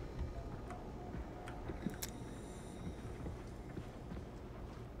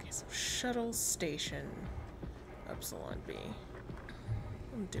 Okay, so shuttle station, Upsilon B.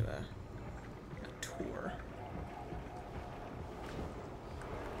 I'm gonna do a tour.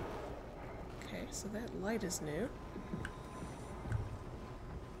 Okay, so that light is new.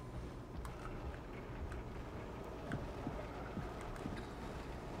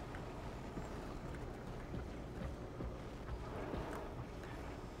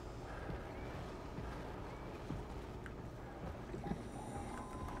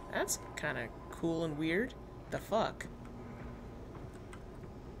 That's kind of cool and weird. The fuck?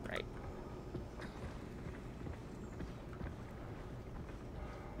 Right.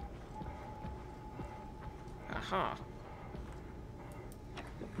 Aha.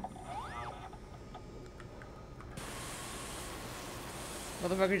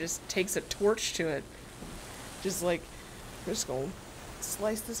 Motherfucker just takes a torch to it. Just like, we're just gonna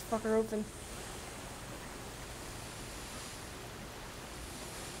slice this fucker open.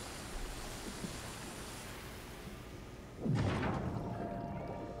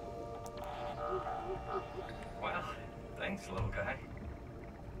 Well, thanks, little guy.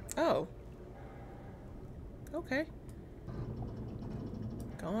 Oh. Okay.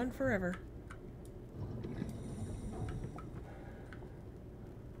 Gone forever.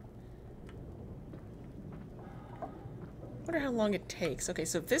 Wonder how long it takes. Okay,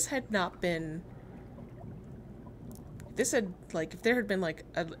 so if this had not been... If this had, like, if there had been, like,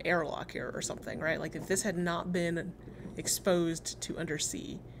 an airlock here or something, right? Like, if this had not been exposed to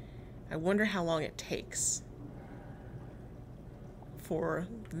undersea, I wonder how long it takes for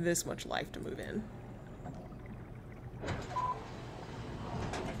this much life to move in.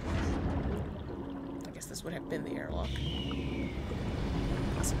 I guess this would have been the airlock.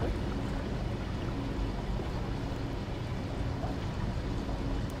 Possibly.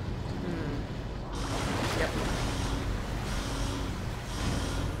 Yep.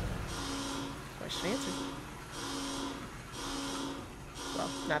 Question answered. Well,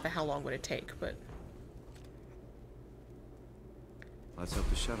 not the how long would it take, but... Let's hope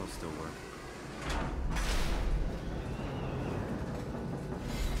the shuttle still works.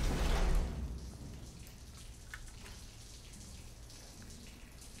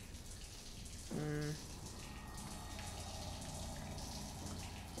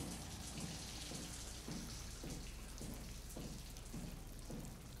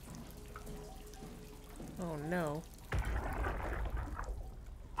 Oh no.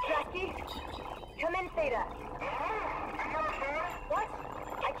 Jackie, come in, Theta. What?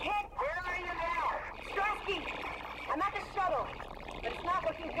 I can't. Where are you now? Strasky, I'm at the shuttle, but it's not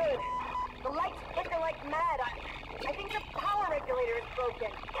looking good. The lights flicker like mad. I think the power regulator is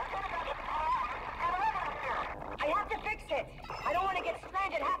broken. I have to fix it. I don't want to get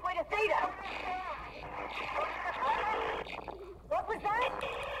stranded halfway to Theta. What was that?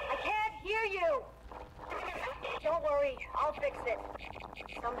 I can't hear you.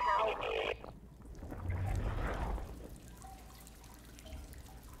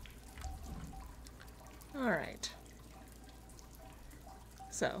 Alright.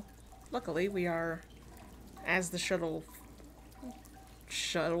 So, luckily we are, as the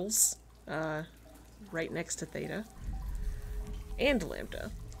shuttles, right next to Theta. And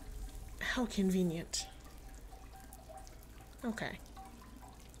Lambda. How convenient. Okay.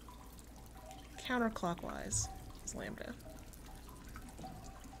 Counterclockwise is Lambda.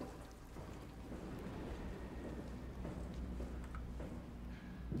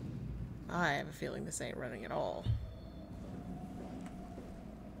 I have a feeling this ain't running at all.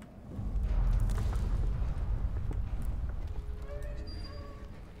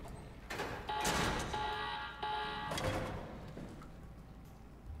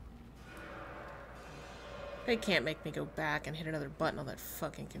 They can't make me go back and hit another button on that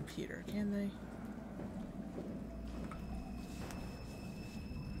fucking computer, can they?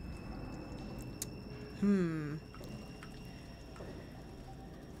 I'm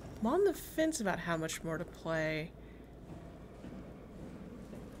on the fence about how much more to play.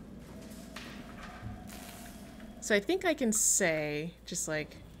 So I think I can say, just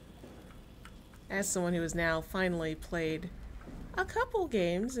like, as someone who has now finally played a couple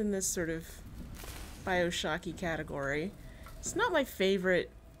games in this sort of Bioshocky category, it's not my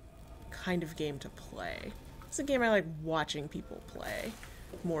favorite kind of game to play. It's a game I like watching people play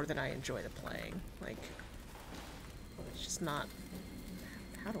more than I enjoy the playing. Like, it's just not...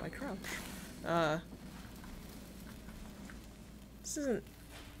 How do I crouch? This isn't...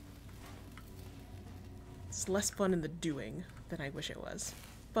 It's less fun in the doing than I wish it was.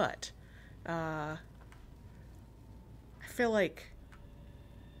 But, I feel like...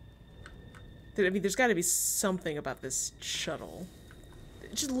 I mean, there's got to be something about this shuttle.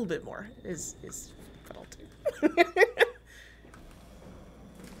 Just a little bit more is what I'll do.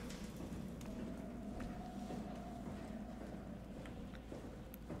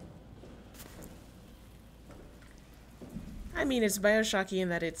 I mean, it's Bioshocky in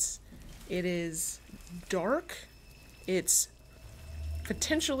that it is dark. It's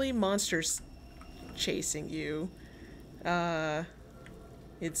potentially monsters chasing you.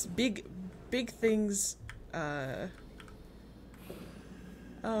 It's big things.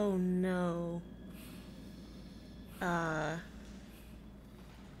 Oh no.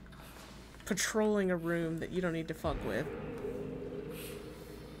 Patrolling a room that you don't need to fuck with.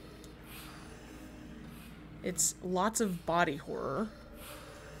 It's lots of body horror.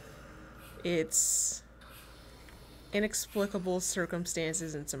 It's inexplicable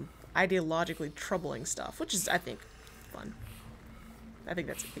circumstances and some ideologically troubling stuff, which is, I think, fun. I think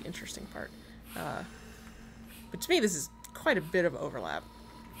that's the interesting part. But to me, this is quite a bit of overlap.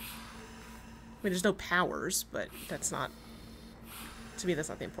 I mean, there's no powers, but that's not... To me, that's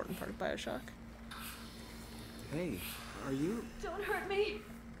not the important part of Bioshock. Hey, are you... Don't hurt me.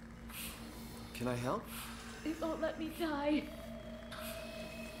 Can I help? It won't let me die.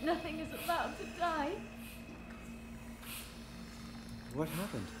 Nothing is allowed to die. What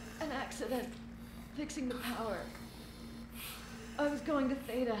happened? An accident. Fixing the power. I was going to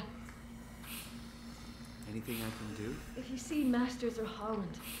Theta. Anything I can do? If you see Masters or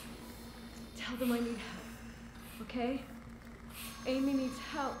Holland, tell them I need help. Okay? Amy needs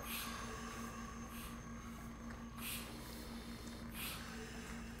help.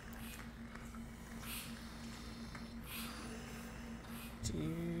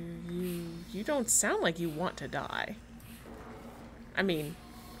 You don't sound like you want to die. I mean,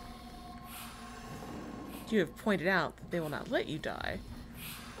 you have pointed out that they will not let you die.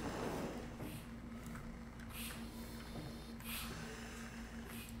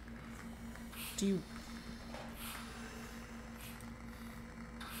 Do you...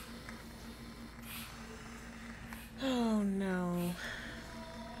 Oh no.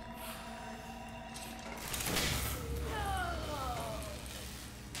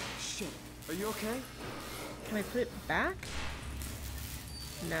 Shit, are you okay? Can I put it back?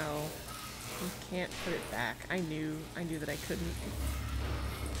 No. You can't put it back. I knew that I couldn't.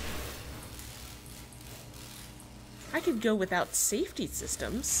 I could go without safety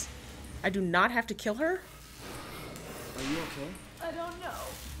systems. I do not have to kill her? Are you okay? I don't know.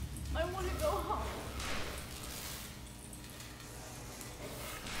 I want to go home.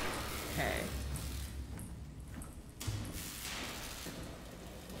 Okay.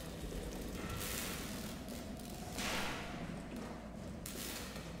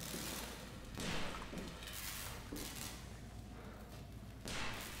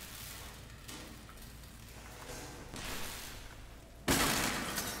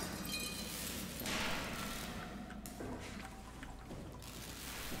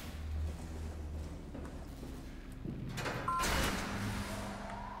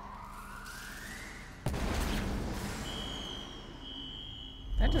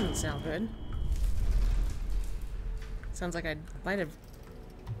 that doesn't sound good. Sounds like I might have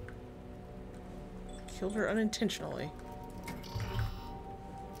killed her unintentionally.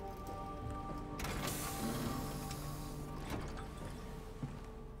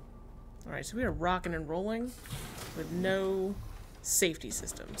 Alright, so we are rocking and rolling with no safety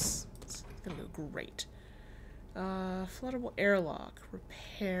systems. It's gonna go great. Floodable airlock.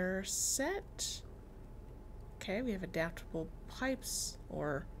 Repair set. Okay, we have adaptable pipes,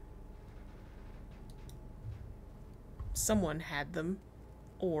 or someone had them,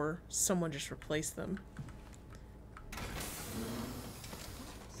 or someone just replaced them.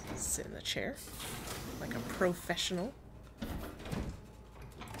 Sit in the chair like a professional.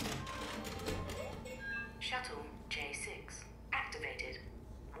 Shuttle J6 activated.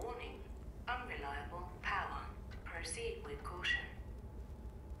 Warning, unreliable power. Proceed with caution.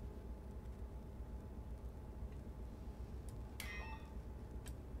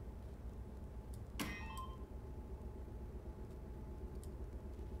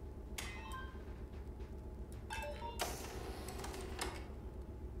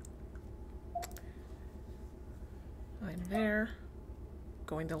 I'm there.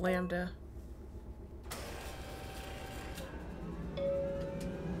 Going to Lambda.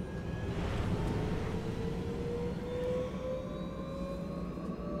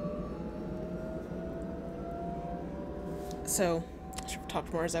 So, I should have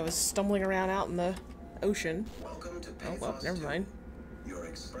talked more as I was stumbling around out in the ocean. Welcome to Oh, well, never mind. your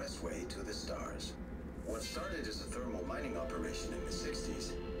expressway to the stars. What started as a thermal mining operation in the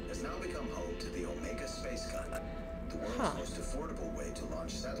 60s has now become home to the Omega space gun, the world's most affordable way to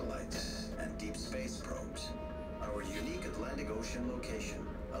launch satellites and deep space probes. Our unique Atlantic Ocean location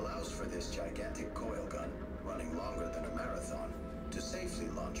allows for this gigantic coil gun, running longer than a marathon, to safely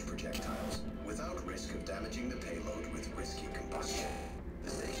launch projectiles without risk of damaging the payload with risky combustion. The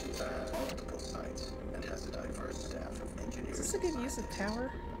station has multiple sites and has a diverse staff of engineers. Is this a good use of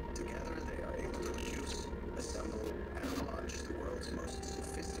power? Together they are able to produce, assemble, and launch the world's most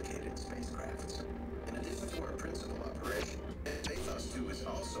sophisticated spacecrafts. In addition to our principal operation, Petal 2 is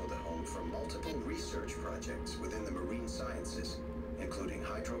also the home for multiple research projects within the marine sciences, including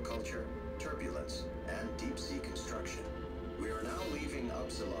hydroculture, turbulence, and deep-sea construction. We are now leaving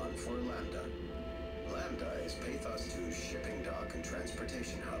Upsilon for Lambda. Lambda is Petal 2's shipping dock and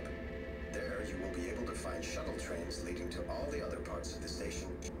transportation hub. There, you will be able to find shuttle trains leading to all the other parts of the station.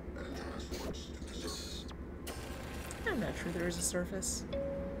 I'm not sure there is a surface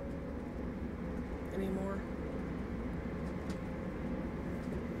anymore.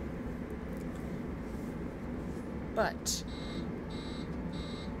 But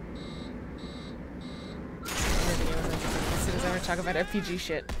as soon as I want to talk about FPG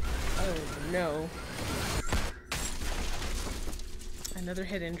shit. Oh no. Another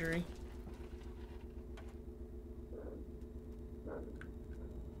head injury.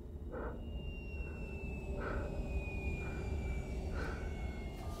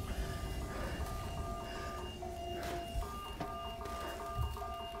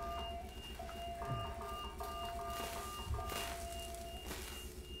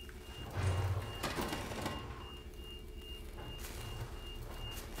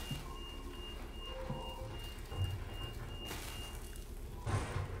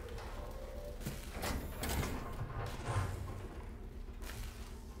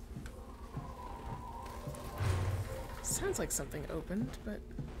 Sounds like something opened, but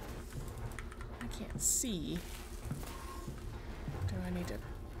I can't see. Do I need to...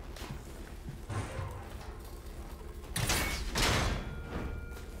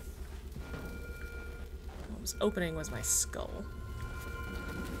 What was opening was my skull.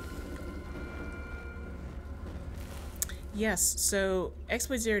 Yes, so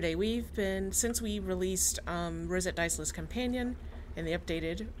Exploit Zero Day, we've been, since we released Rosette Diceless Companion and the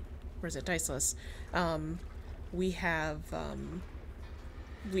updated Rosette Diceless, we have,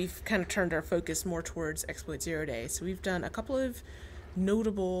 we've kind of turned our focus more towards Exploit Zero Day. So we've done a couple of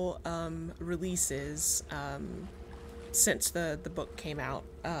notable releases since the book came out.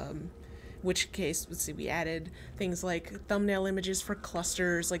 Which case, let's see, we added things like thumbnail images for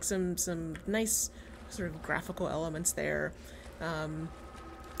clusters, like some nice sort of graphical elements there.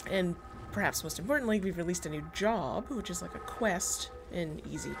 And perhaps most importantly, we've released a new job, which is like a quest in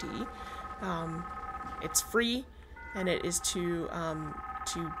EZD. It's free, and it is to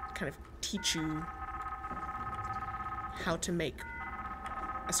kind of teach you how to make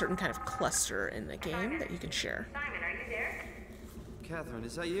a certain kind of cluster in the game that you can share. Simon, are you there? Catherine,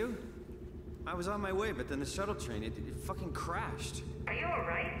 is that you? I was on my way, but then the shuttle train, it fucking crashed. Are you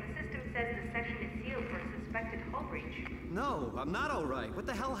alright? The system says the section is sealed for suspected Overreach. No, I'm not all right. What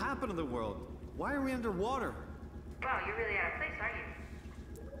the hell happened to the world? Why are we underwater? Wow, you're really out of place, aren't you?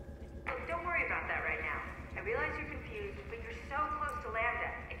 Look, don't worry about that right now. I realize you're confused, but you're so close to Lambda.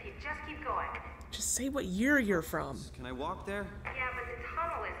 If you just keep going. Just say what year you're from. Can I walk there? Yeah, but the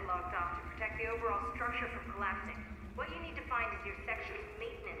tunnel is locked off to protect the overall structure from collapsing. What you need to find is your section's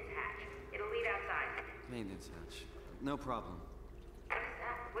maintenance hatch. It'll lead outside. Maintenance hatch. No problem. What is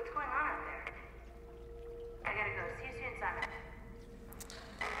that? What's going on out there? I gotta go. See you soon, Simon.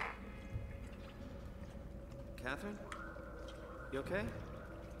 Catherine? You okay?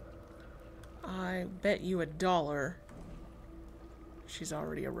 I bet you $1 she's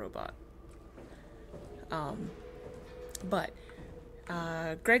already a robot. But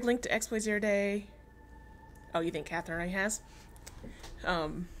Greg linked to Exploit Zero Day. Oh, you think Catherine already has?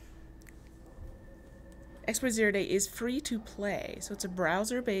 Exploit Zero Day is free to play, so it's a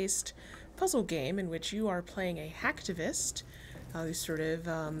browser-based puzzle game in which you are playing a hacktivist who's sort of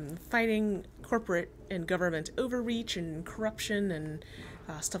fighting corporate and government overreach and corruption and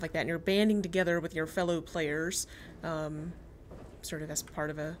stuff like that, and you're banding together with your fellow players, sort of as part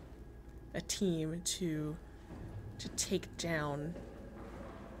of a team to take down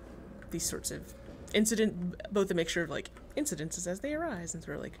these sorts of both a mixture of like incidences as they arise and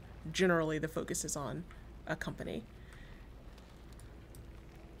sort of like generally the focus is on a company.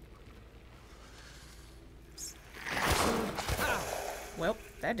 Well,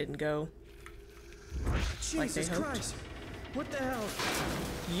 that didn't go like they Jesus hoped. Christ! What the hell?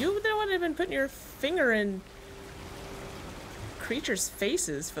 You the one that have been putting your finger in creatures'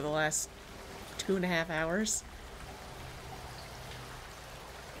 faces for the last 2.5 hours.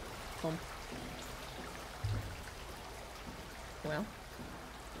 Well.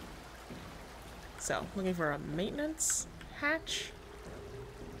 So, looking for a maintenance hatch.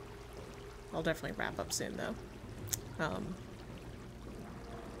 I'll definitely wrap up soon, though.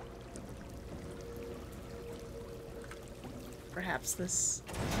 Perhaps this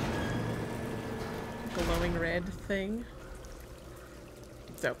glowing red thing.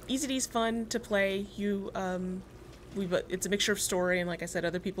 So, Easy D's fun to play. It's a mixture of story, and like I said,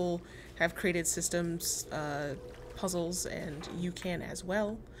 other people have created systems, puzzles, and you can as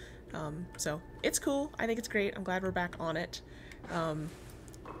well. So, it's cool. I think it's great. I'm glad we're back on it.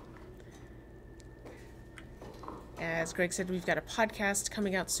 As Greg said, we've got a podcast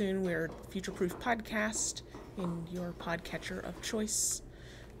coming out soon. We're Future Proof Podcast in your podcatcher of choice.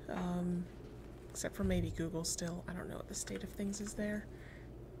 Except for maybe Google still. I don't know what the state of things is there.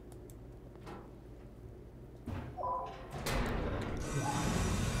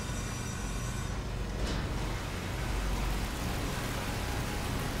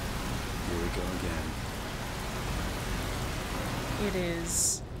 Here we go again. It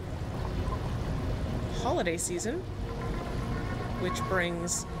is holiday season, which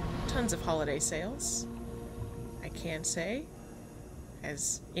brings tons of holiday sales. I can say,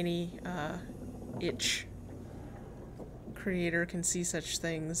 as any itch creator can see such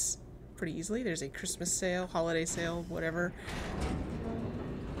things pretty easily. There's a Christmas sale, holiday sale, whatever,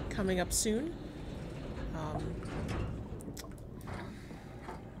 coming up soon.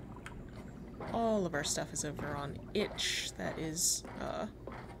 All of our stuff is over on itch. That is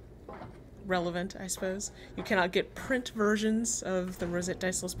relevant, I suppose. You cannot get print versions of the Rosette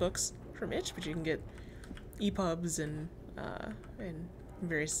Diceless books from itch, but you can get EPUBs and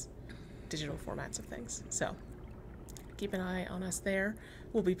various digital formats of things. So keep an eye on us there.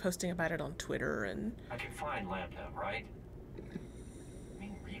 We'll be posting about it on Twitter and... I can find Lambda, right? I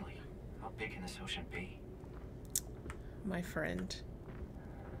mean, really? How big can this ocean be? My friend,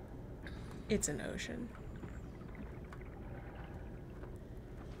 it's an ocean.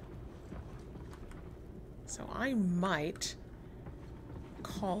 So I might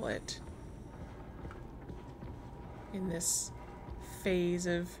call it in this phase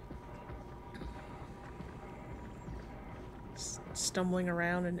of stumbling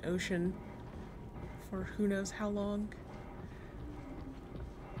around an ocean for who knows how long.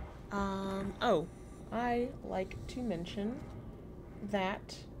 Oh, I like to mention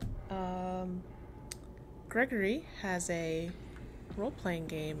that Gregory has a role-playing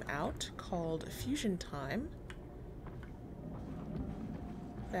game out called Fusion Time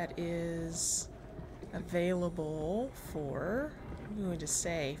that is available for, I'm going to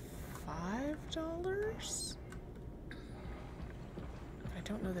say, $5? I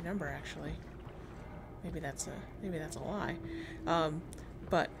don't know the number actually. Maybe that's a lie.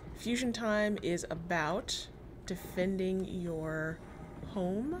 But Fusion Time is about defending your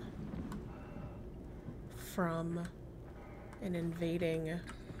home from an invading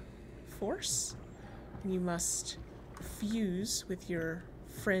force. and you must fuse with your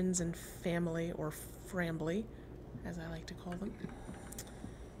friends and family, or frambly, as I like to call them,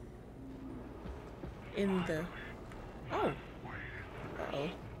 in the... Oh! Uh-oh.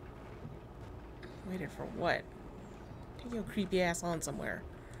 Waited for what? Take your creepy ass on somewhere.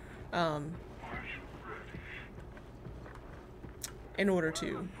 In order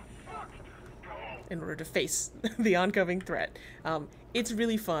to face the oncoming threat. It's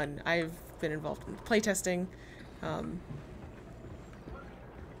really fun. I've been involved in playtesting.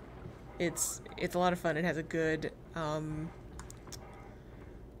 It's a lot of fun. It has a good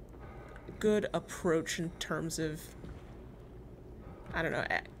good approach in terms of, I don't know,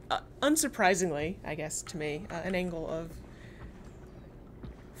 unsurprisingly, I guess to me, an angle of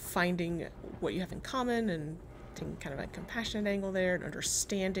finding what you have in common and taking kind of a compassionate angle there and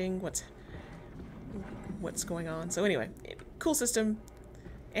understanding what's going on. So anyway, cool system,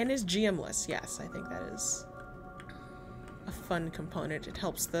 and is GM-less. Yes, I think that is a fun component. It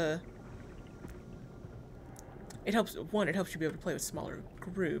helps it helps you be able to play with smaller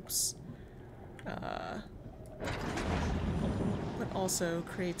groups, but also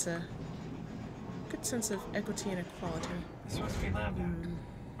creates a good sense of equity and equality. This must be Lambda,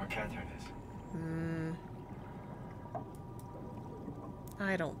 where Catherine is.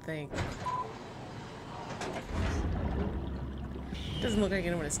 I don't think. Doesn't look like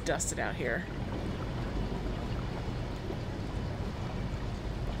anyone is dusted out here.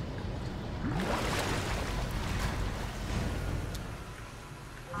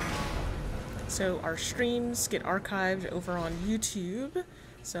 So our streams get archived over on YouTube.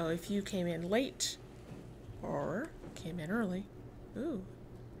 So if you came in late or came in early, ooh,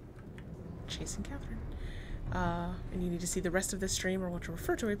 chasing Catherine, and you need to see the rest of this stream or want to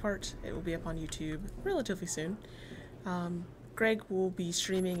refer to a part, it will be up on YouTube relatively soon. Greg will be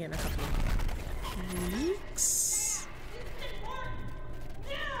streaming in a couple of weeks.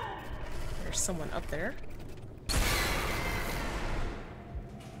 There's someone up there.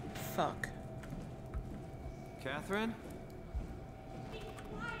 Fuck. Catherine? Be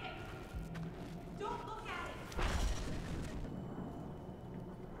quiet! Don't look at it!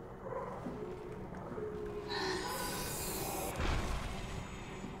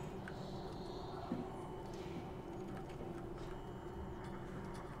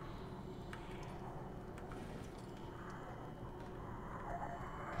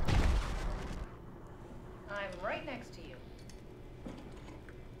 I'm right next to you.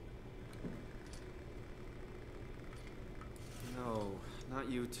 No, not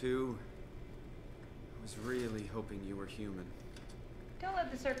you two. I was really hoping you were human. Don't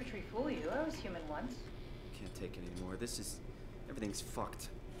let the circuitry fool you. I was human once. Can't take it anymore. Everything's fucked.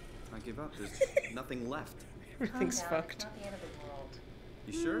 I give up. There's nothing left. Everything's fucked. It's not the end of the world.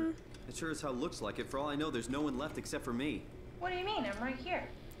 You sure? It sure as hell looks like it. For all I know, there's no one left except for me. What do you mean? I'm right here.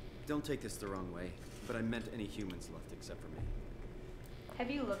 Don't take this the wrong way, but I meant any humans left except for me. Have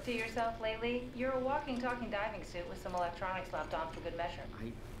you looked at yourself lately? You're a walking, talking diving suit with some electronics slapped on for good measure.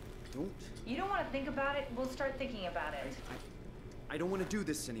 I don't. You don't want to think about it? We'll start thinking about it. I don't want to do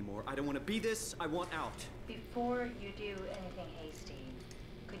this anymore. I don't want to be this. I want out. Before you do anything hasty,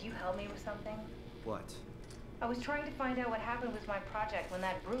 could you help me with something? What? I was trying to find out what happened with my project when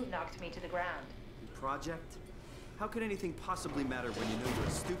that brute knocked me to the ground. Project? How could anything possibly matter when you know you're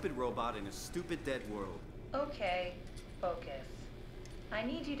a stupid robot in a stupid dead world? Okay, focus. I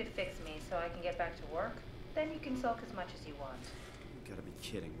need you to fix me so I can get back to work. Then you can sulk as much as you want. You gotta be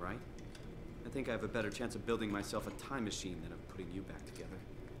kidding, right? I think I have a better chance of building myself a time machine than of putting you back together.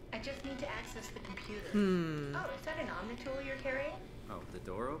 I just need to access the computer. Hmm. Oh, is that an Omnitool you're carrying? Oh, the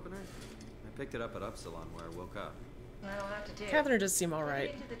door opener? I picked it up at Upsilon where I woke up. That'll have to do. Catherine does seem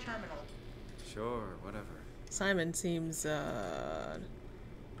alright. Into the terminal. Sure, whatever. Simon seems,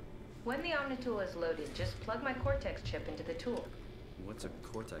 When the Omnitool is loaded, just plug my Cortex chip into the tool. What's a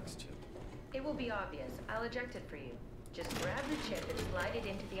Cortex chip? It will be obvious. I'll eject it for you. Just grab the chip and slide it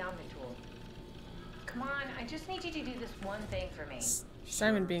into the Omnitool. Come on, I just need you to do this one thing for me.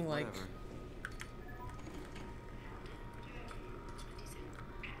 Simon being like... Whatever.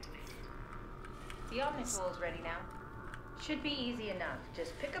 The Omnitool is ready now. Should be easy enough.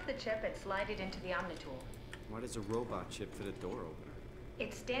 Just pick up the chip and slide it into the Omnitool. Why does a robot chip fit a door opener?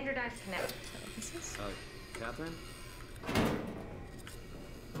 It's standardized connect. Catherine?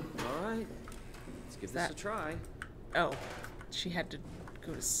 Alright. Let's give this a try. Oh, she had to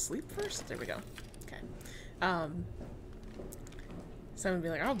go to sleep first? There we go. Okay. Simon would be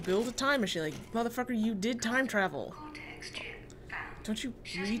like, I'll build a time machine. Like, motherfucker, you did time travel. Don't you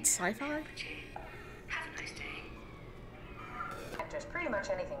read sci-fi? Just pretty much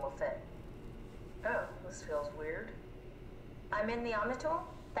anything will fit. Oh, this feels weird. I'm in the Omnitool?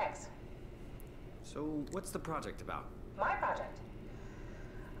 Thanks. So, what's the project about? My project?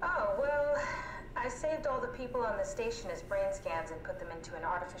 Oh, well, I saved all the people on the station as brain scans and put them into an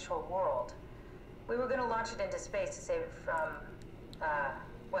artificial world. We were gonna launch it into space to save it from,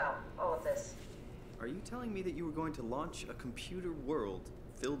 well, all of this. Are you telling me that you were going to launch a computer world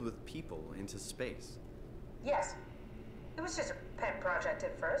filled with people into space? Yes. It was just a pet project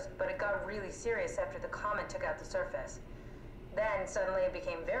at first, but it got really serious after the comet took out the surface. Then, suddenly it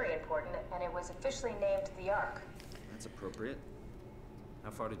became very important, and it was officially named the Ark. That's appropriate. How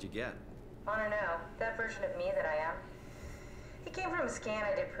far did you get? I don't know. That version of me that I am. It came from a scan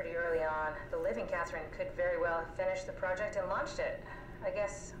I did pretty early on. The living Catherine could very well have finished the project and launched it. I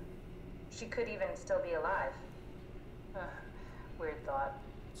guess she could even still be alive. Weird thought.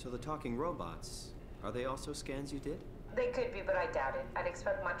 So the talking robots, are they also scans you did? They could be, but I doubt it. I'd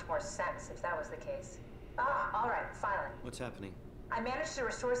expect much more sense if that was the case. All right, finally. What's happening? I managed to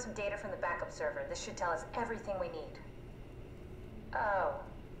restore some data from the backup server. This should tell us everything we need. Oh.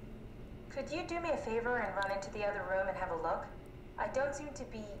 Could you do me a favor and run into the other room and have a look? I don't seem to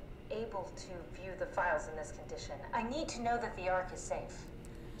be able to view the files in this condition. I need to know that the Ark is safe.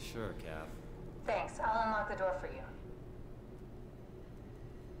 Sure, Cav. Thanks. I'll unlock the door for you.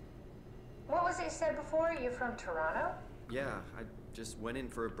 What was it you said before? You're from Toronto? Yeah, I just went in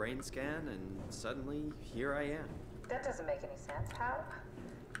for a brain scan and suddenly here I am. That doesn't make any sense. How?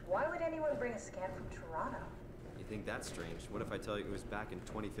 Why would anyone bring a scan from Toronto? You think that's strange? What if I tell you it was back in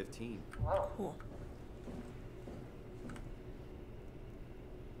 2015? Whoa. Cool.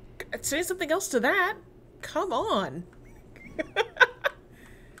 Say something else to that. Come on.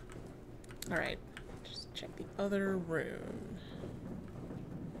 Alright. Just check the other room.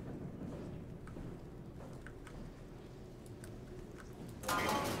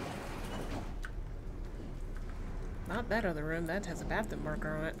 Not that other room. That has a bathroom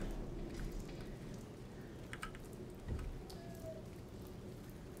marker on it.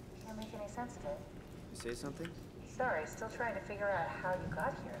 Can't make any sense of it. You say something? Sorry, still trying to figure out how you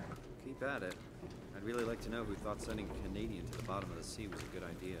got here. Keep at it. I'd really like to know who thought sending a Canadian to the bottom of the sea was a good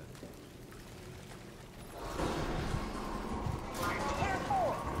idea.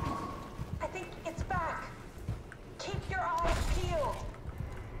 Careful! I think it's back. Keep your eyes peeled.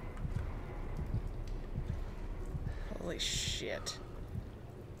 Holy shit.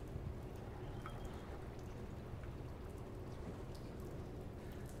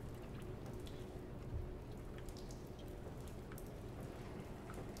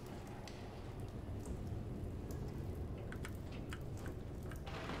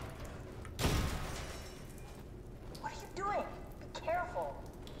 What are you doing? Be careful.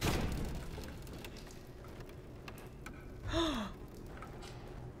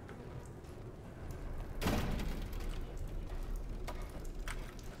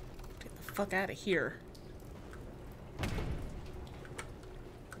 Get the fuck out of here. Can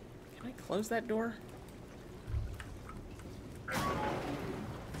I close that door?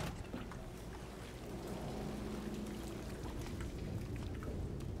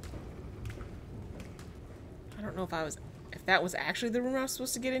 I don't know if that was actually the room I was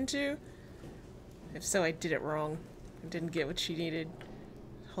supposed to get into. If so, I did it wrong. I didn't get what she needed.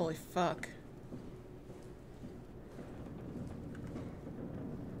 Holy fuck.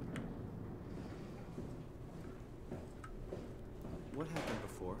 What happened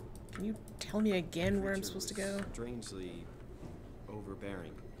before? Can you tell me again where I'm supposed to go? Strangely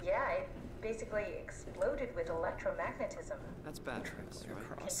overbearing. Yeah, it basically exploded with electromagnetism. That's bad press,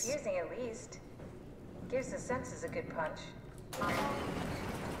 right? Confusing at least. Gives the senses a good punch.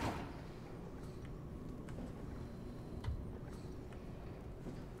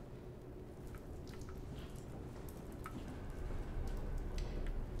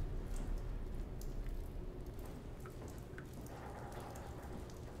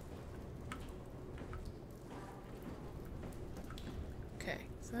 Okay,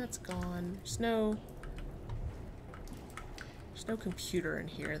 so that's gone. There's no computer in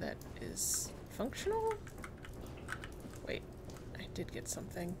here that is functional? Wait, I did get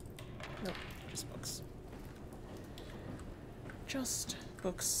something. Nope, just books. Just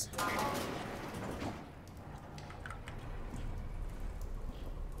books.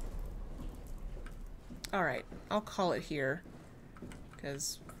 Alright, I'll call it here.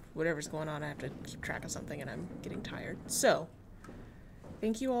 Because whatever's going on, I have to keep track of something and I'm getting tired. So,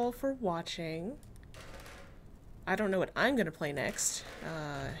 thank you all for watching. I don't know what I'm going to play next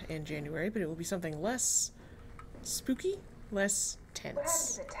in January, but it will be something less spooky, less tense. What happened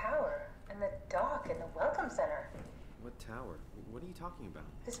to the tower, and the dock, and the welcome center? What tower? What are you talking about?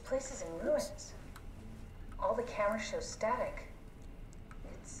 This place is in ruins. All the cameras show static.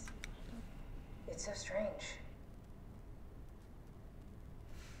 It's so strange.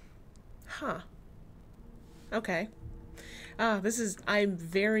 Huh. Okay. I'm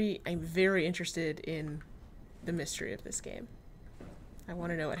very interested in the mystery of this game. I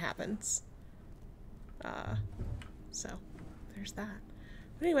want to know what happens. So there's that.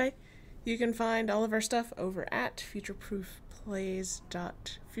 But anyway, you can find all of our stuff over at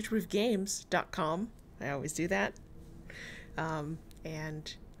futureproofgames.com. I always do that.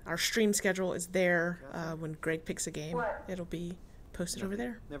 And our stream schedule is there. When Greg picks a game, it'll be posted over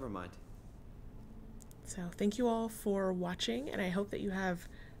there. Never mind. So thank you all for watching, and I hope that you have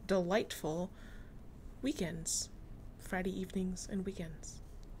delightful weekends, Friday evenings and weekends.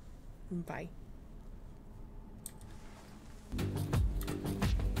 Bye.